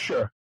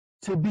pressure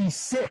to be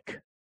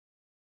sick,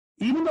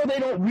 even though they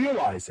don't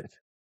realize it,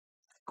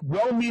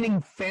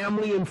 well-meaning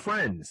family and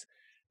friends,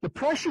 the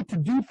pressure to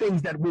do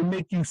things that will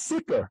make you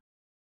sicker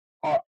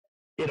are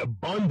in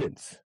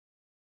abundance.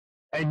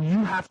 And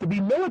you have to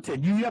be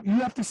militant. You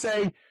have to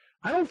say,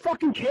 I don't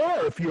fucking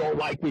care if you don't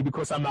like me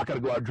because I'm not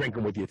going to go out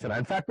drinking with you tonight.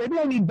 In fact, maybe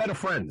I need better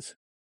friends.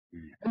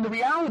 And the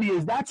reality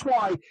is that's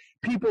why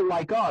people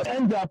like us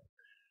end up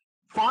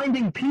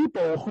finding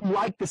people who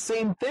like the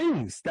same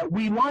things that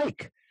we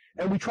like.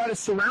 And we try to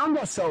surround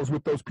ourselves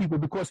with those people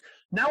because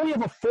now we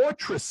have a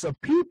fortress of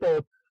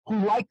people who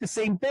like the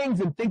same things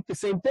and think the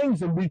same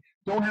things, and we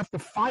don't have to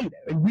fight.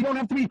 And we don't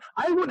have to be,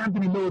 I wouldn't have to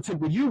be militant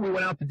with you. We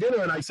went out to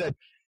dinner and I said,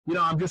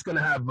 I'm just going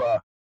to have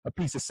a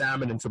piece of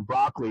salmon and some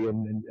broccoli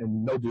and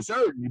no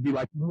dessert. And you'd be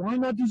like, why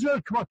not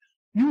dessert? Come on.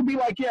 You would be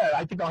like, yeah,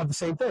 I think I'll have the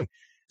same thing.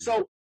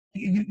 So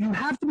you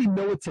have to be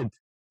militant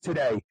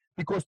today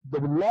because the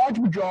large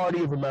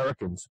majority of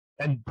Americans,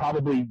 and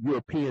probably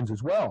Europeans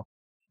as well,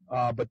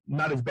 but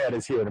not as bad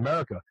as here in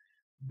America,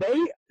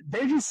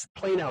 they're just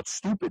plain out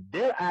stupid.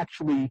 They're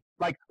actually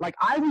like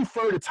I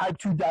refer to type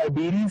 2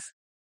 diabetes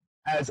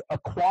as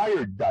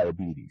acquired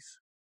diabetes.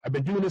 I've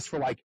been doing this for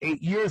like 8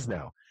 years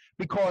now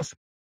because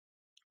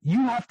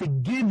you have to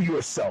give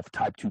yourself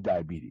type 2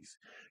 diabetes.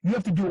 You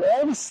have to do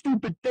all the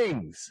stupid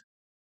things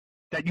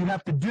that you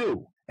have to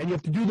do, and you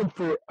have to do them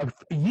for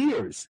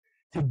years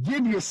to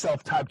give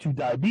yourself type 2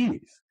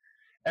 diabetes.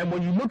 And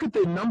when you look at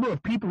the number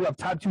of people who have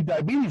type 2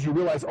 diabetes, you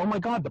realize, oh my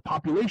God, the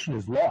population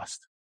is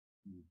lost.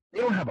 They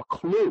don't have a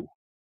clue.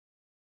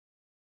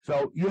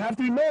 So you have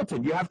to be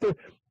militant. You have to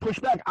push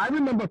back. I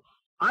remember,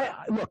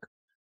 look,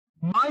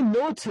 my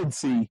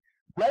militancy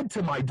led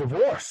to my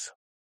divorce.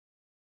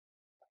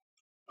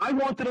 I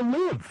wanted to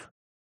live.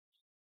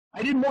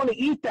 I didn't want to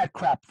eat that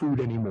crap food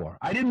anymore.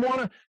 I didn't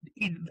want to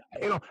eat,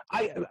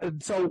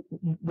 so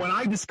when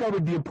I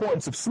discovered the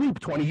importance of sleep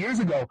 20 years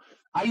ago,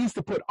 I used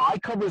to put eye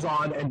covers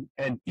on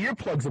and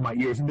earplugs in my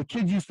ears, and the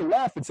kids used to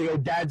laugh and say, oh,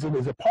 Dad's in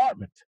his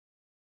apartment.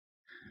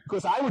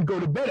 Because I would go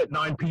to bed at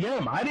 9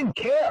 p.m. I didn't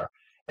care.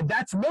 And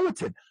that's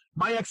militant.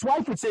 My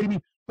ex-wife would say to me,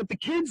 but the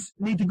kids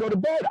need to go to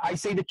bed. I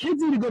say the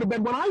kids need to go to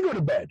bed when I go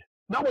to bed,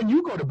 Not when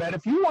you go to bed.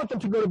 If you want them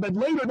to go to bed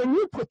later, then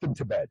you put them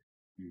to bed.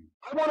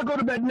 I want to go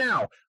to bed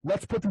now.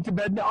 Let's put them to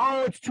bed now.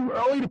 Oh, it's too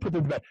early to put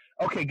them to bed.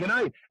 Okay, good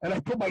night. And I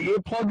put my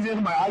earplugs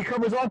in, my eye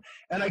covers on,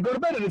 and I go to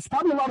bed. And it's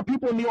probably a lot of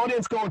people in the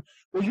audience going,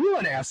 well, you're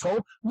an asshole.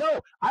 No,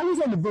 I was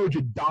on the verge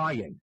of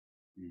dying.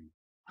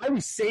 I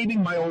was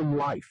saving my own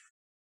life.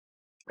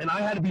 And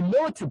I had to be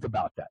militant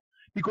about that.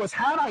 Because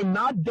had I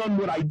not done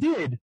what I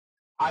did,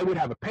 I would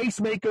have a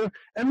pacemaker.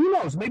 And who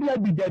knows, maybe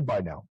I'd be dead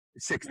by now,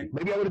 60.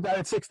 Maybe I would have died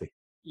at 60.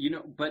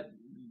 But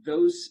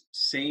those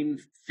same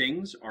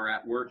things are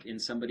at work in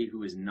somebody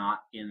who is not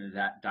in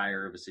that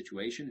dire of a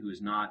situation, who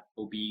is not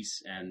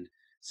obese and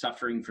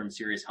suffering from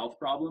serious health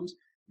problems.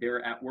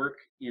 They're at work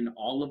in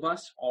all of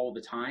us all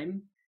the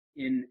time.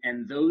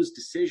 And those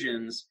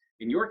decisions,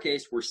 in your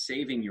case, were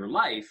saving your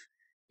life.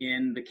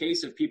 In the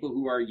case of people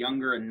who are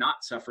younger and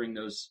not suffering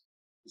those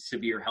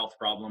severe health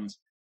problems,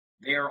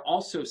 they are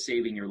also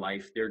saving your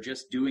life. They're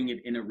just doing it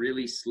in a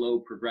really slow,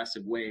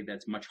 progressive way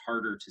that's much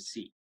harder to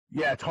see.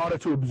 Yeah, it's harder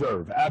to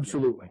observe.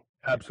 Absolutely.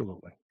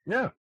 Absolutely.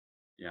 Yeah.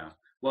 Yeah.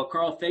 Well,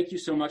 Carl, thank you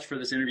so much for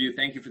this interview.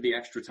 Thank you for the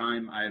extra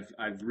time.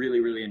 I've really,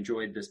 really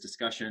enjoyed this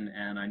discussion,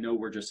 and I know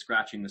we're just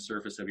scratching the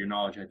surface of your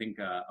knowledge. I think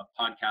a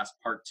podcast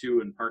part 2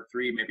 and part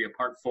 3, maybe a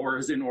part 4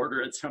 is in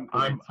order at some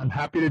point. I'm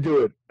happy to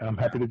do it. I'm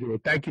happy to do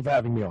it. Thank you for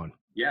having me on.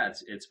 Yeah,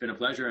 it's been a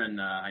pleasure,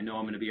 and I know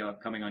I'm going to be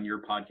coming on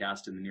your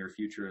podcast in the near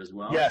future as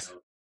well. Yes. So,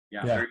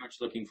 yeah, very much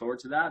looking forward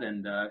to that,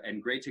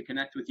 and great to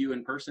connect with you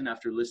in person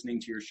after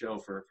listening to your show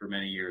for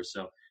many years.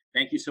 So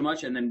thank you so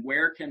much. And then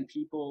where can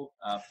people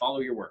follow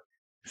your work?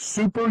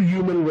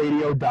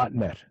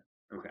 Superhumanradio.net.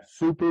 Okay.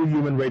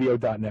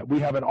 Superhumanradio.net. We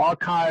have an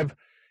archive.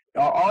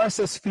 Our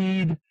RSS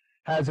feed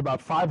has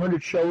about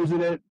 500 shows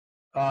in it.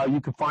 You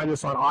can find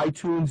us on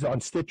iTunes, on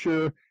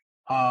Stitcher,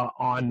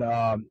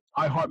 on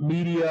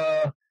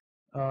iHeartMedia.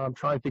 I'm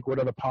trying to think what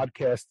other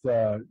podcast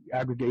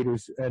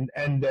aggregators,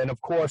 and then of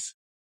course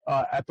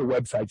at the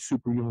website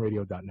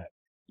superhumanradio.net.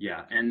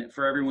 Yeah, and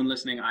for everyone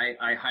listening,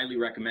 I highly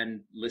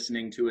recommend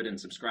listening to it and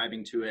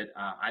subscribing to it.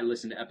 I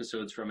listen to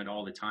episodes from it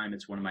all the time.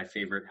 It's one of my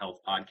favorite health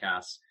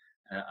podcasts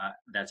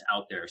that's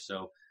out there.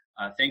 So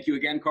thank you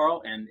again,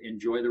 Carl, and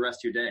enjoy the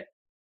rest of your day.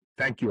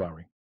 Thank you,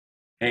 Ari.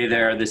 Hey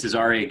there, this is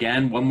Ari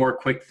again. One more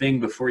quick thing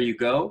before you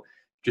go.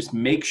 Just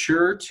make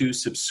sure to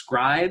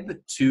subscribe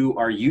to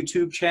our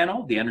YouTube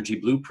channel, The Energy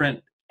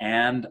Blueprint,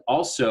 and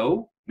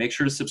also make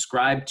sure to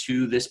subscribe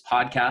to this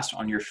podcast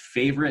on your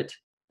favorite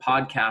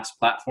podcast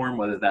platform,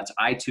 whether that's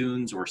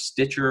iTunes or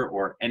Stitcher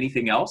or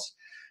anything else.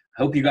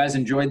 I hope you guys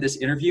enjoyed this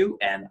interview,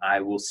 and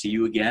I will see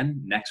you again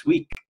next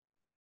week.